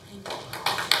 appreciate it.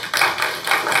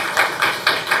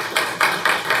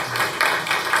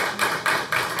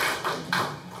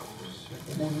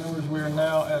 Board members, we are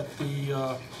now at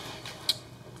the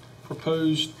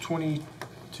proposed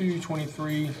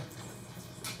 22-23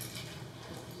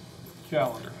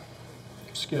 calendar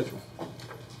schedule.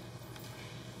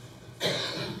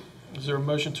 Is there a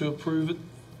motion to approve it?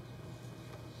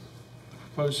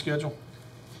 Proposed schedule?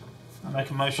 I make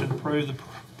a motion to approve the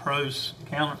proposed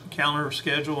calendar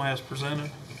schedule as presented.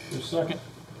 Is there a second?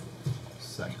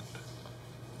 Second.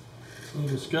 Any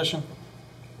discussion?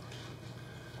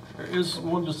 There is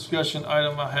one discussion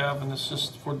item I have, and it's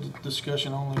just for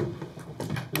discussion only.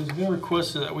 It has been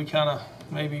requested that we kind of,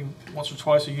 maybe once or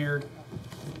twice a year,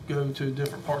 go to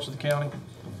different parts of the county.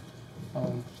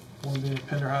 One being at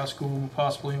Pender High School,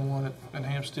 possibly one at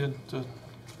Hampstead, to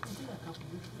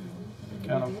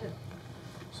kind of,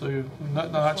 so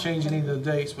not change any of the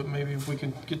dates, but maybe if we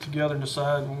can get together and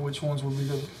decide which ones would be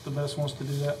the best ones to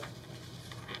do that.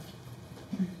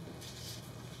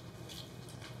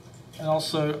 And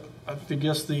also, I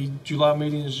guess the July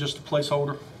meeting is just a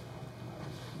placeholder.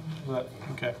 Is that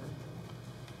okay?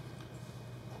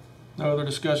 No other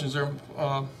discussions there.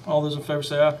 All those in favor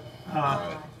say aye.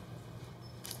 Aye.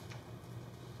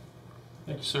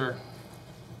 Thank you, sir.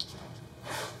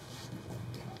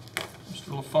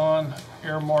 Mr. LaFawn,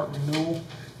 Airmark renewal.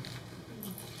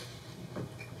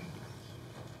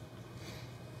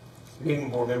 Good evening,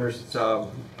 board members. It's,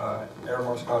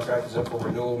 Airmark's contract is up for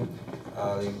renewal.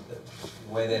 The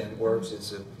way that it works,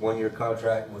 it's a one-year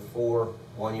contract with 4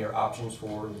 one-year options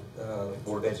for the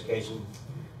Board of Education.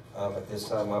 At this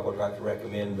time, I would like to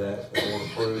recommend that the board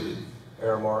approve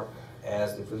Airmark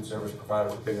as the food service provider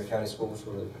for Pender County Schools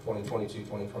for the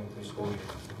 2022-2023 school year.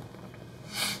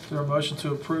 Is there a motion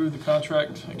to approve the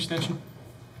contract extension?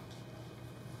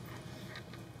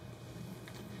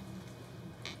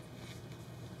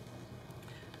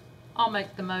 I'll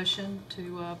make the motion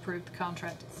to approve the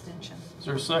contract extension. Is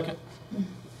there a second?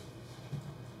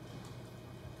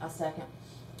 I'll second.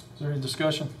 Is there any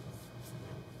discussion?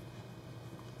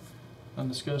 None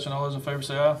discussion. All those in favor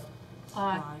say aye.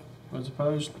 Aye. Those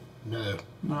opposed? No.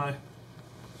 Aye.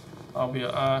 I'll be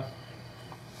an aye.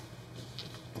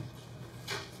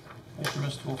 Thank you,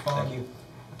 Mr. LaFawn. Thank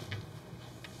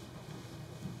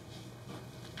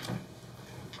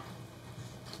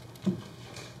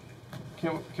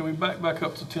you. Can we back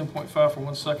up to 10.5 for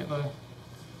 1 second though?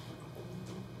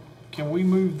 Can we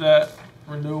move that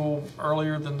renewal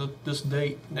earlier than this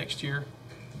date next year?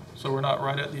 So we're not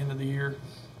right at the end of the year?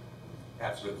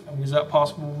 Absolutely. I mean, is that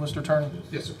possible, Mr. Attorney?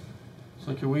 Yes, sir.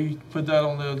 So can we put that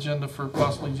on the agenda for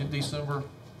possibly December?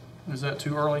 Is that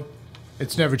too early?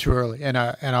 It's never too early, and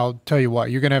I'll tell you what,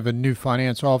 you're going to have a new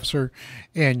finance officer,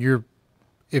 and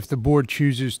if the board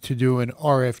chooses to do an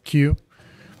RFQ,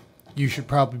 you should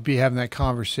probably be having that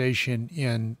conversation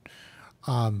in,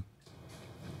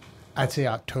 I'd say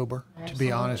October, to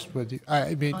be honest with you.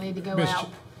 I mean, I'll need to go Ms.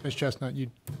 out. Ms. Chestnut, do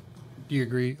you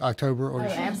agree, October? Oh, Or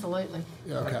yeah, absolutely.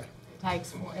 Okay.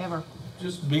 Takes forever.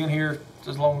 Just being here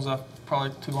as long as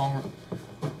probably too long.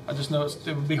 I just know it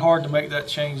would be hard to make that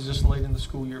change this late in the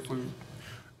school year if we.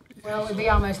 Well, it'd be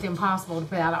almost impossible to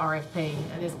put out an RFP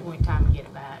at this point in time to get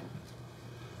it back.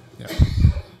 Yeah.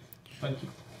 Thank you.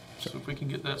 So if we can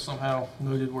get that somehow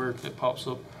noted where it pops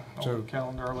up on the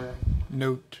calendar earlier.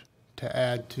 Note to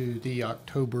add to the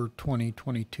October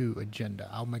 2022 agenda.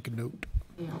 I'll make a note.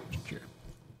 Yeah. Mr. Chair.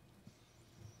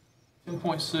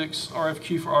 10.6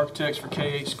 RFQ for architects for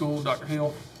K-8 school. Dr.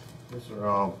 Hill. Yes,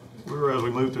 sir. As we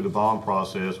moved through the bond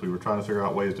process, we were trying to figure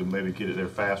out ways to maybe get it there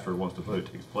faster once the vote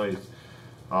takes place.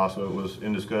 So it was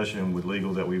in discussion with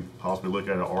legal that we possibly look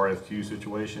at an RFQ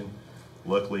situation.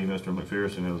 Luckily, Mr.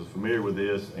 McPherson was familiar with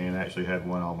this and actually had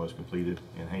one almost completed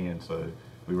in hand. So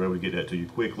we were able to get that to you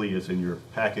quickly. It's in your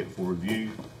packet for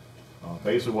review.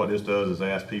 Basically what this does is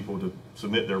ask people to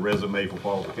submit their resume for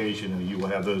qualification, and you will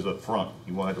have those up front.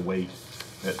 You won't have to wait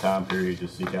that time period to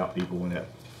seek out people when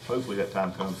hopefully that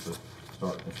time comes to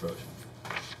start construction.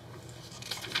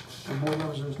 And board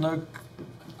members, there's no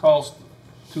cost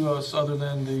to us other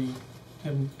than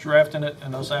him drafting it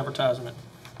and us advertising it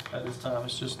at this time.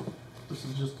 This is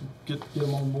just to get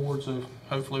them on board, so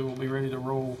hopefully we'll be ready to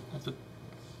roll at the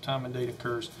time and date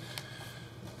occurs.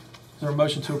 Is there a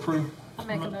motion to approve? I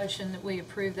make a motion that we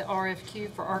approve the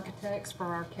RFQ for architects for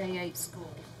our K-8 school.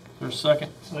 Is there a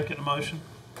second? Second motion.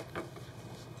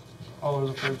 All those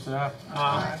in favor say aye.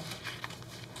 Aye.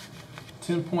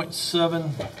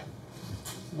 10.7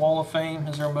 Wall of Fame.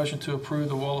 Is there a motion to approve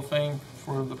the Wall of Fame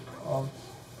for the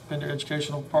Pender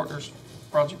Educational Partners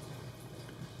project?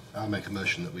 I make a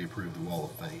motion that we approve the Wall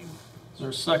of Fame. Is there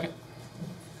a second?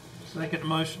 Second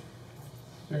motion.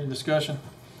 Is there any discussion?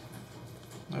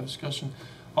 No discussion.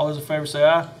 All those in favor say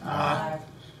aye. Aye.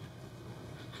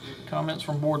 Comments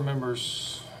from board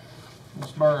members.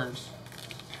 Ms. Burns.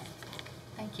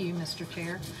 Thank you, Mr.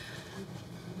 Chair.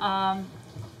 I'm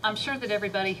sure that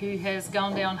everybody who has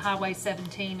gone down Highway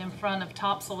 17 in front of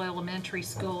Topsail Elementary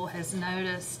School has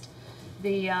noticed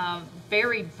the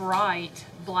very bright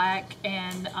black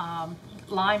and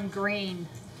lime green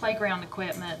playground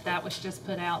equipment that was just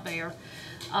put out there.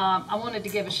 I wanted to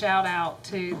give a shout out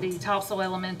to the Topsail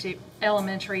Elementary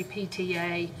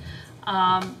PTA.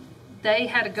 They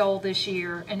had a goal this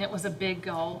year, and it was a big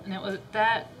goal, and it was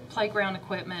that playground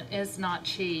equipment is not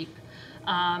cheap.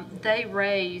 They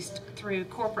raised through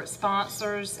corporate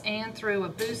sponsors and through a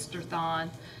booster-thon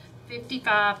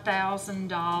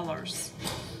 $55,000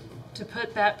 to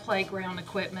put that playground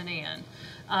equipment in.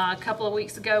 A couple of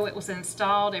weeks ago it was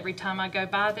installed. Every time I go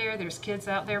by there, there's kids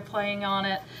out there playing on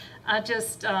it. I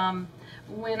just,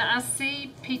 when I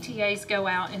see PTAs go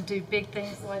out and do big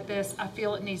things like this, I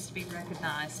feel it needs to be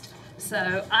recognized.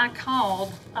 So I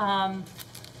called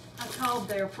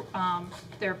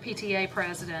their PTA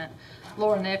president,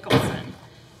 Laura Nicholson,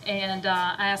 and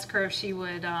asked her if she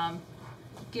would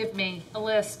give me a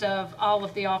list of all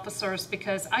of the officers,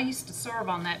 because I used to serve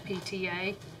on that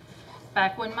PTA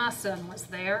back when my son was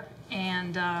there.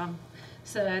 And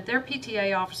so their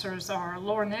PTA officers are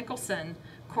Laura Nicholson,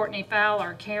 Courtney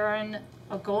Fowler, Karen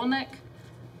Ogulnik,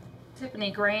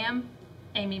 Tiffany Graham,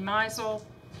 Amy Meisel,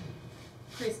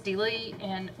 Christy Lee,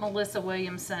 and Melissa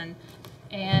Williamson.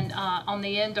 And on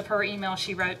the end of her email,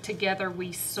 she wrote, "Together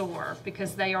we soar,"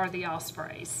 because they are the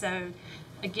Ospreys. So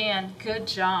again, good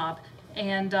job.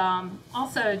 And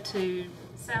also to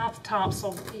South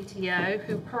Topsail PTO,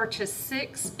 who purchased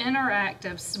 6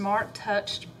 interactive smart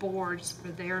touched boards for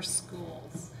their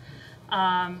schools.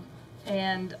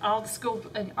 And all the school,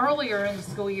 and earlier in the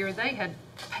school year, they had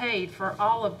paid for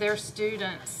all of their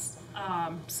students'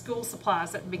 school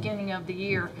supplies at the beginning of the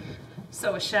year.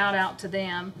 So a shout out to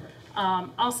them.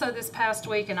 Also this past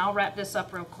week, and I'll wrap this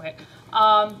up real quick.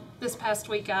 This past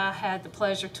week I had the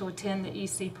pleasure to attend the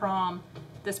EC prom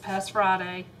this past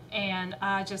Friday, and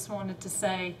I just wanted to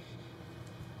say,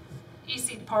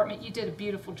 EC department, you did a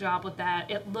beautiful job with that.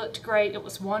 It looked great. It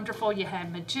was wonderful. You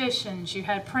had magicians, you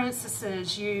had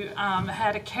princesses, you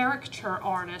had a caricature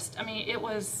artist. I mean, it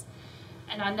was,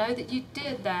 and I know that you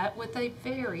did that with a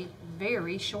very,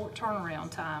 very short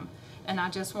turnaround time. And I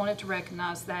just wanted to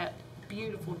recognize that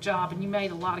beautiful job, and you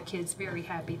made a lot of kids very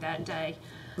happy that day.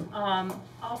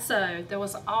 Also, there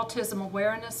was an autism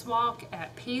awareness walk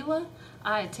at Pila.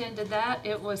 I attended that.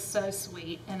 It was so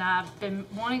sweet, and I've been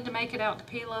wanting to make it out to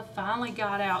Pila. Finally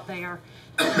got out there,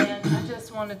 and I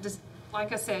just wanted to,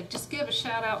 like I said, just give a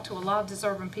shout out to a lot of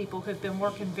deserving people who've been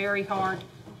working very hard.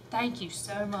 Thank you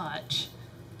so much.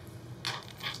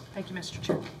 Thank you, Mr.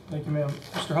 Chair. Thank you, ma'am.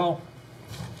 Mr. Hall.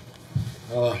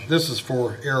 This is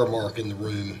for Aramark in the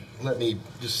room. Let me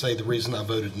just say the reason I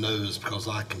voted no is because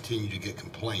I continue to get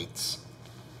complaints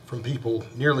from people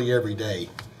nearly every day.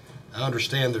 I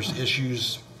understand there's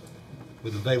issues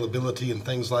with availability and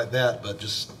things like that, but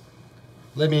just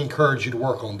let me encourage you to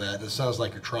work on that. And it sounds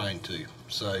like you're trying to.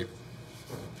 So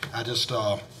I just,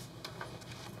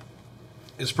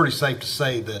 it's pretty safe to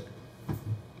say that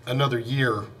another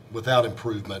year without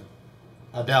improvement,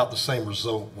 I doubt the same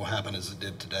result will happen as it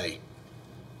did today.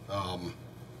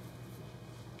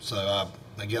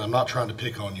 Again, I'm not trying to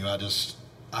pick on you. I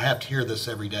have to hear this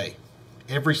every day,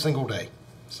 every single day.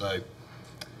 So,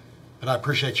 but I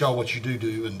appreciate y'all what you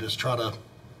do, and just try to,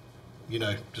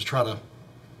 just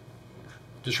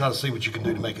try to see what you can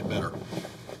do to make it better.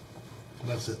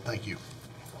 That's it. Thank you.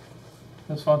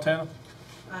 Ms. Fontana.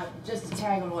 Just to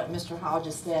tag on what Mr. Hall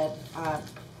just said,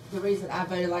 the reason I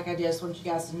voted like I did, I just want you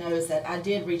guys to know, is that I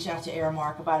did reach out to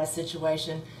Aramark about a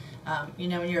situation.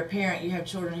 When you're a parent, you have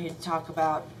children who talk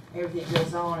about everything that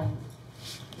goes on, and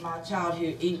my child,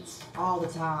 who eats all the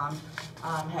time,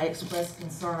 had expressed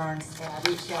concerns, and I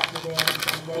reached out to them,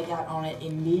 and they got on it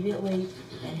immediately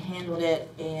and handled it,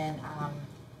 and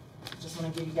just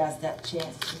want to give you guys that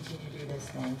chance to continue to do those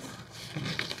things.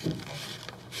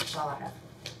 That's all I have.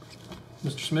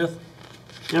 Mr. Smith.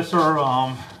 Yes, sir.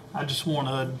 I just want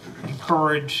to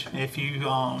encourage, if you,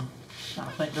 I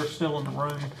think they're still in the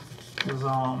room, is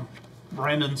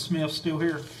Brandon Smith still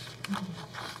here?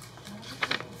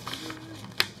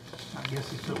 I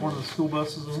guess he took one of the school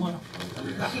buses and left.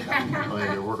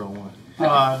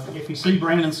 If you see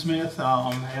Brandon Smith,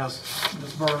 as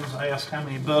Ms. Burns asked how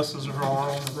many buses are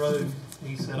on the road,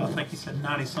 he said, I think he said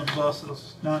 90-some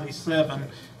buses, 97.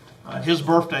 His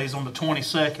birthday is on the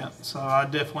 22nd, so I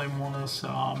definitely want us,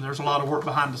 there's a lot of work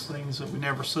behind the scenes that we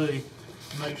never see.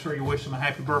 Make sure you wish him a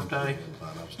happy birthday.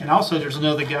 And also there's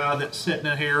another guy that's sitting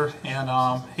in here,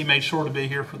 and he made sure to be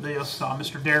here for this,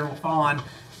 Mr. Darren LaFawn.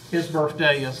 His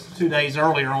birthday is 2 days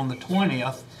earlier on the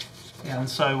 20th. And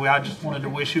so I just wanted to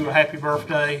wish you a happy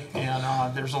birthday,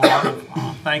 and there's a lot of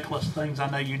thankless things I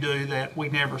know you do that we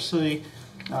never see.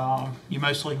 You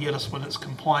mostly get us when it's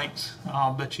complaints,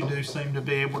 but you do seem to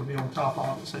be able to be on top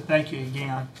of it, so thank you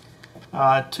again.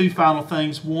 Two final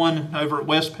things. One, over at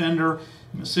West Pender,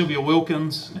 Ms. Sylvia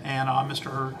Wilkins and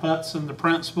Mr. Hudson, the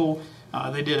principal,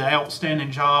 they did an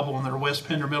outstanding job on their West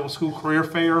Pender Middle School Career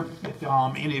Fair. If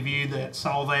any of you that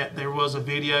saw that, there was a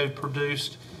video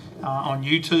produced on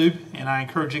YouTube, and I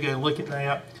encourage you to go look at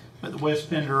that. But the West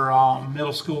Pender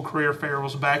Middle School Career Fair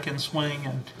was back in swing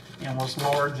and was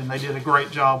large, and they did a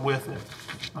great job with it.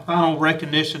 My final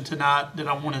recognition tonight that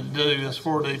I wanted to do is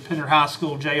for the Pender High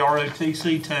School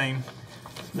JROTC team.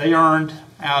 They earned,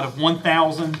 out of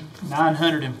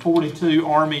 1,942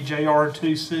 Army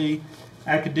JROTC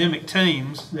academic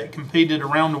teams that competed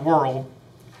around the world,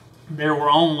 there were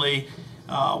only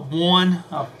one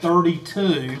of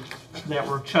 32 that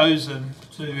were chosen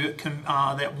to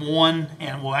that won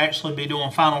and will actually be doing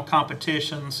final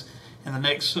competitions in the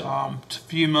next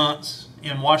few months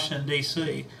in Washington,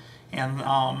 D.C. And when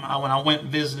I went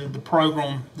and visited the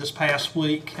program this past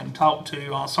week and talked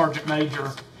to Sergeant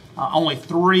Major, only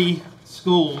 3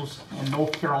 schools in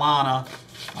North Carolina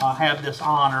have this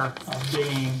honor of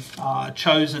being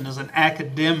chosen as an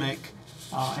academic,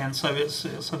 and so it's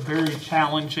a very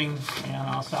challenging,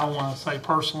 and so I want to say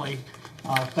personally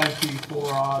thank you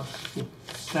for the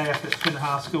staff at Pender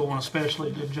High School, and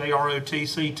especially the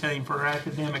JROTC team for their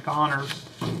academic honors,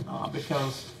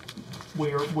 because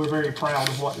we're very proud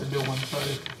of what they're doing. So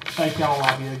thank all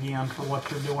of you again for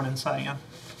what you're doing and saying.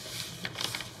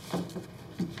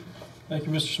 Thank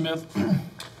you, Mr. Smith.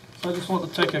 So I just want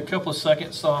to take a couple of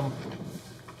seconds. So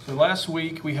last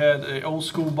week we had an old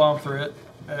school bomb threat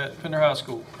at Pender High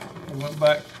School. We went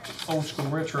back old school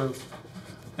retro.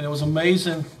 And it was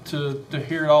amazing to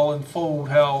hear it all unfold,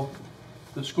 how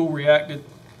the school reacted,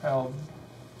 how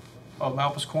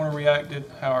Malpas Corner reacted,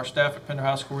 how our staff at Pender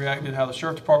High School reacted, how the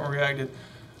sheriff department reacted,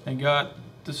 and got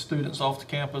the students off the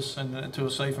campus and into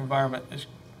a safe environment as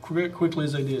quickly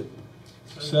as they did.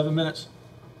 7 minutes.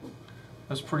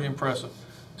 That's pretty impressive.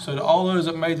 So to all those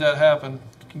that made that happen,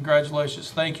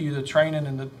 congratulations. Thank you. The training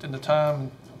and the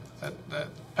time that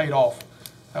paid off.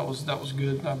 That was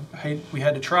good. I hate we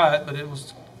had to try it, but I'm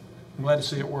glad to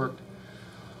see it worked.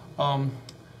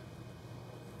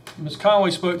 Ms.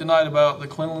 Conway spoke tonight about the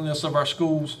cleanliness of our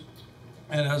schools,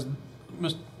 and as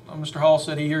Mr. Hall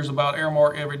said, he hears about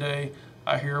Airmark every day.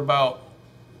 I hear about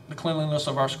the cleanliness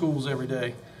of our schools every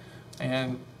day,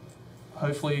 and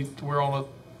hopefully we're on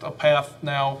a path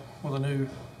now with a new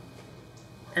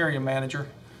area manager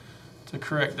to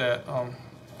correct that.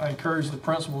 I encourage the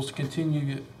principals to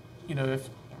continue,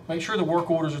 make sure the work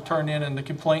orders are turned in and the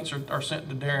complaints are sent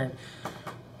to Darren.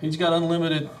 He's got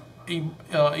unlimited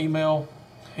email.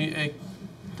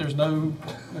 There's no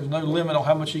limit on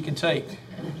how much he can take.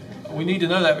 We need to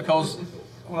know that, because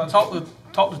when I talk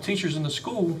to teachers in the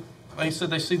school, they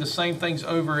said they see the same things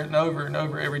over and over and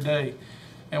over every day.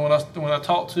 And when I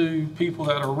talk to people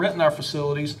that are renting our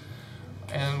facilities,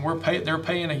 and they're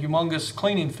paying a humongous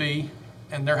cleaning fee,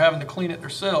 and they're having to clean it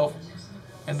themselves,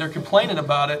 and they're complaining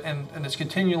about it, and it's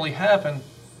continually happening,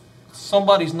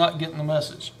 somebody's not getting the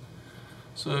message.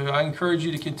 So I encourage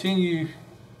you to continue.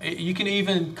 You can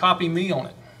even copy me on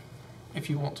it if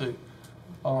you want to,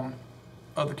 of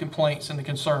the complaints and the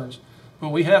concerns. But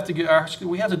we have to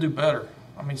we have to do better.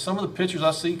 I mean, some of the pictures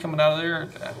I see coming out of there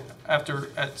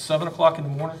at 7 o'clock in the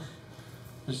morning,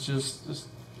 it's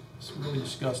really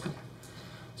disgusting.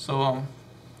 So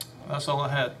that's all I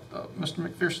had. Mr.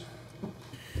 McPherson.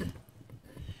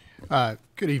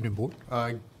 Good evening, Board.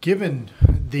 Given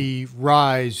the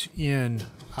rise in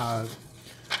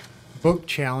book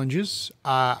challenges,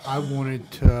 I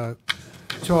wanted to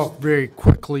talk very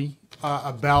quickly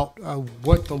about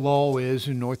what the law is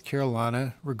in North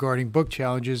Carolina regarding book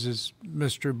challenges, as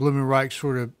Mr. Blumenreich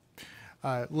sort of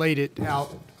laid it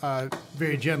out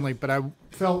very gently. But I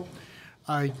felt,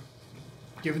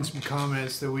 given some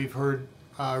comments that we've heard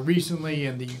recently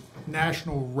and the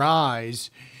national rise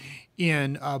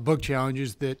in book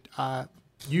challenges that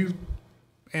you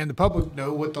and the public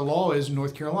know what the law is in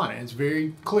North Carolina. It's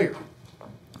very clear.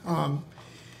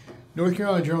 North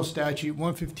Carolina General Statute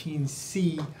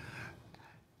 115C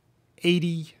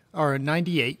 80 or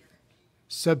 98,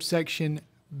 subsection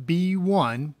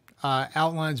B1,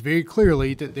 outlines very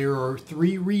clearly that there are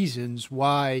 3 reasons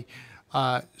why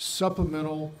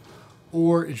supplemental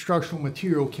or instructional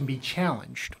material can be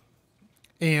challenged.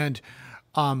 And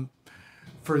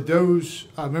for those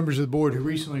members of the board who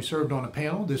recently served on a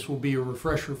panel, this will be a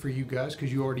refresher for you guys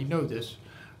because you already know this.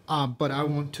 But I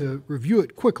want to review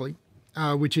it quickly,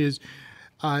 which is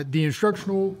the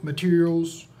instructional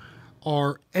materials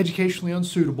are educationally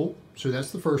unsuitable, so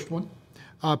that's the first one.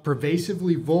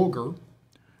 Pervasively vulgar,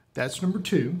 that's number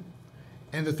 2.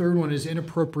 And the third one is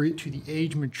inappropriate to the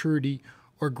age, maturity,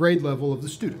 or grade level of the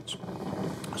students.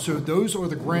 So those are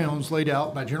the grounds laid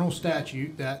out by general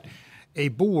statute that a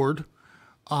board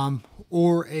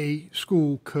or a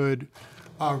school could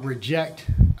reject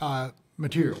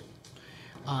material.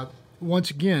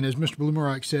 Once again, as Mr.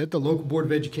 Blumenreich said, the local Board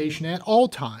of Education at all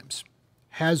times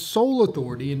has sole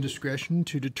authority and discretion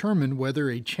to determine whether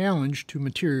a challenge to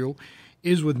material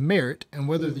is with merit and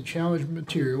whether the challenged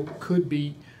material could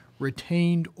be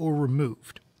retained or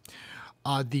removed.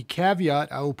 The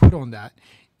caveat I will put on that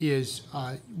is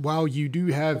while you do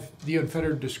have the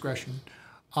unfettered discretion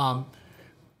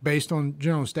based on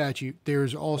general statute, there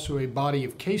is also a body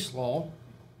of case law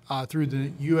through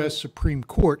the U.S. Supreme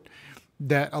Court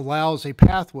that allows a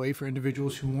pathway for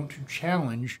individuals who want to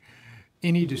challenge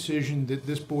any decision that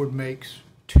this board makes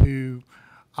to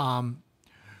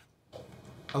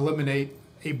eliminate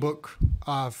a book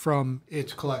from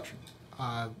its collection.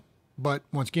 But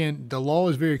once again, the law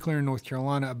is very clear in North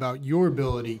Carolina about your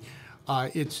ability.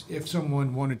 It's if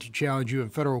someone wanted to challenge you in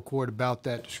federal court about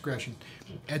that discretion.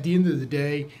 At the end of the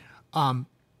day,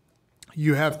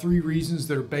 you have 3 reasons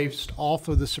that are based off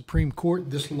of the Supreme Court.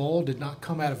 This law did not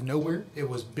come out of nowhere. It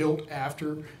was built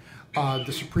after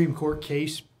the Supreme Court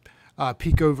case,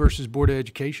 Pico versus Board of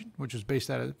Education, which was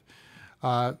based out of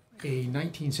a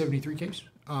 1973 case.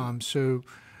 So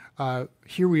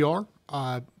here we are.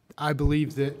 I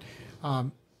believe that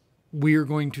we are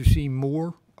going to see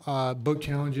more book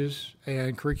challenges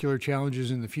and curricular challenges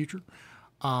in the future.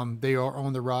 They are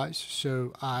on the rise.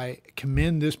 So I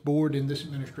commend this board and this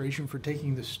administration for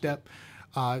taking the step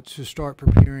to start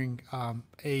preparing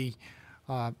a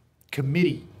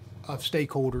committee of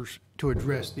stakeholders to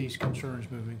address these concerns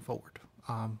moving forward.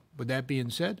 With that being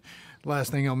said, the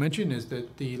last thing I'll mention is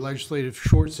that the legislative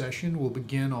short session will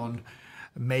begin on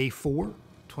May 4,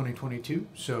 2022.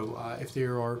 So if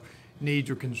there are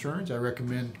needs or concerns, I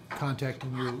recommend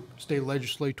contacting your state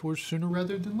legislators sooner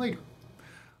rather than later.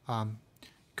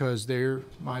 Because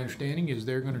my understanding is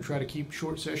they're going to try to keep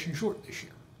short session short this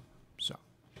year. So,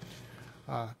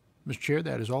 Mr. Chair,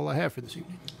 that is all I have for this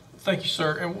evening. Thank you,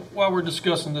 sir. And while we're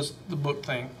discussing the book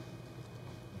thing,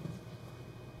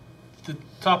 the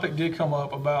topic did come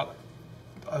up about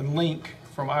a link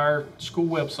from our school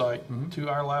website to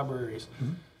our libraries.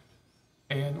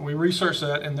 And we researched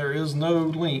that, and there is no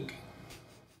link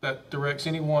that directs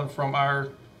anyone from our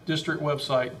district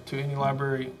website to any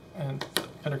library in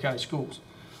Pender County schools.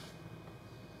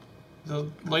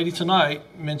 The lady tonight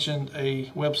mentioned a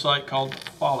website called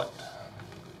Follett,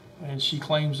 and she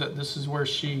claims that this is where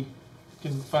she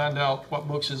can find out what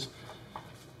books is.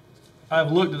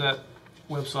 I've looked at that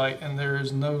website, and there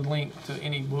is no link to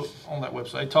any book on that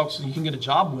website. It talks, you can get a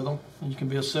job with them, and you can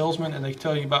be a salesman, and they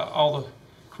tell you about all the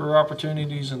career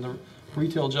opportunities and the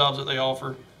retail jobs that they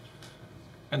offer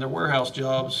and their warehouse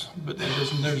jobs, but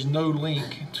there's no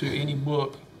link to any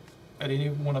book at any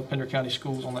one of Pender County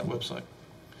schools on that website.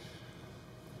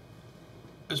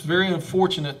 It's very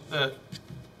unfortunate that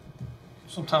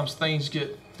sometimes things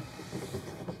get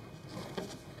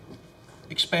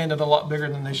expanded a lot bigger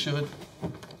than they should.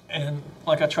 And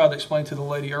like I tried to explain to the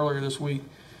lady earlier this week,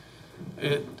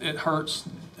 it hurts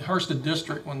the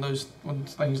district when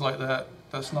things like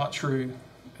that's not true,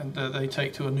 and that they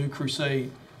take to a new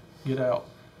crusade, get out.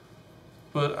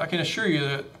 But I can assure you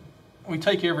that we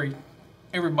take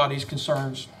everybody's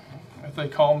concerns. If they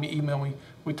call me, email me,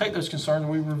 we take those concerns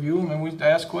and we review them and we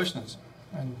ask questions.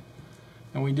 And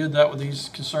we did that with these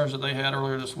concerns that they had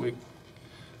earlier this week.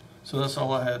 So that's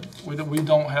all I had. We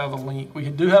don't have a link. We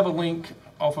do have a link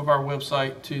off of our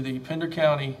website to the Pender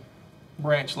County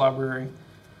branch library.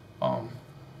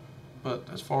 But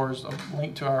as far as a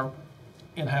link to our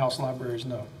in-house libraries,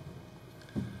 no.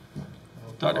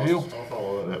 Dr. Hill? I'll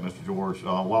follow up that, Mr. George.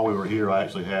 While we were here, I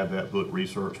actually had that book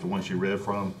researched, the one she read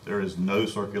from. There is no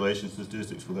circulation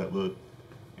statistics for that book.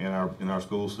 in our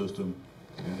school system.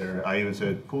 And there, I even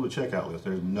said, pull the checkout list.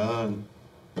 There's none,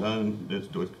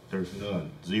 there's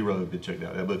none, zero have been checked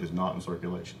out. That book is not in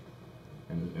circulation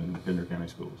in the Pender County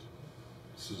schools.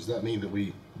 So does that mean that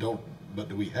we don't, but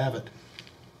do we have it?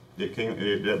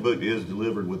 That book is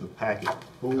delivered with a packet,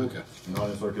 full, Okay. not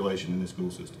in circulation in the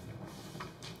school system.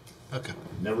 Okay.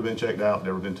 Never been checked out,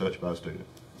 never been touched by a student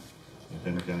in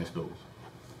Pender County schools.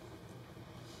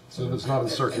 So if it's not in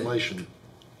circulation,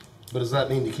 but does that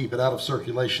mean to keep it out of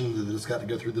circulation that it's got to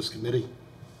go through this committee?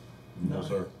 No,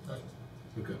 sir.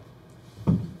 Okay.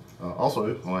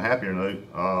 Also, on a happier note,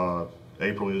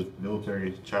 April is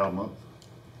Military Child Month.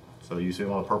 So you see a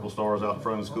lot of purple stars out in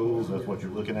front of schools. That's what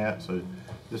you're looking at. So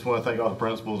just want to thank all the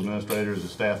principals, administrators, the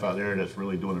staff out there that's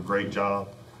really doing a great job.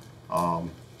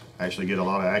 Actually get a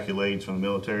lot of accolades from the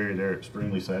military. They're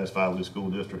extremely satisfied with the school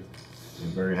district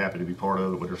and very happy to be part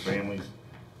of it with their families.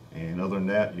 And other than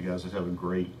that, you guys just have a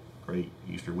great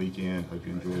Easter weekend. Hope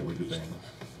you enjoy it with your families.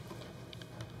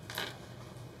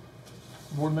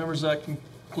 Board members, that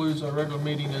concludes our regular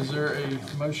meeting. Is there a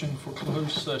motion for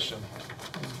closed session?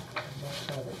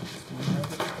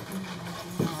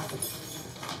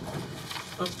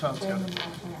 Oh, Tom's got it.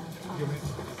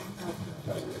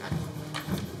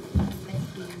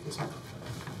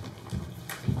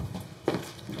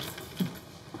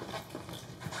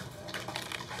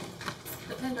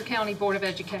 The Pender County Board of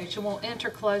Education will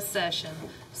enter closed session,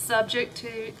 subject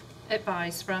to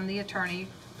advice from the attorney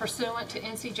pursuant to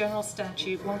NC General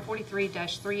Statute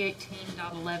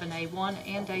 143-318.11A1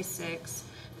 and A6,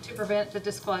 to prevent the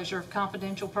disclosure of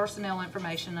confidential personnel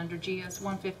information under GS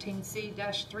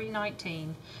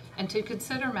 115C-319, and to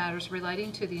consider matters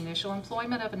relating to the initial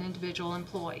employment of an individual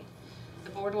employee.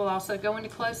 The board will also go into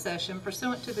closed session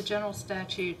pursuant to the General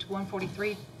Statute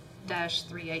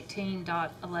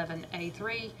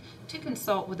 143-318.11A3 to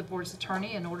consult with the board's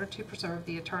attorney in order to preserve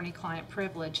the attorney-client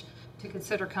privilege, to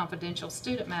consider confidential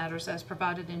student matters as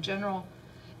provided in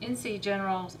NC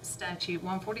General Statute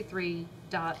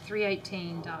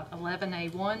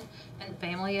 143.318.11A1 and the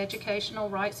Family Educational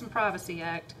Rights and Privacy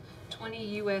Act 20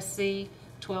 U.S.C.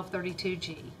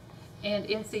 1232G, and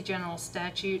NC General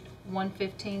Statute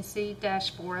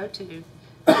 115C-402 to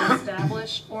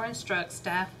establish or instruct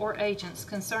staff or agents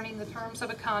concerning the terms of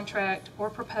a contract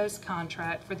or proposed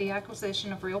contract for the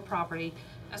acquisition of real property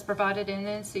as provided in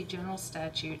NC General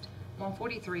Statute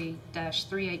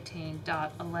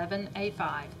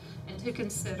 143-318.11A5, and to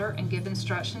consider and give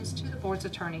instructions to the board's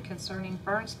attorney concerning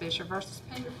Burns Fisher versus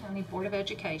Pender County Board of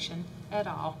Education et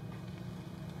al.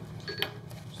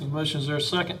 So the motion, is there a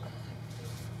second?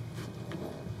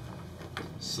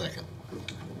 Second.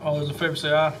 All those in favor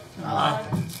say aye. Aye.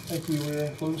 Thank you. We're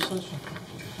in closed session.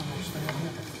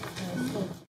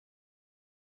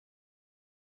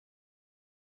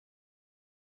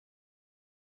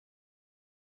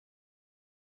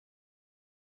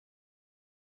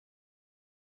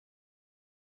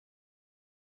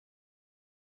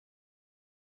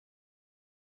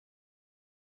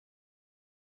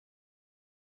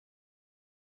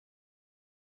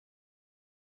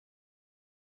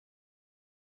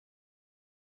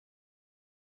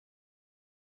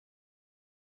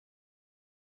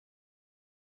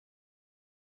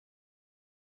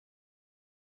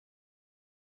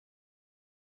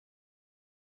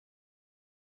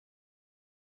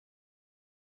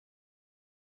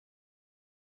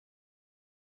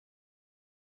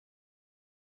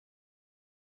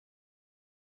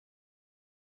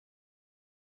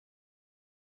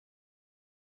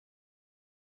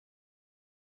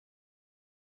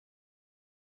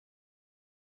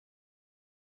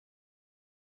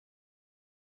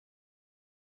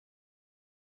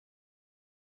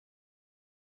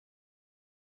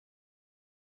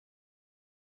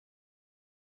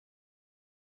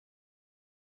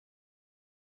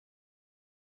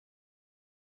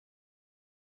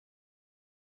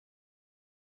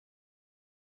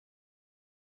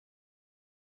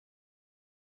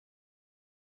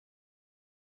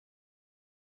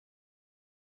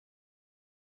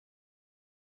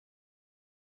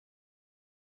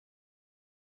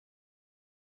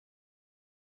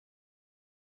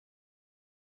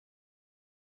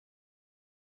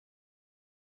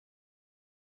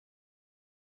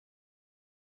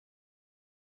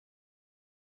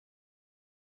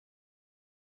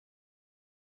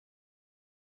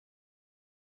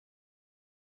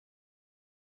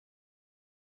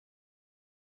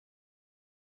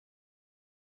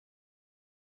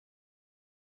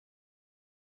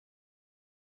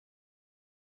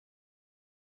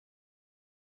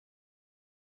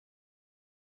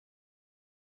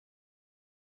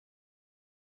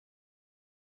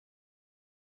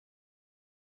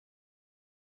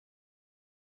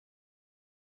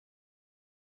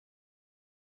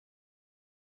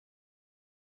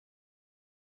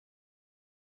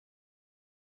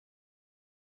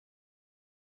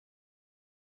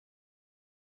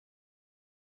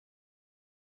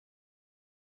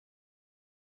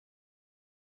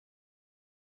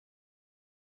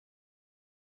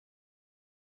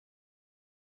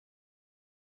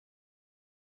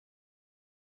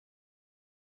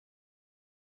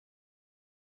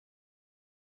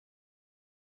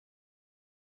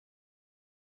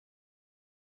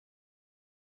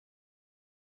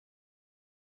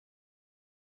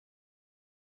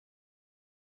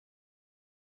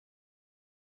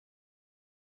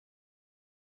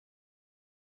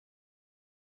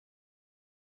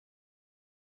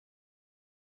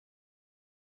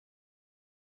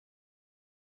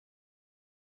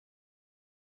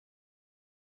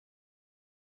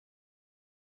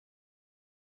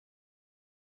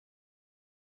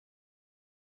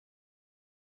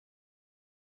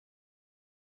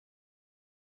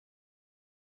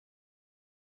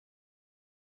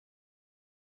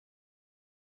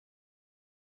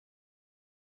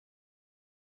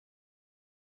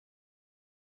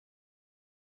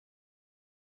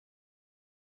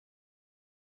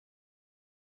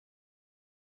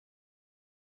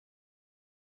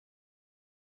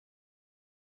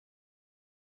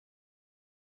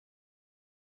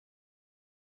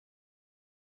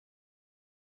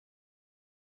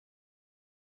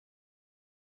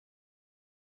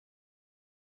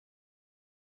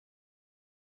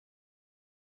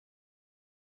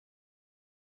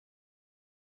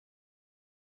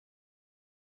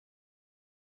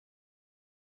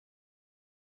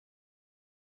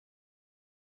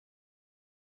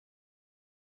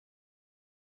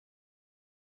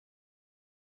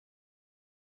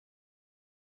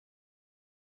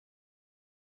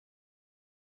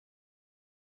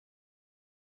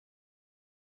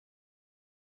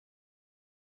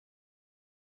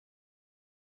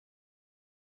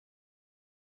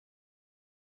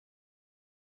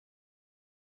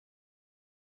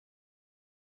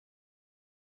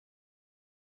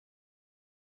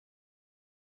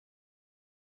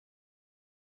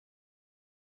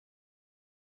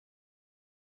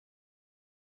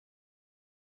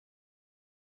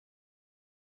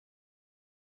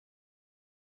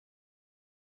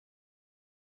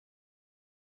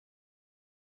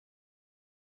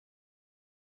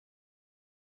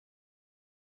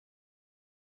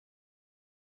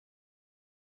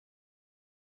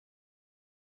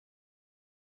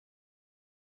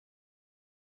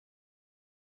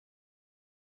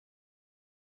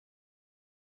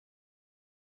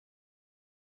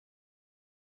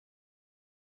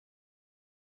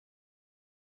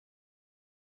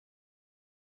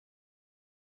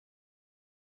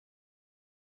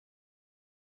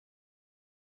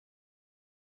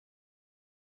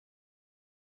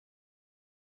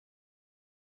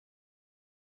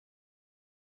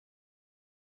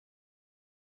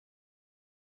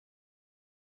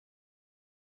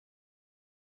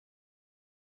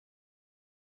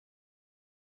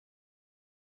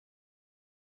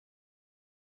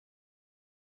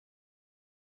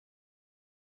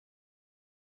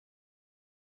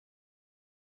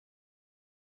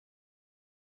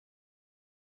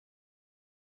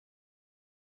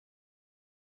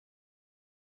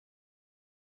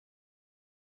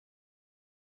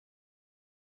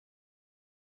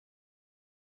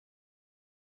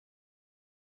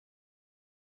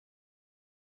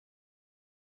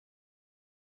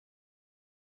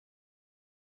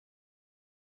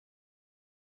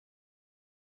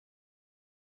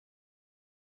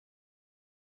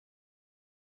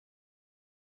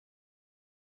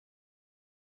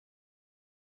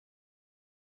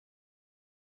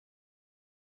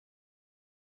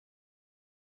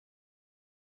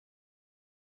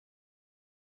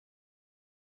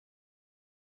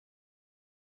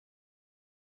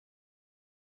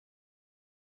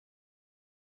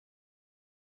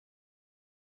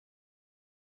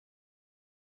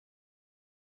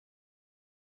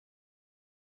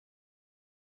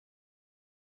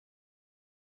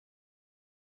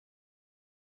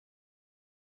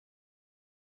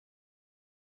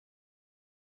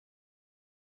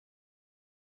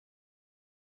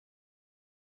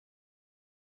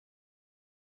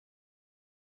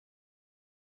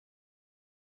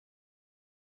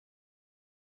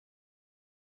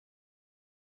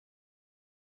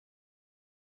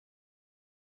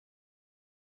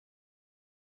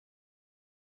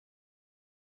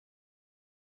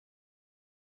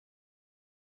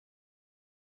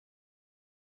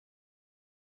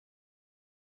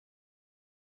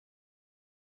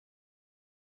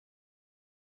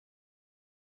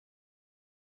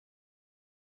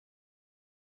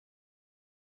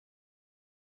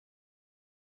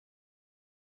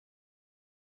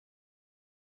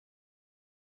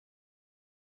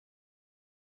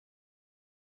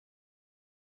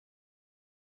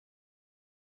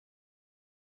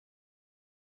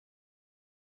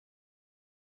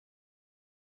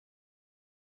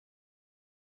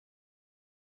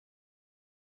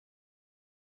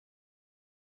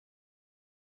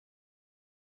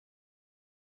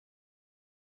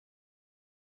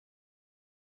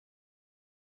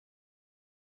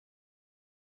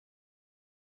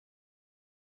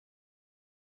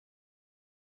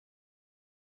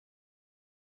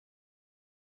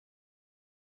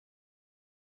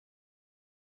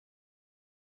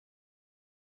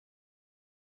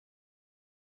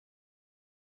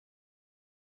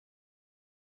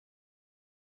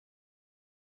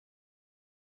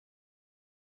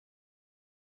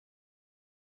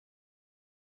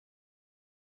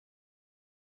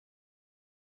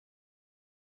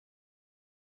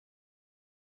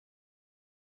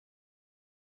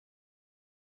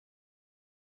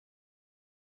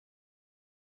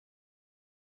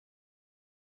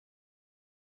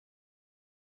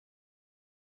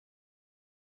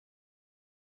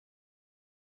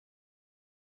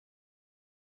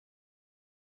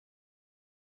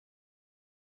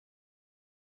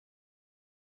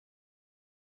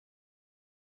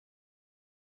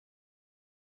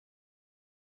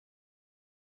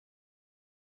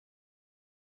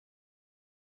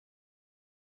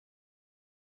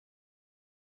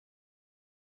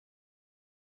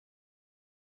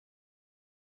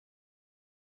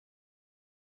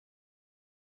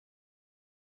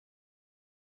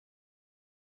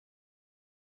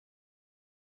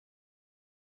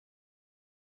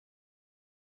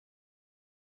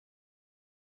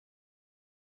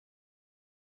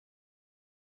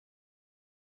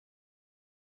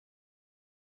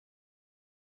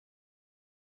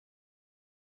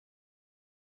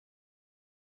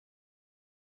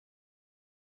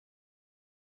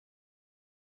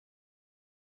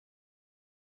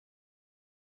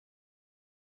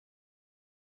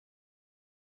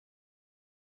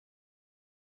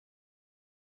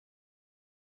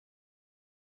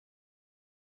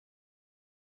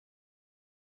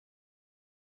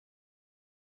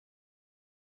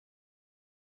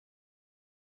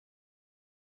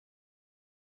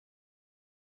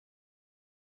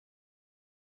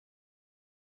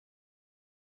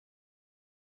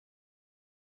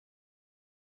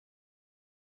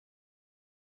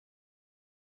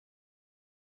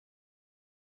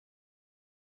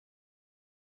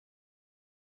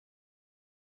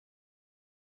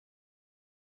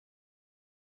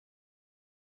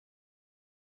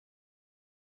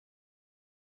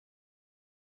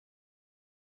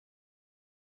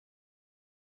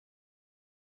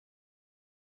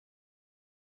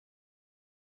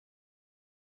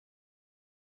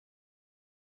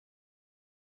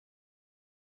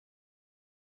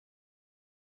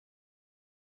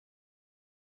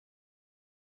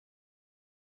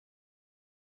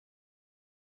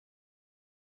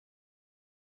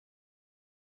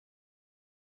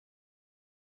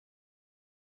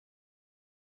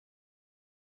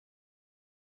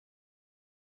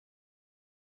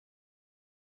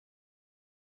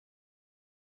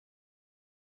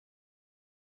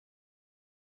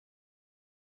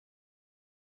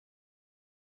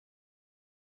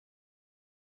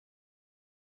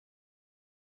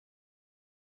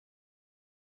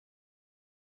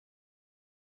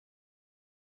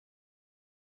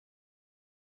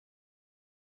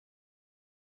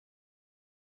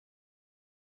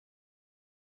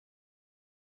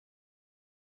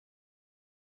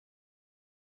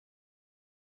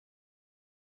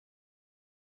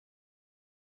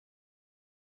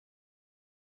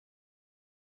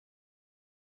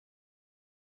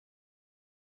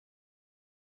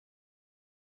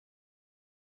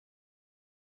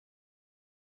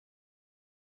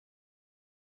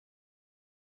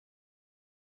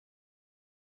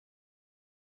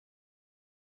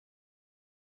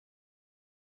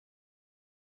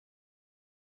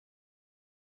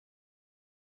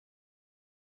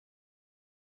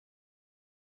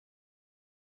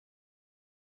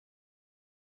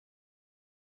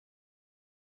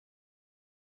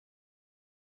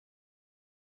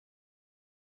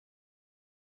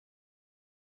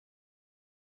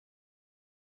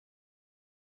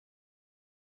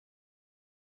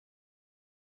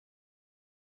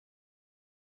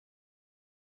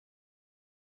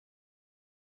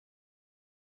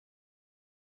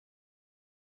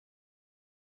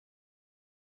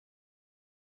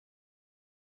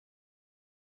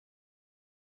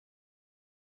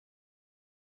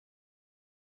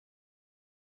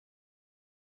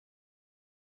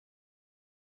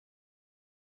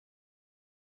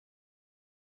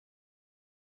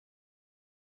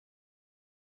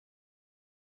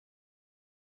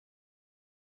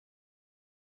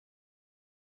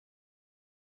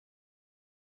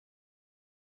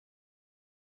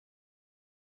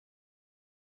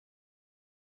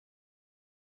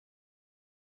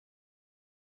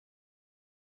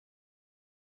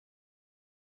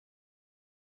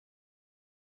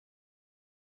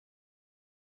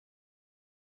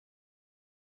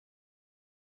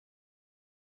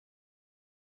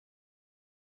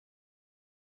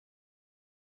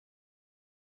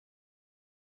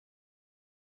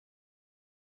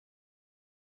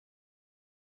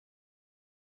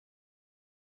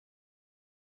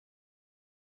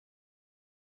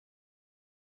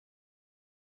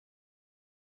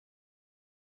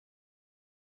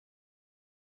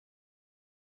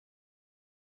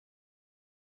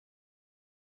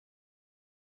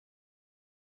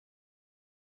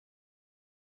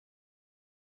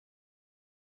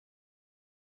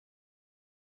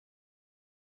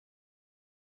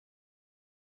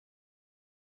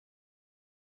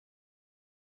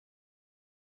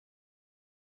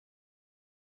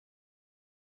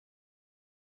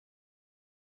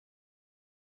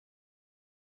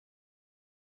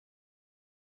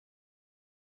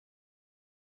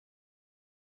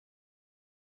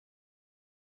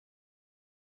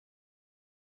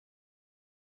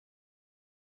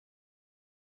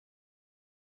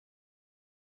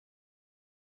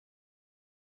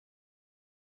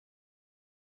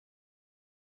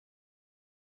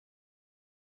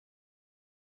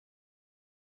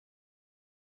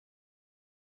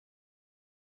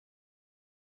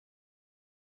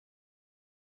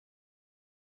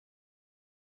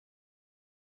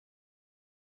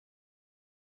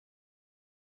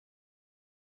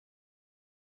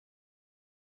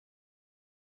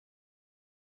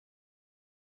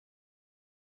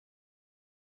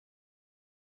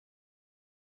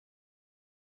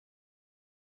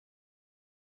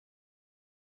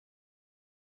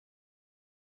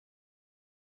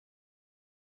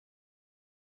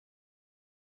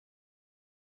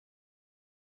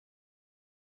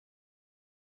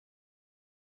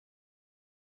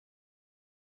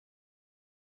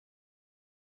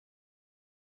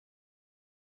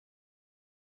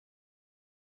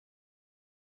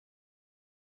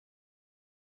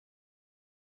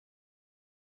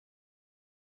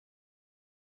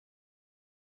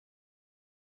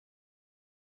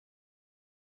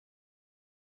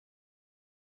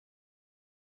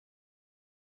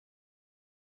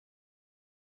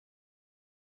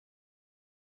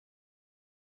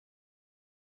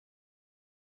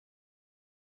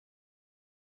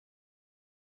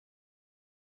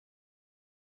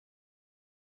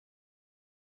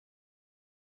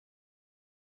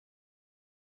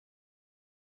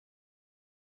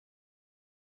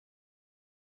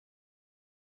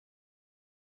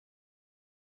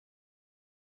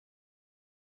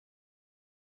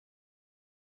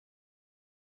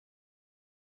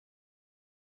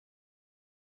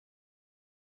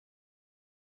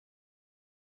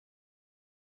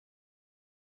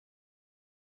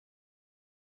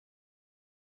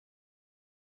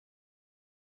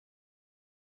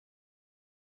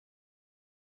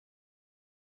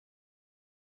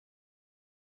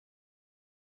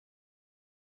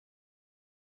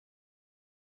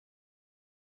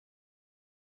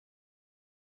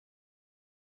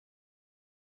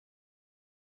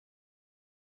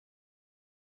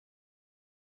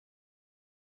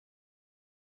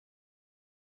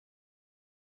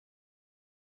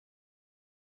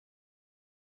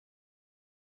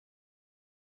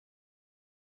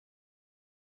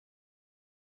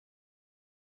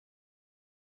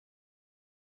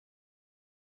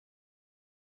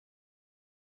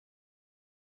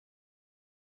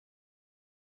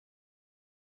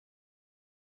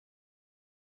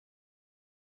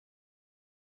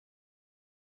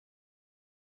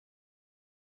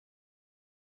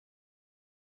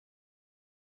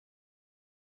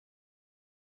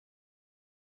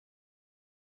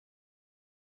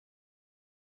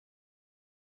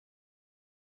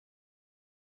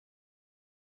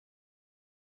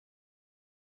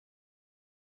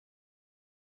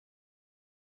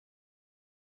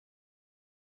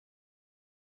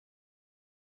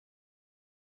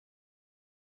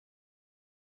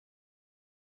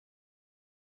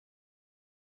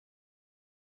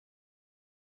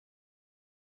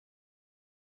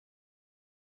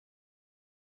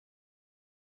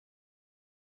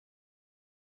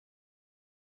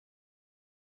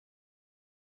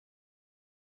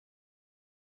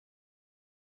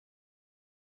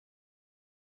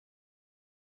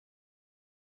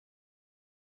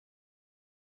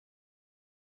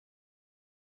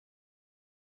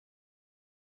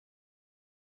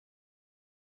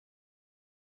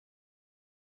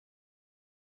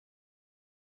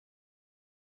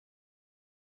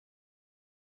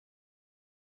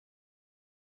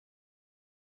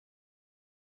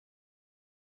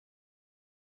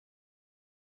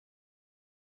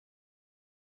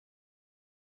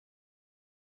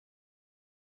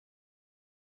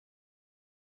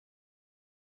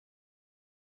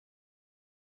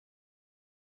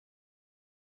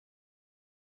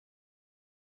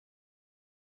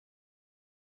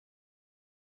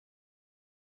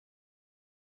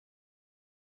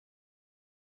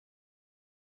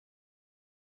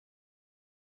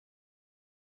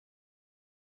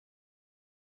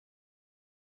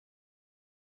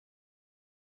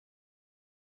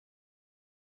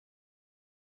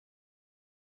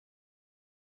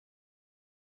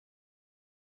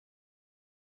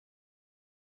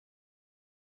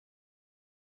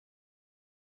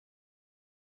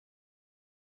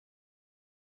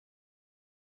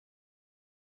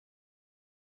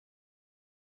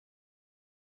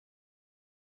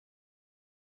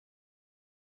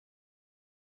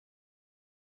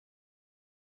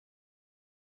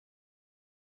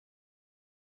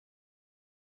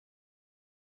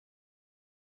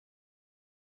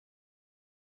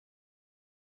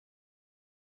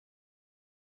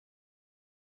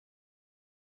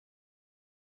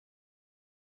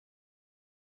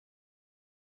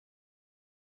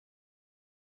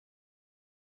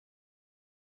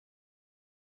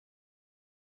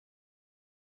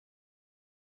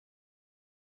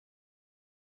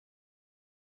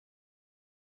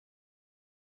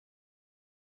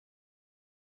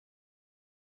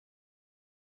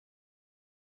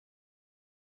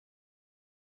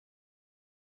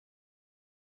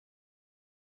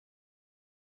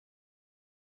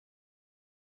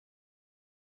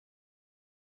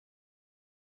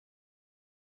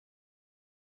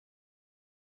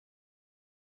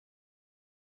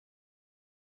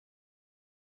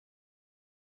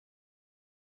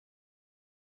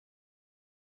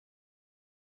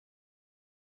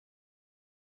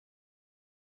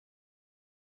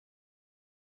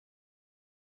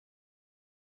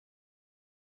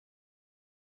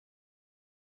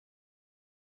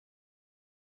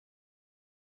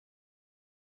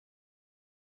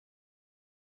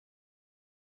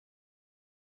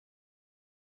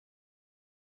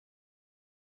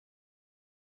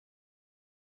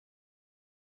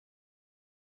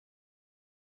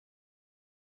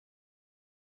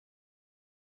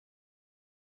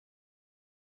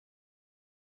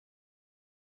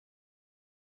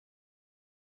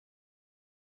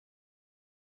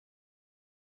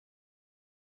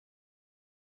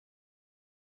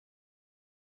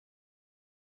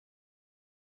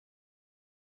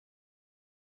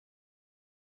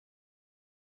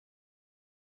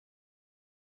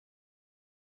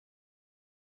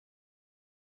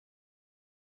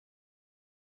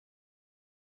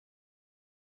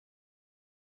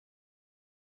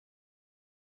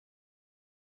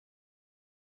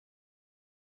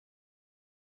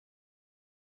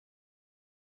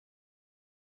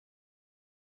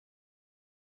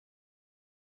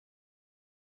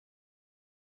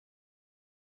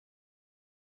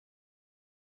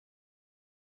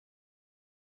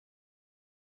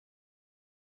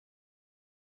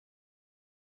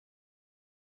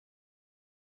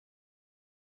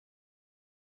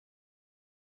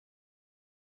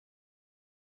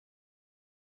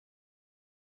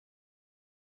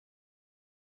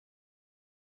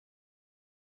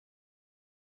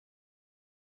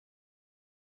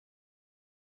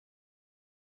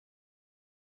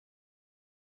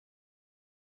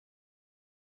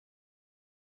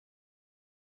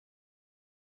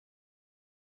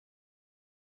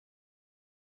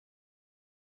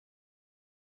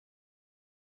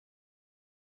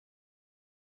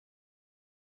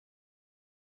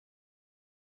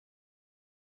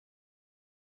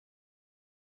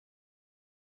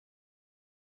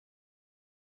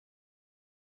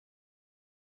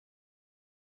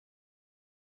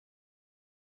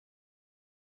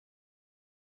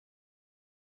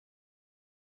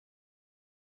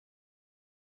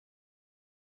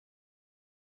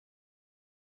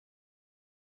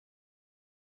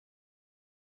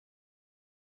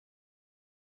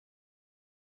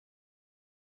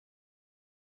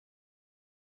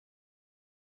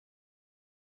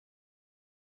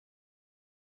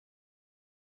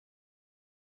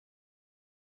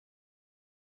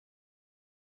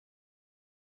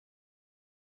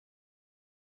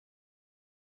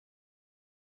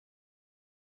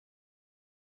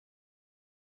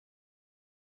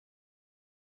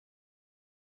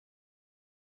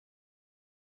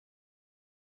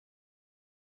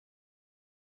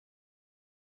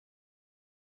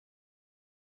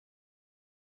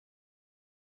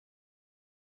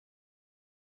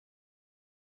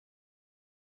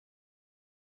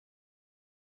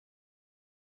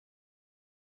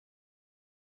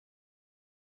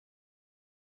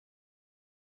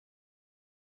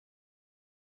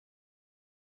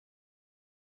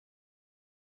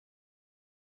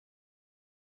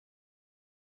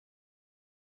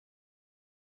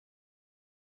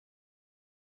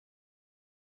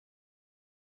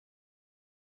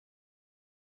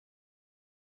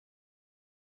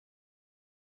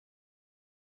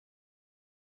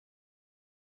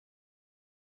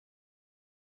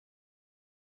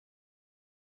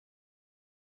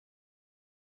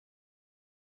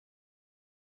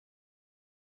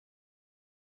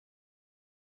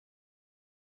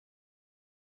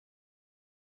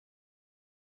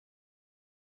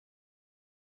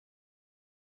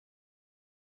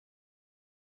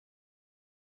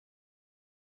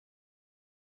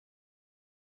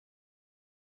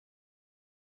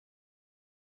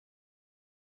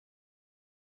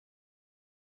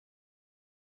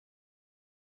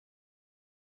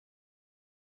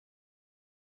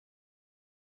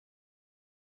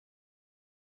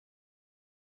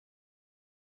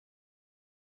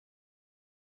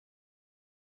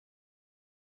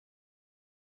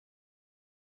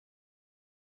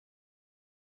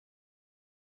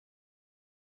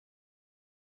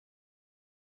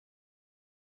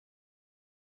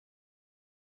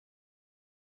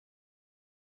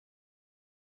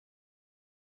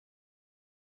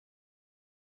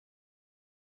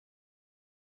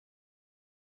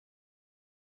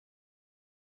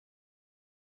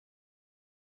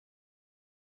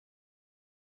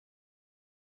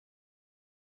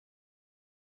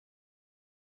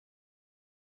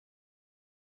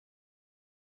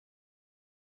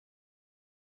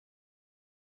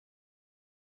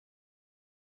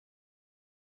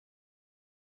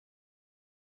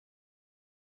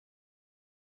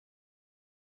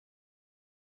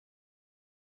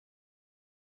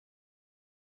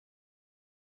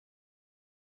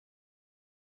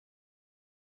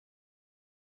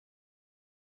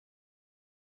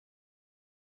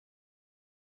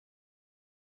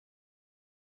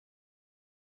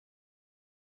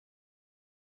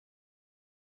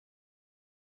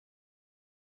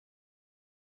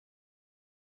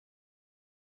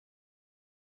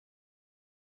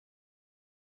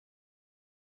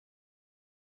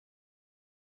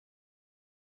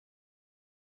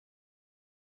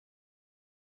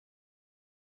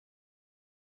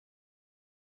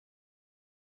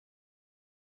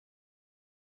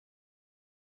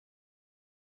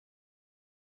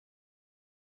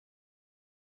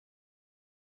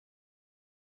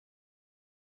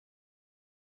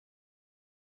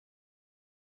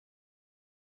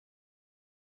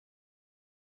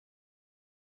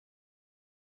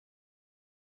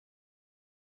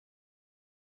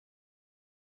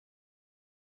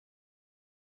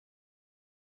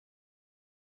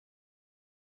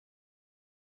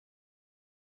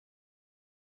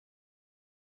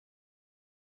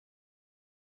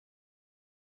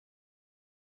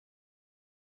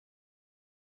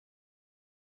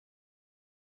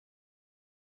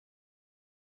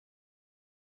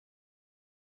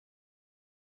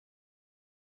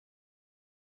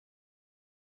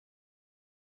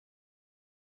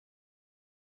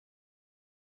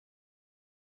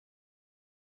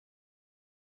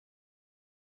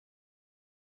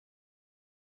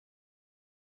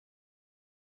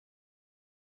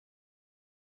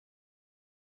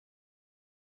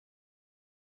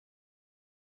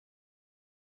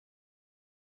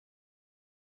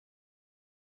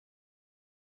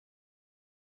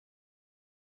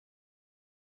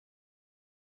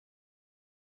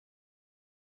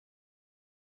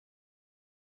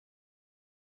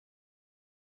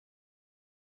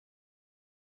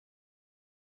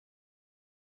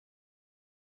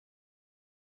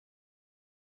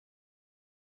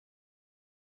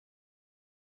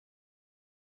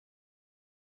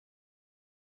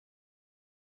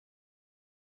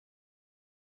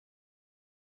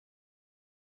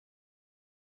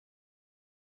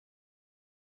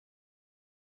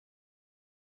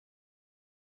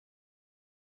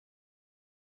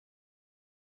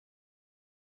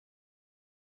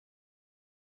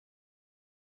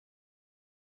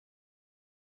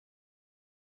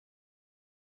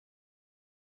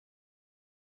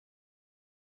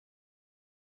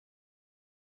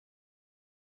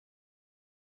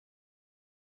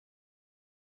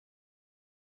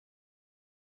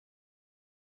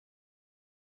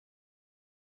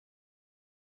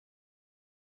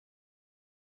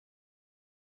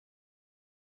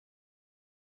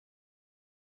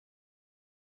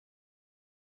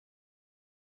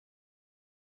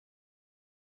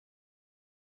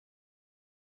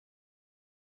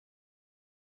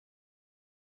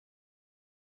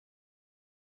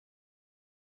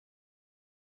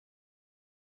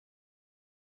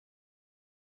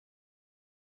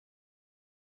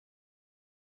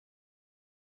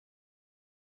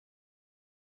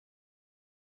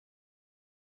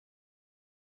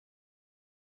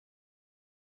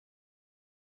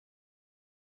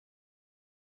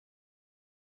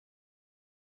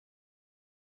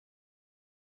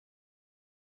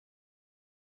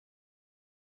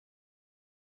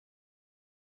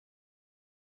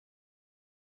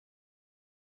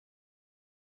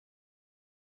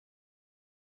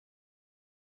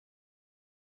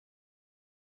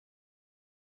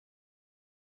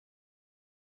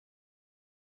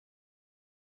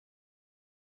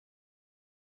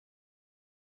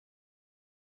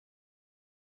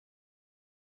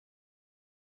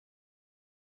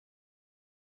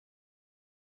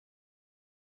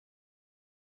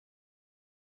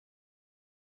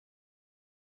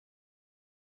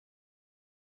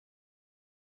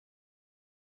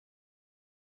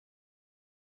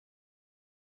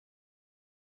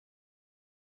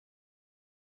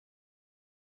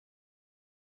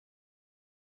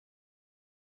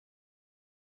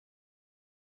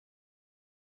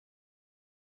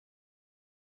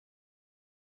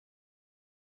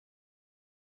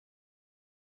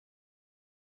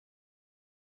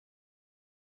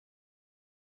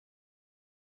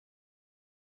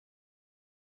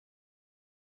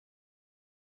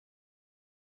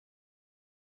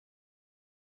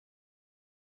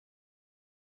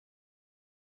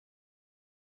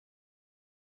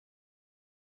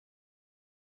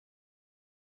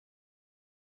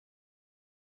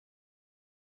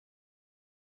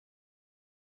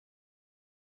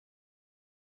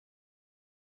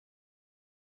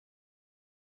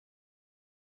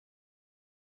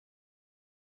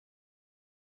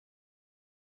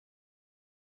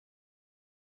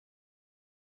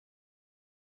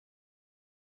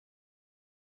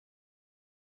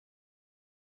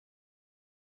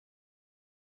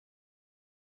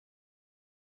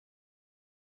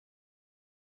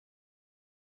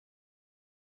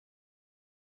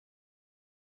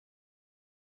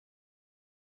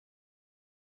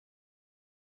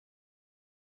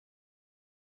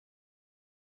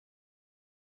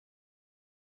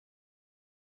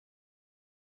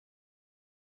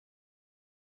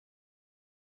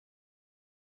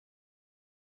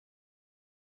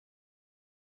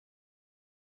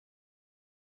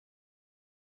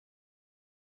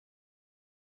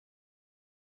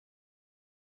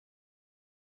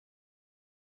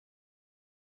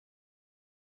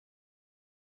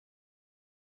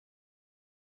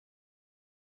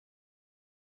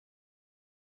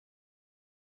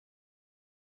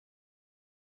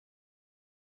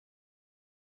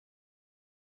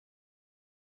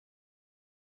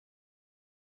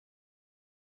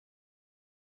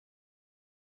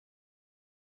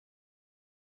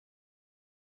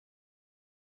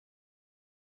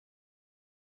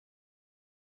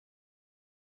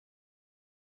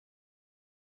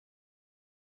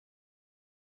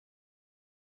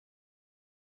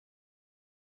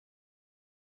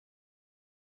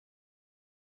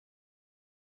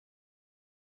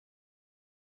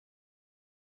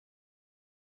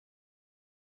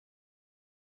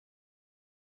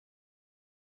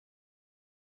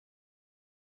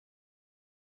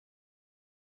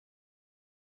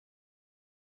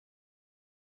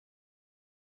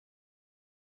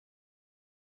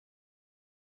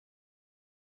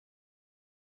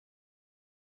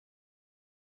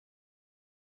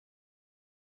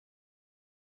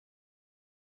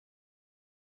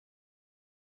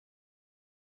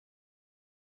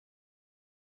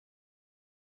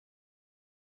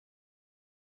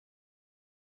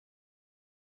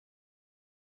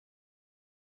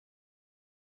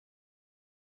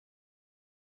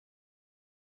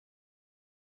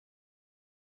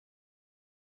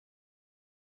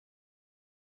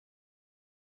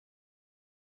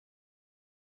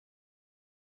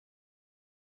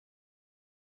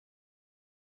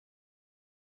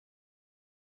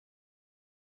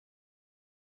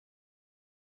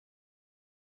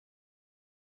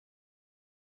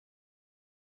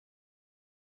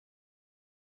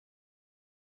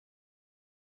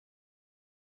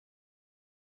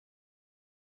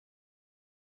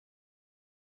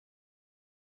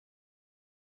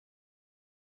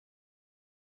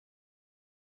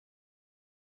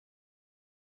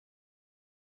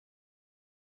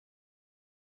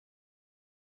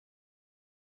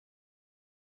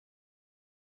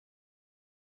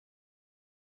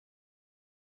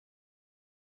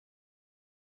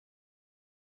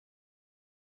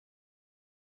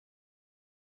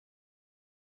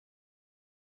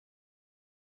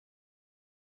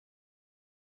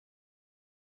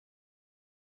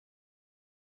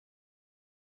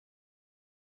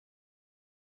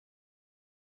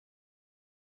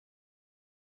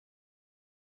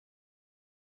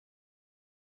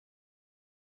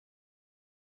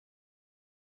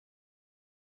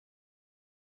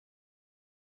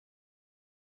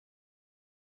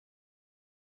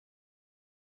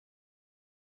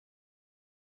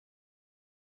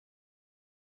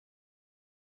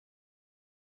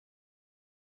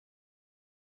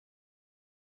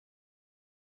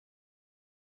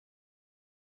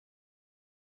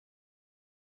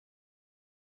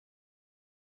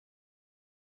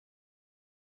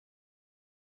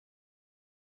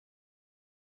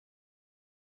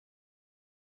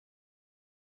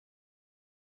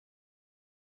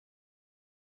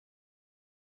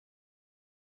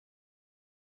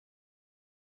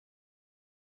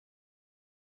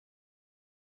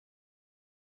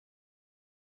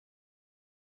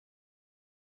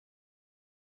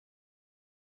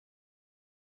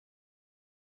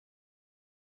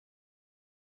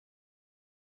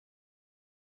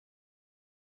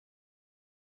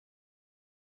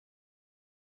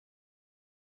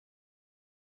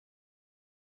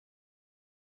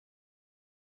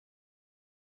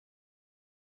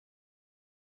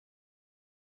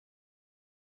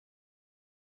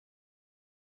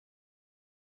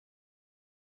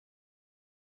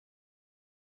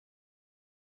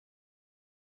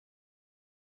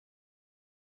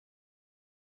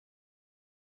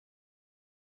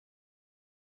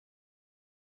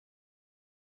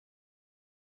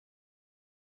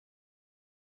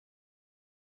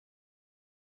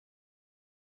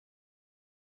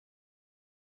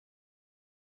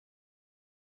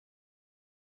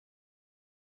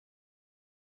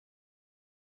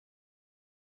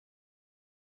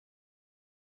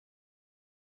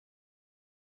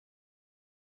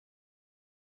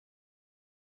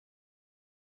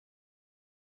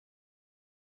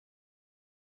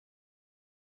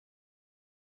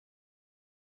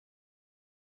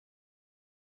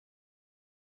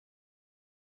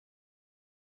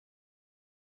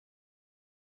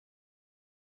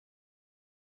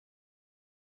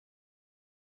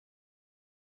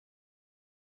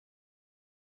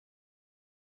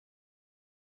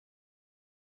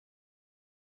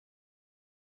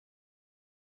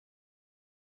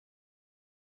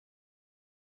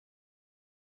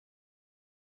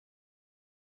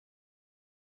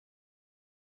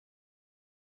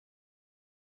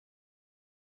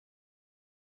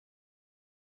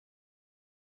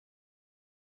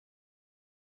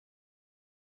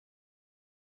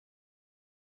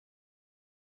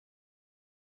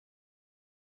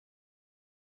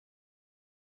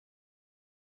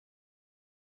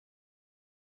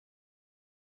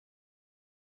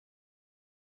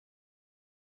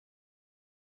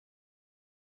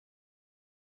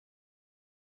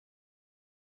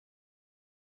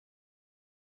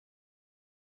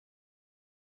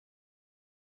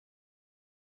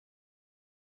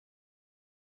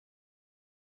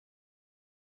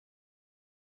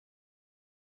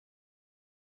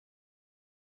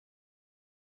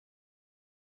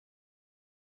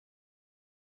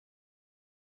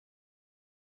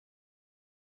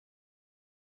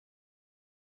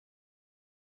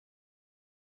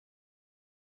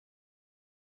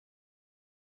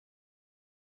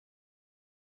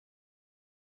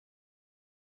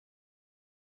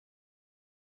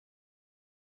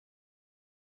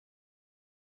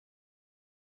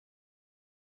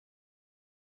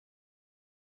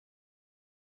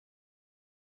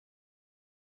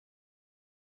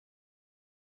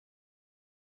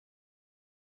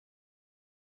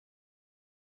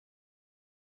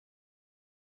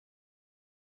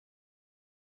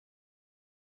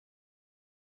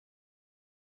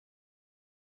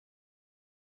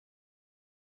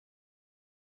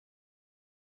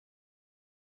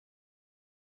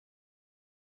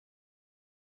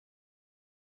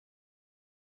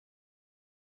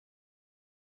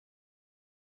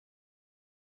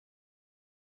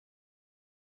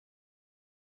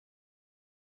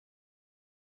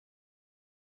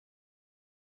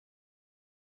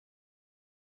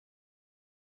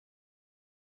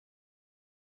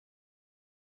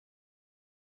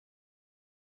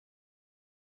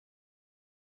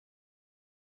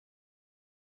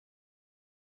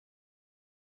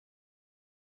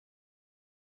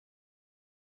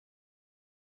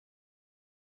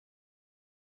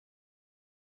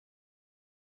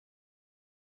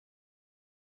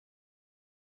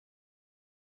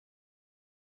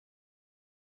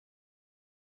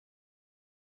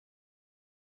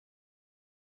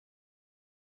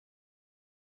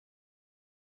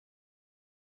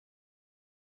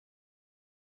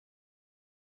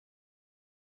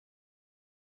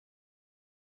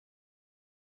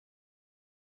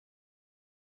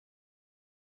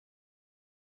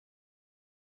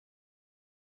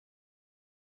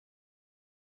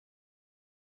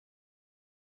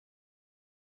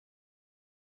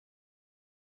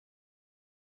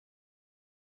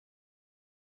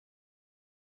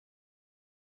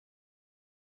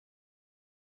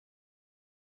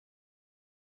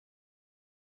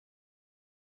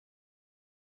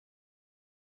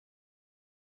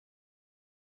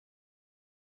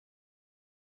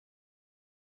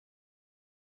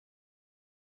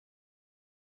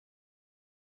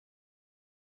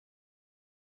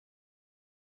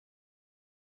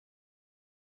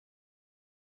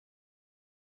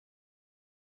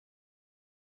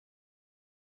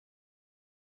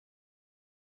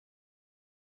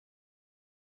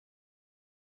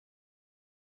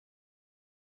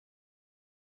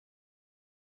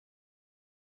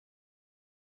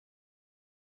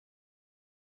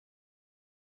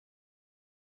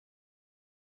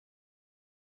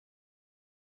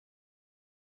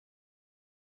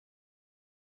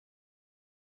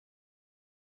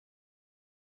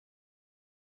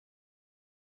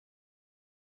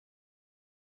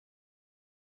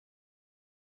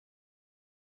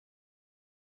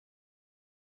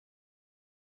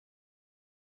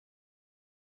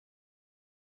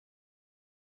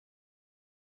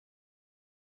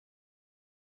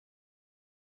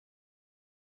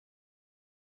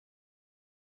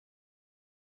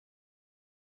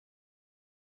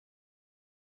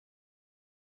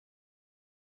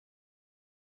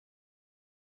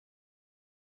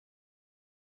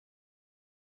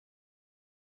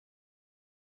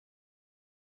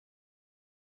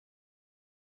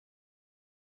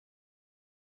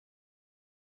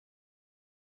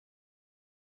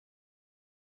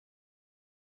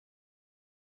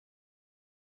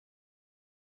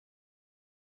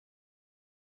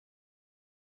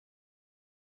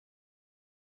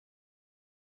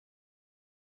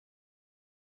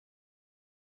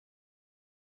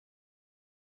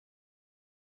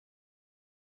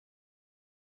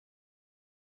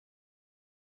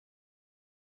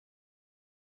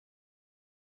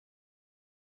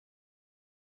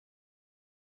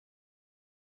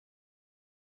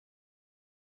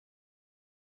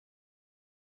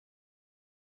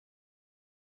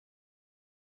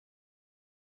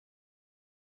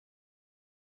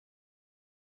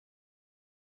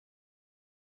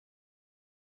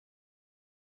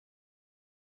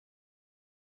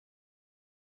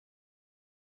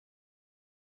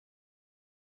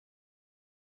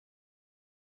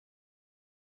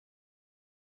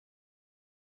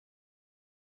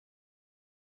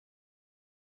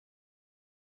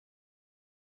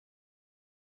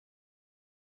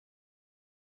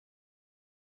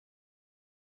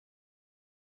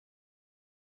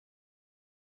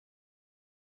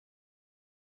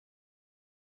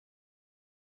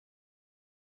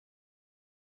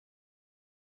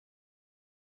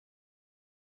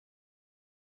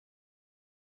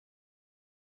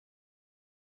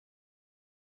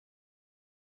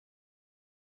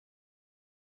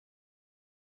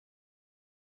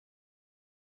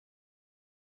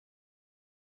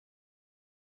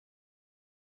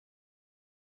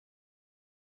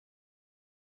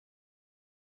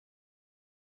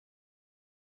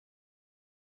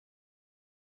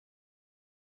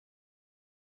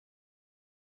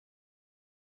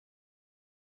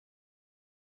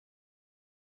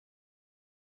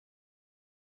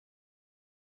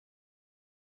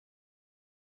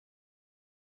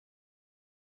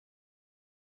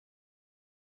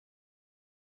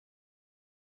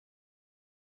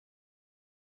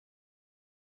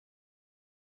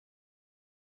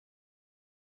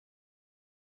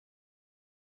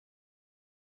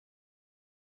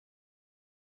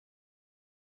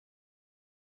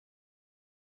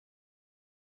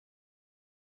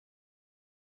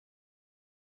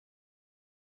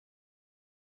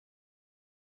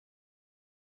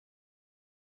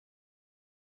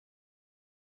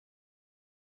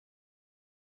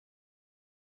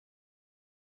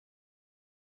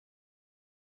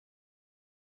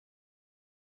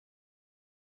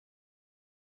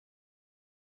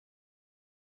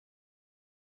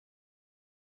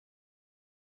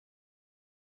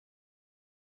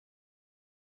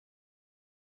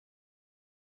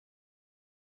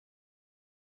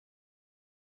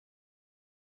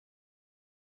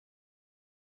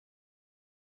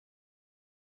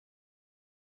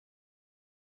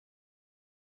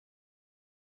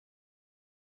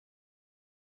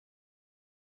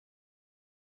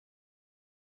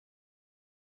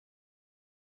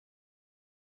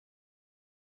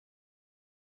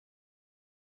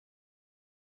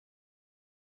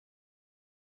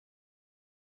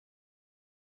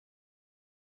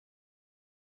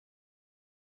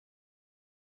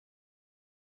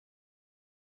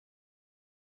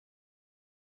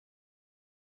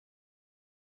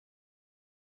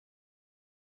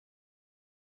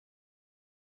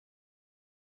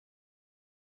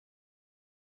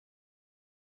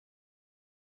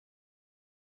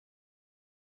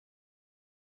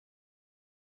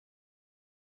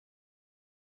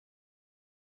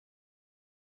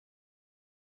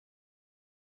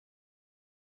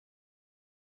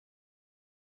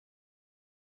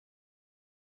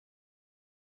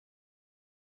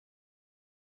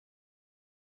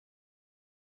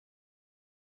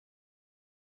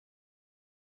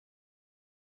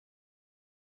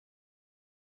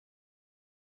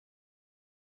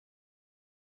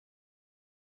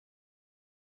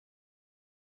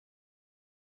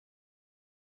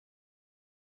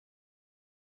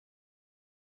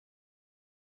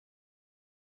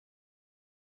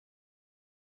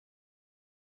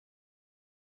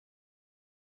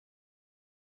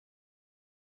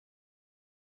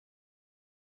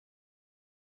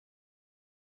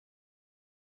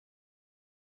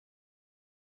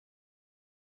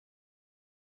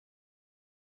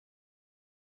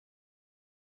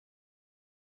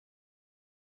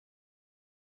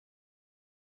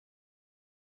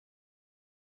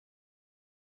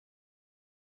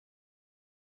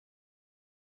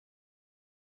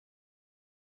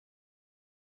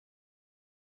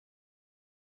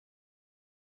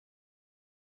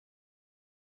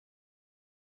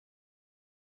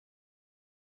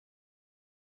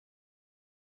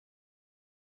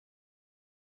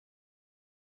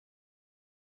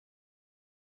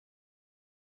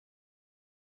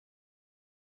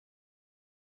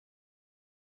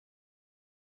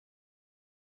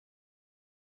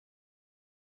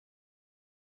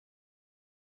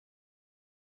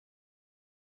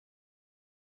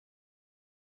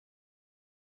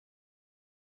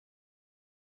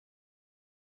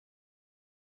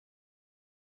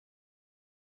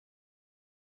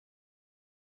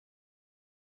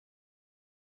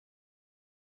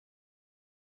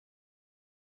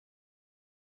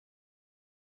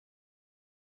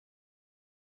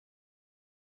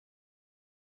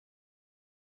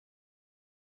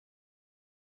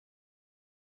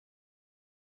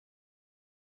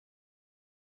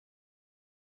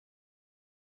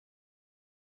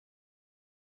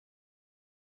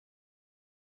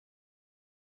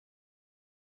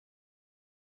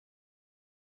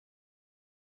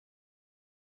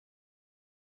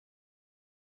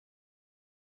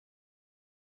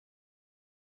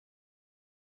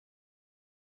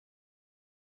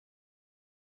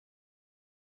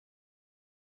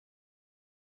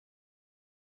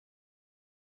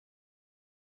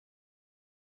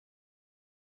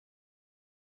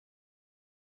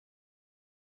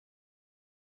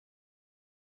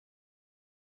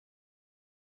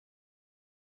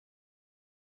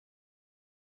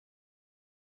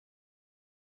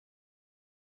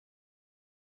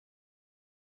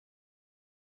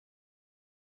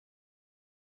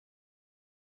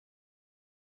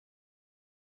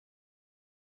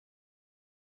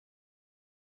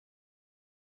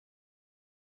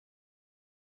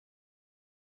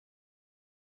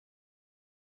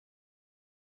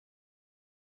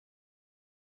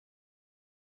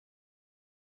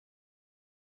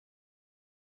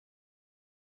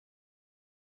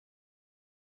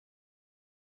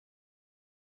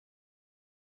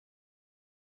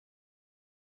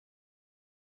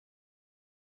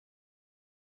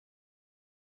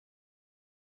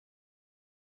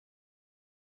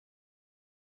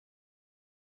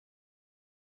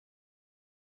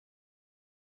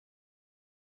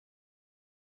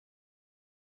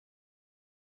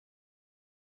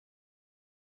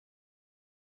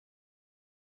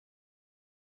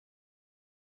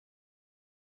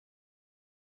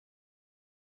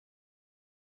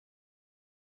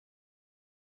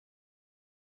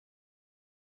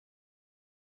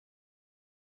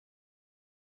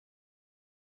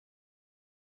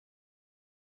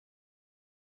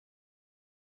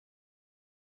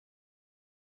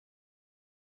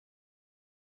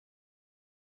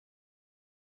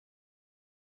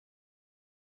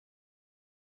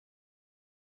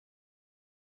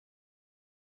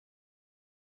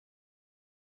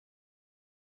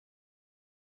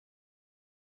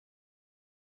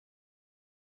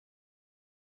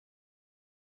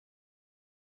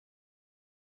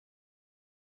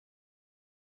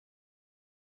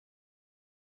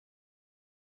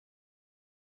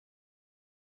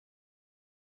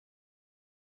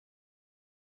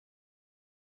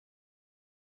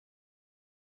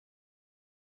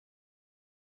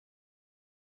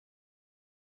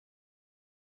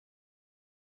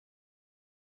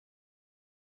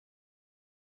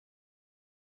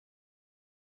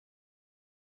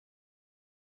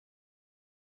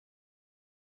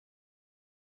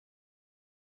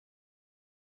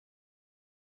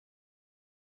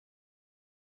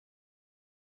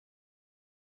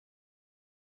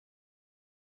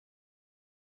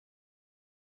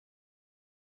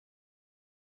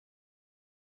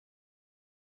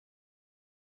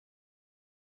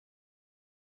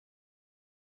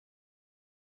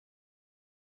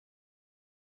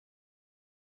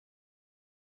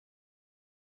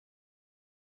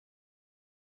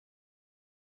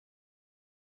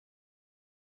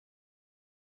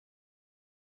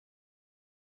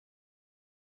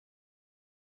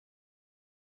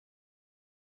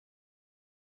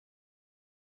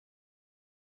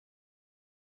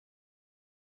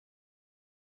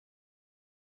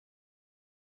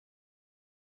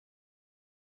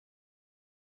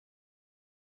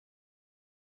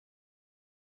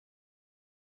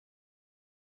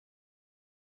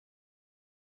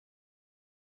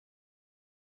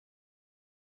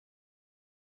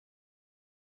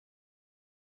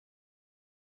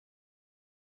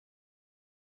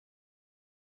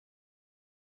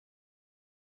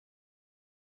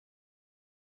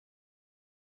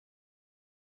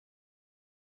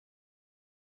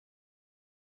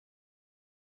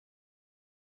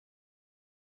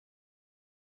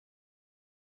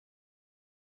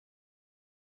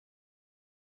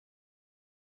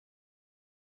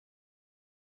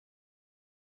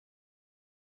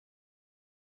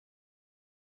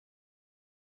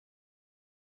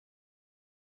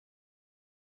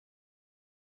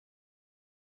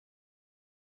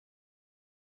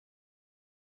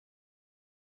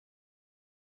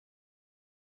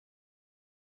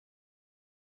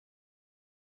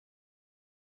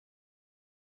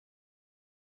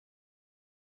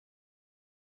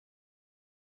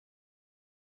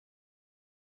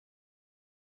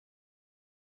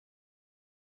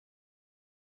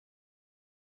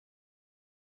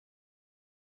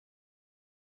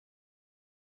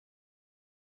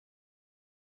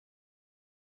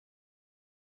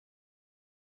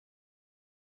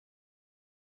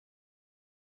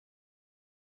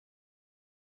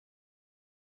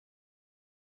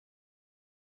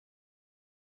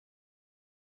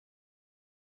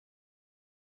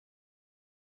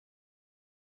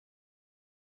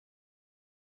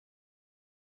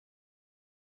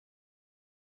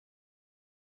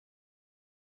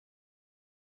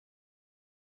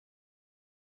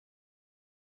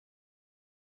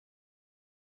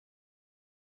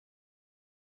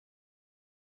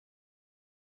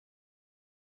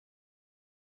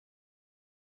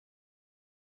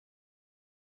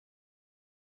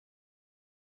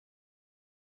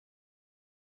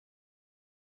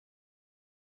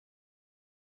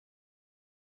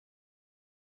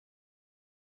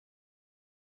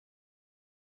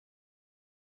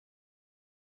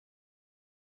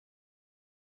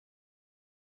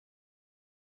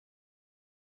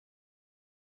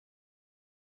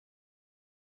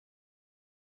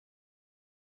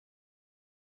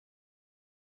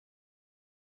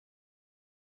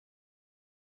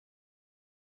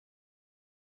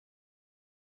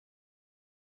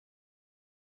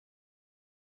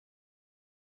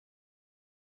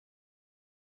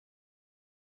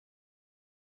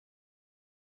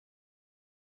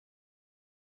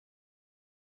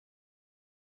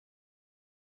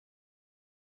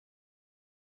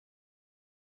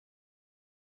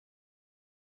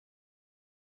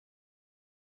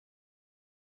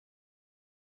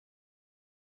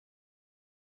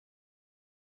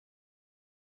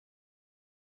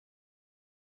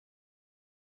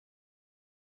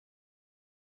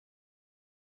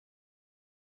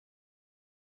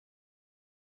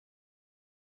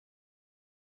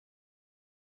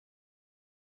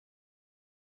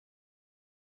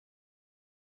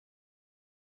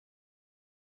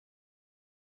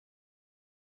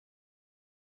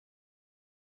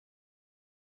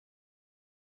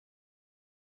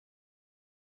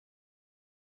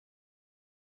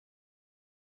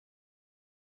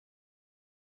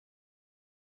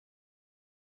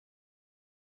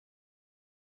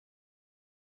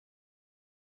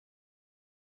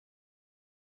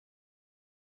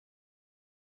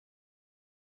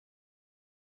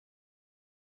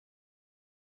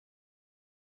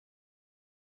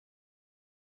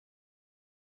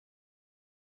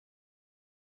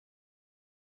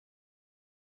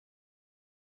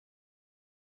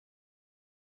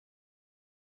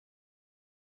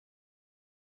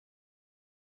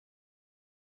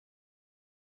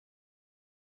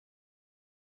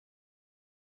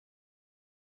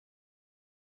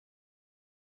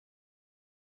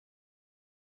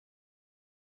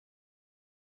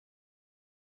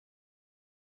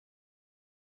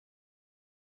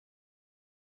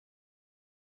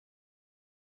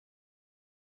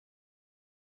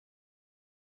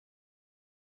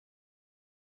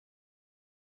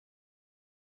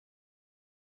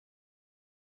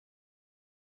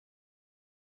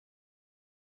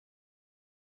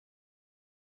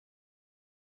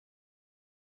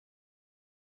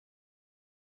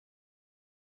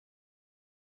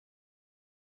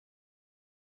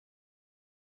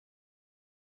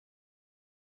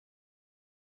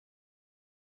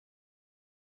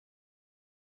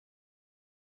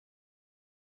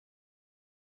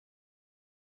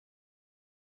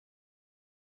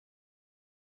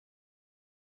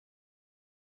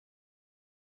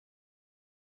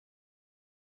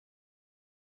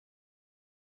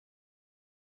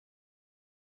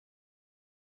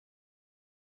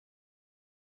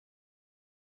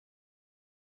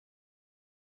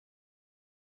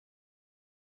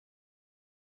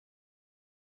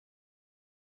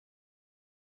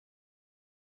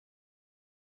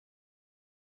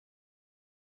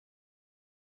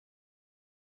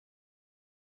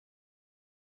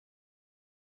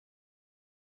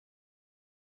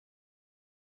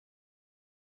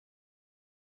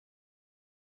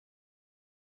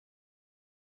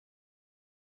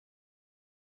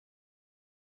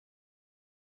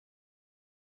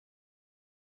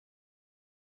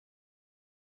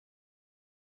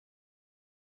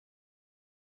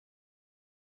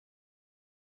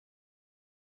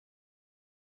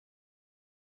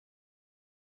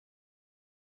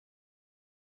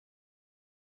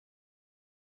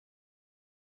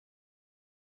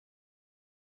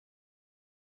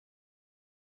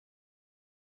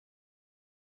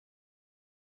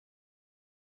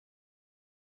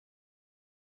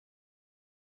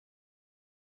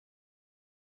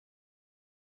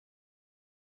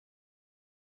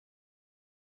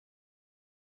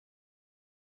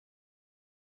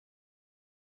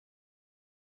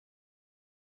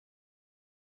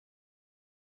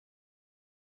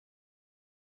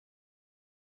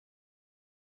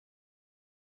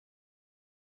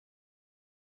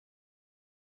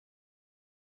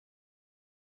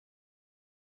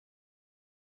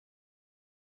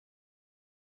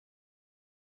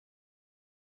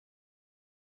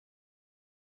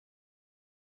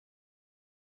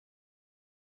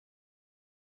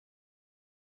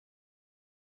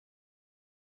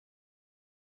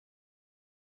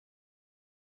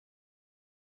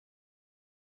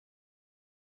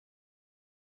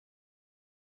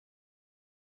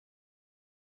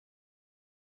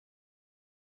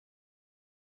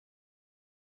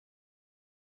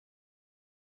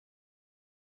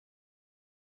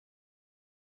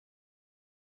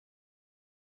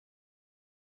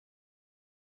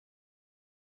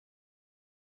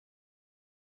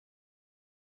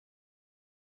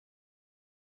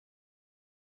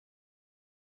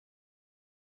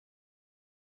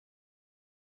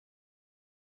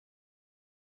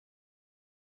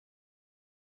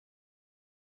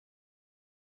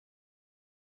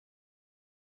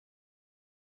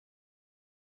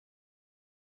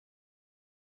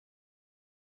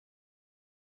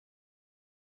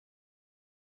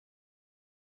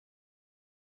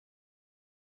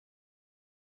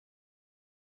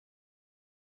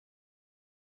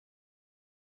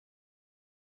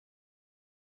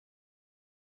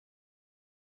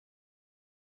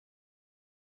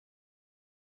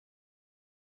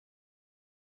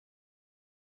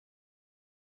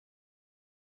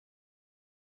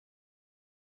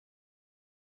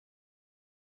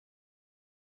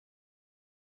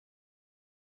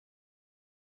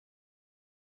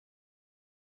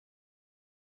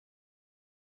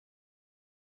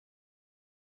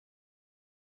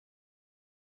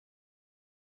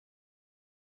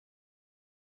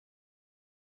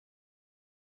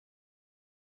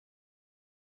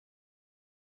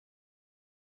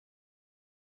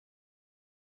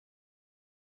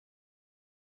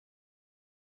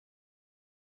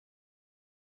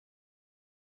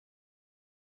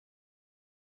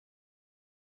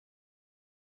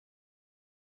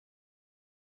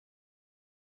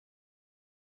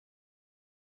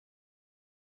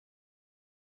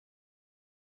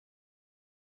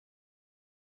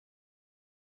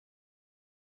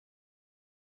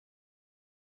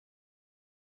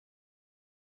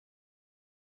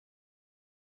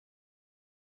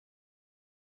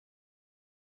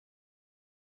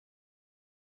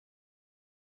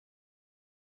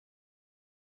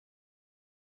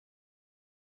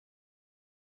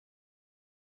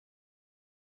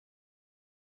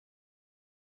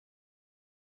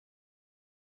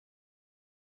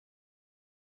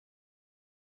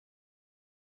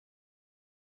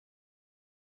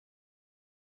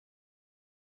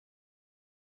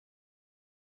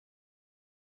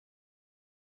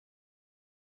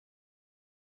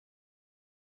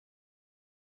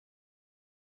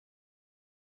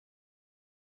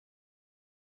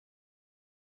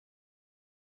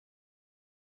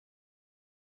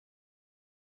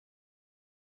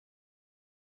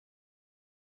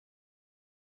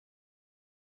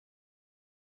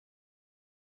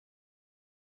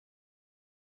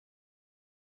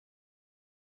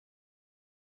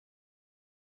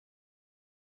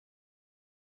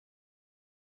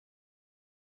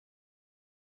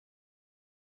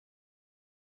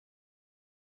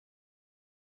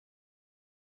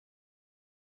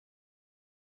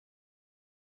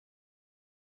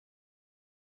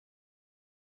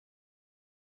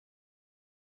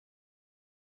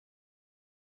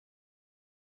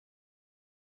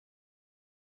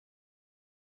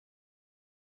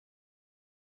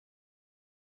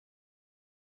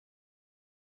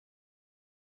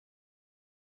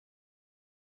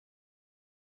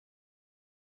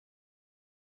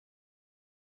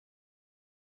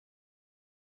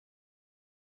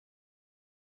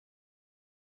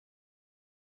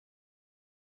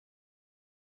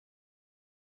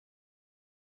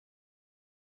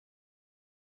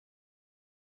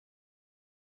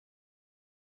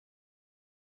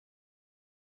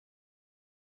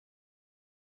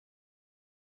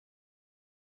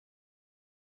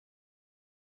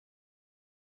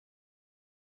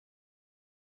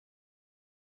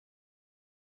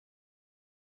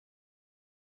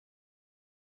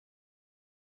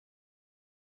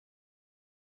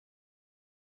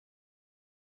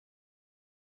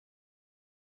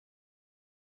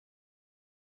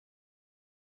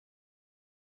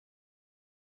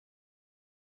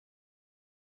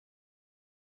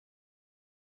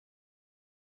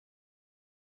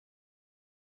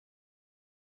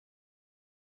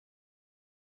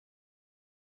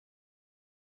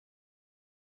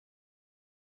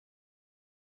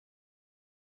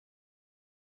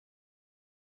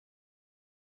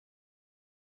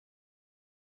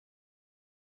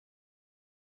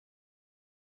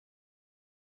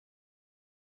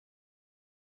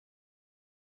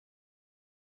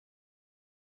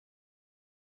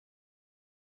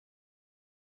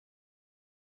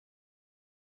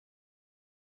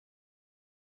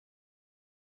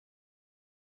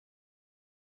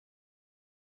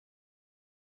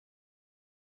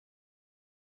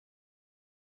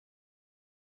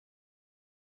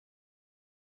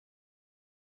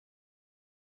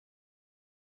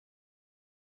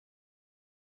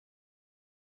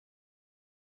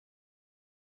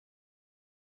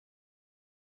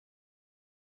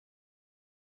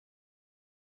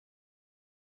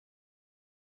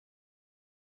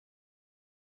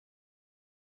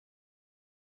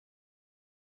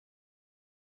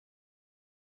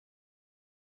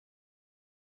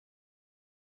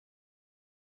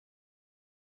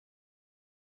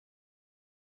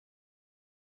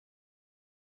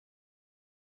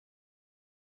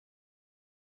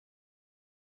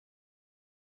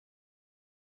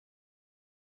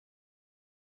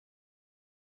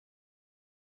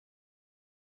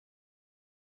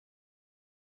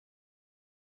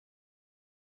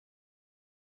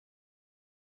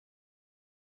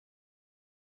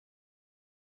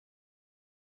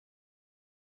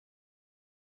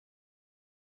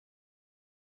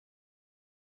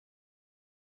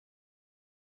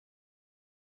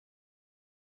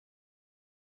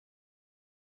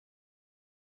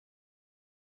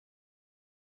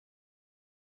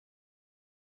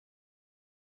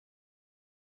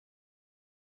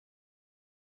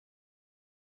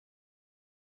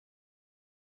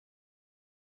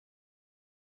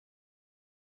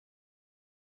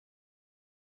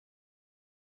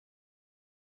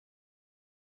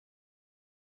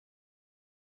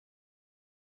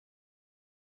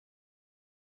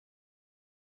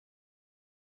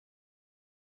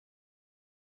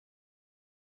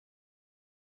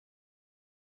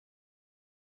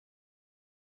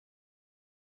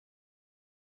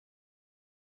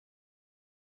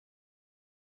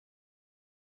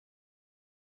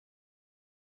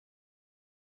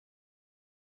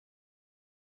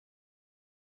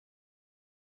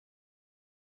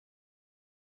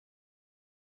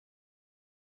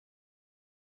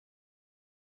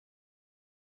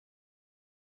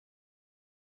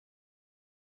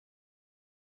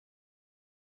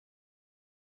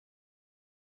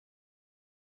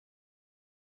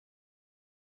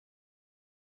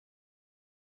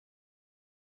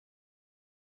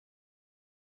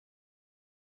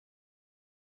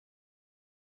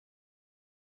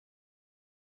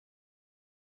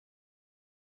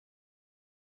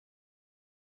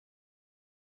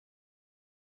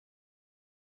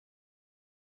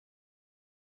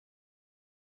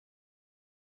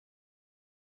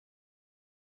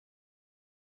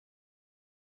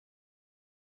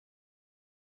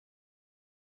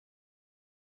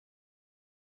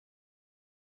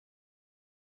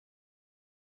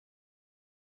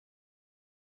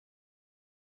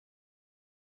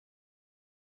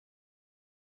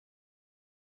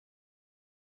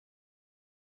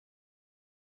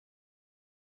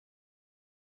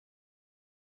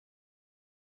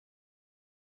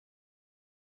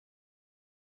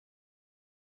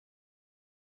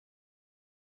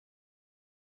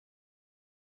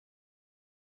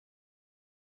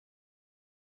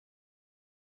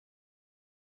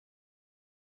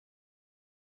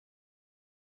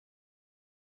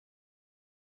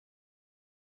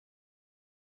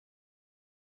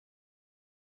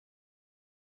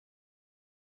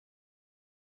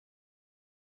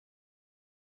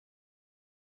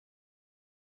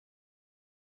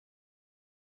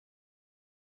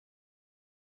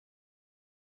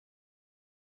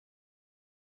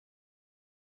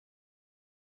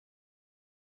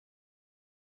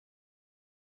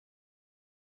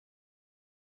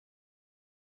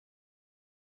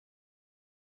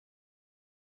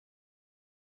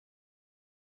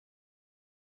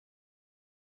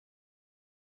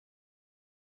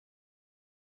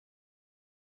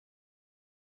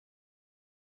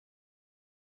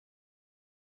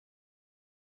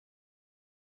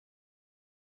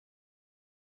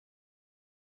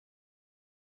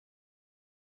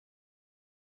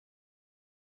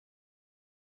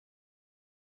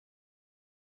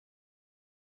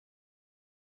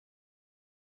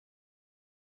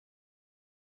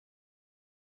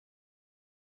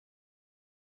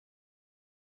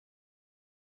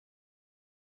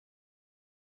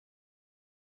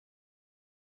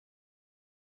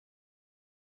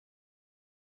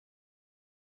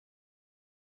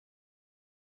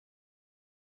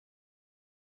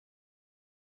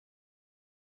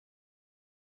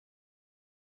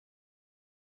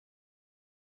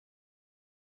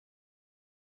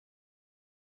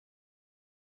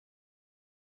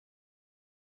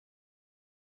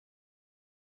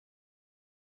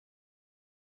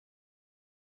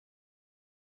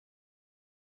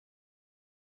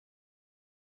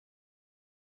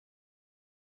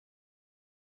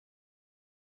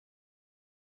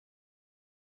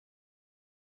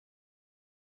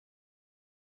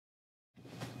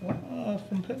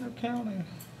 From Pender County.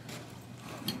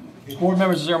 Board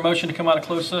members, is there a motion to come out of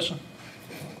closed session?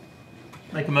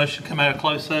 Make a motion to come out of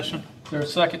closed session. Is there a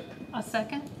second? A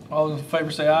second? All those in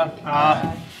favor say aye.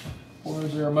 Aye. Or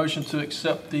is there a motion to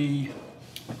accept the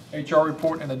HR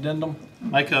report and addendum?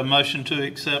 Make a motion to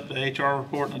accept the HR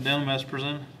report and addendum as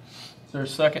presented. Is there a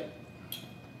second?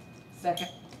 Second.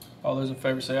 All those in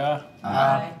favor say aye.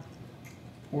 Aye.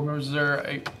 Board members, is there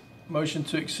a motion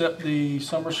to accept the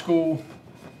summer school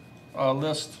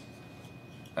list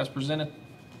as presented?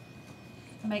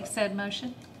 Make said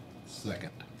motion.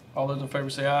 Second. All those in favor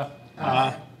say aye.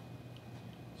 Aye.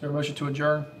 Is there a motion to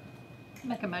adjourn?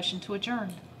 Make a motion to adjourn.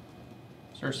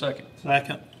 Is there a second?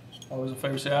 Second. All those in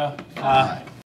favor say aye. Aye.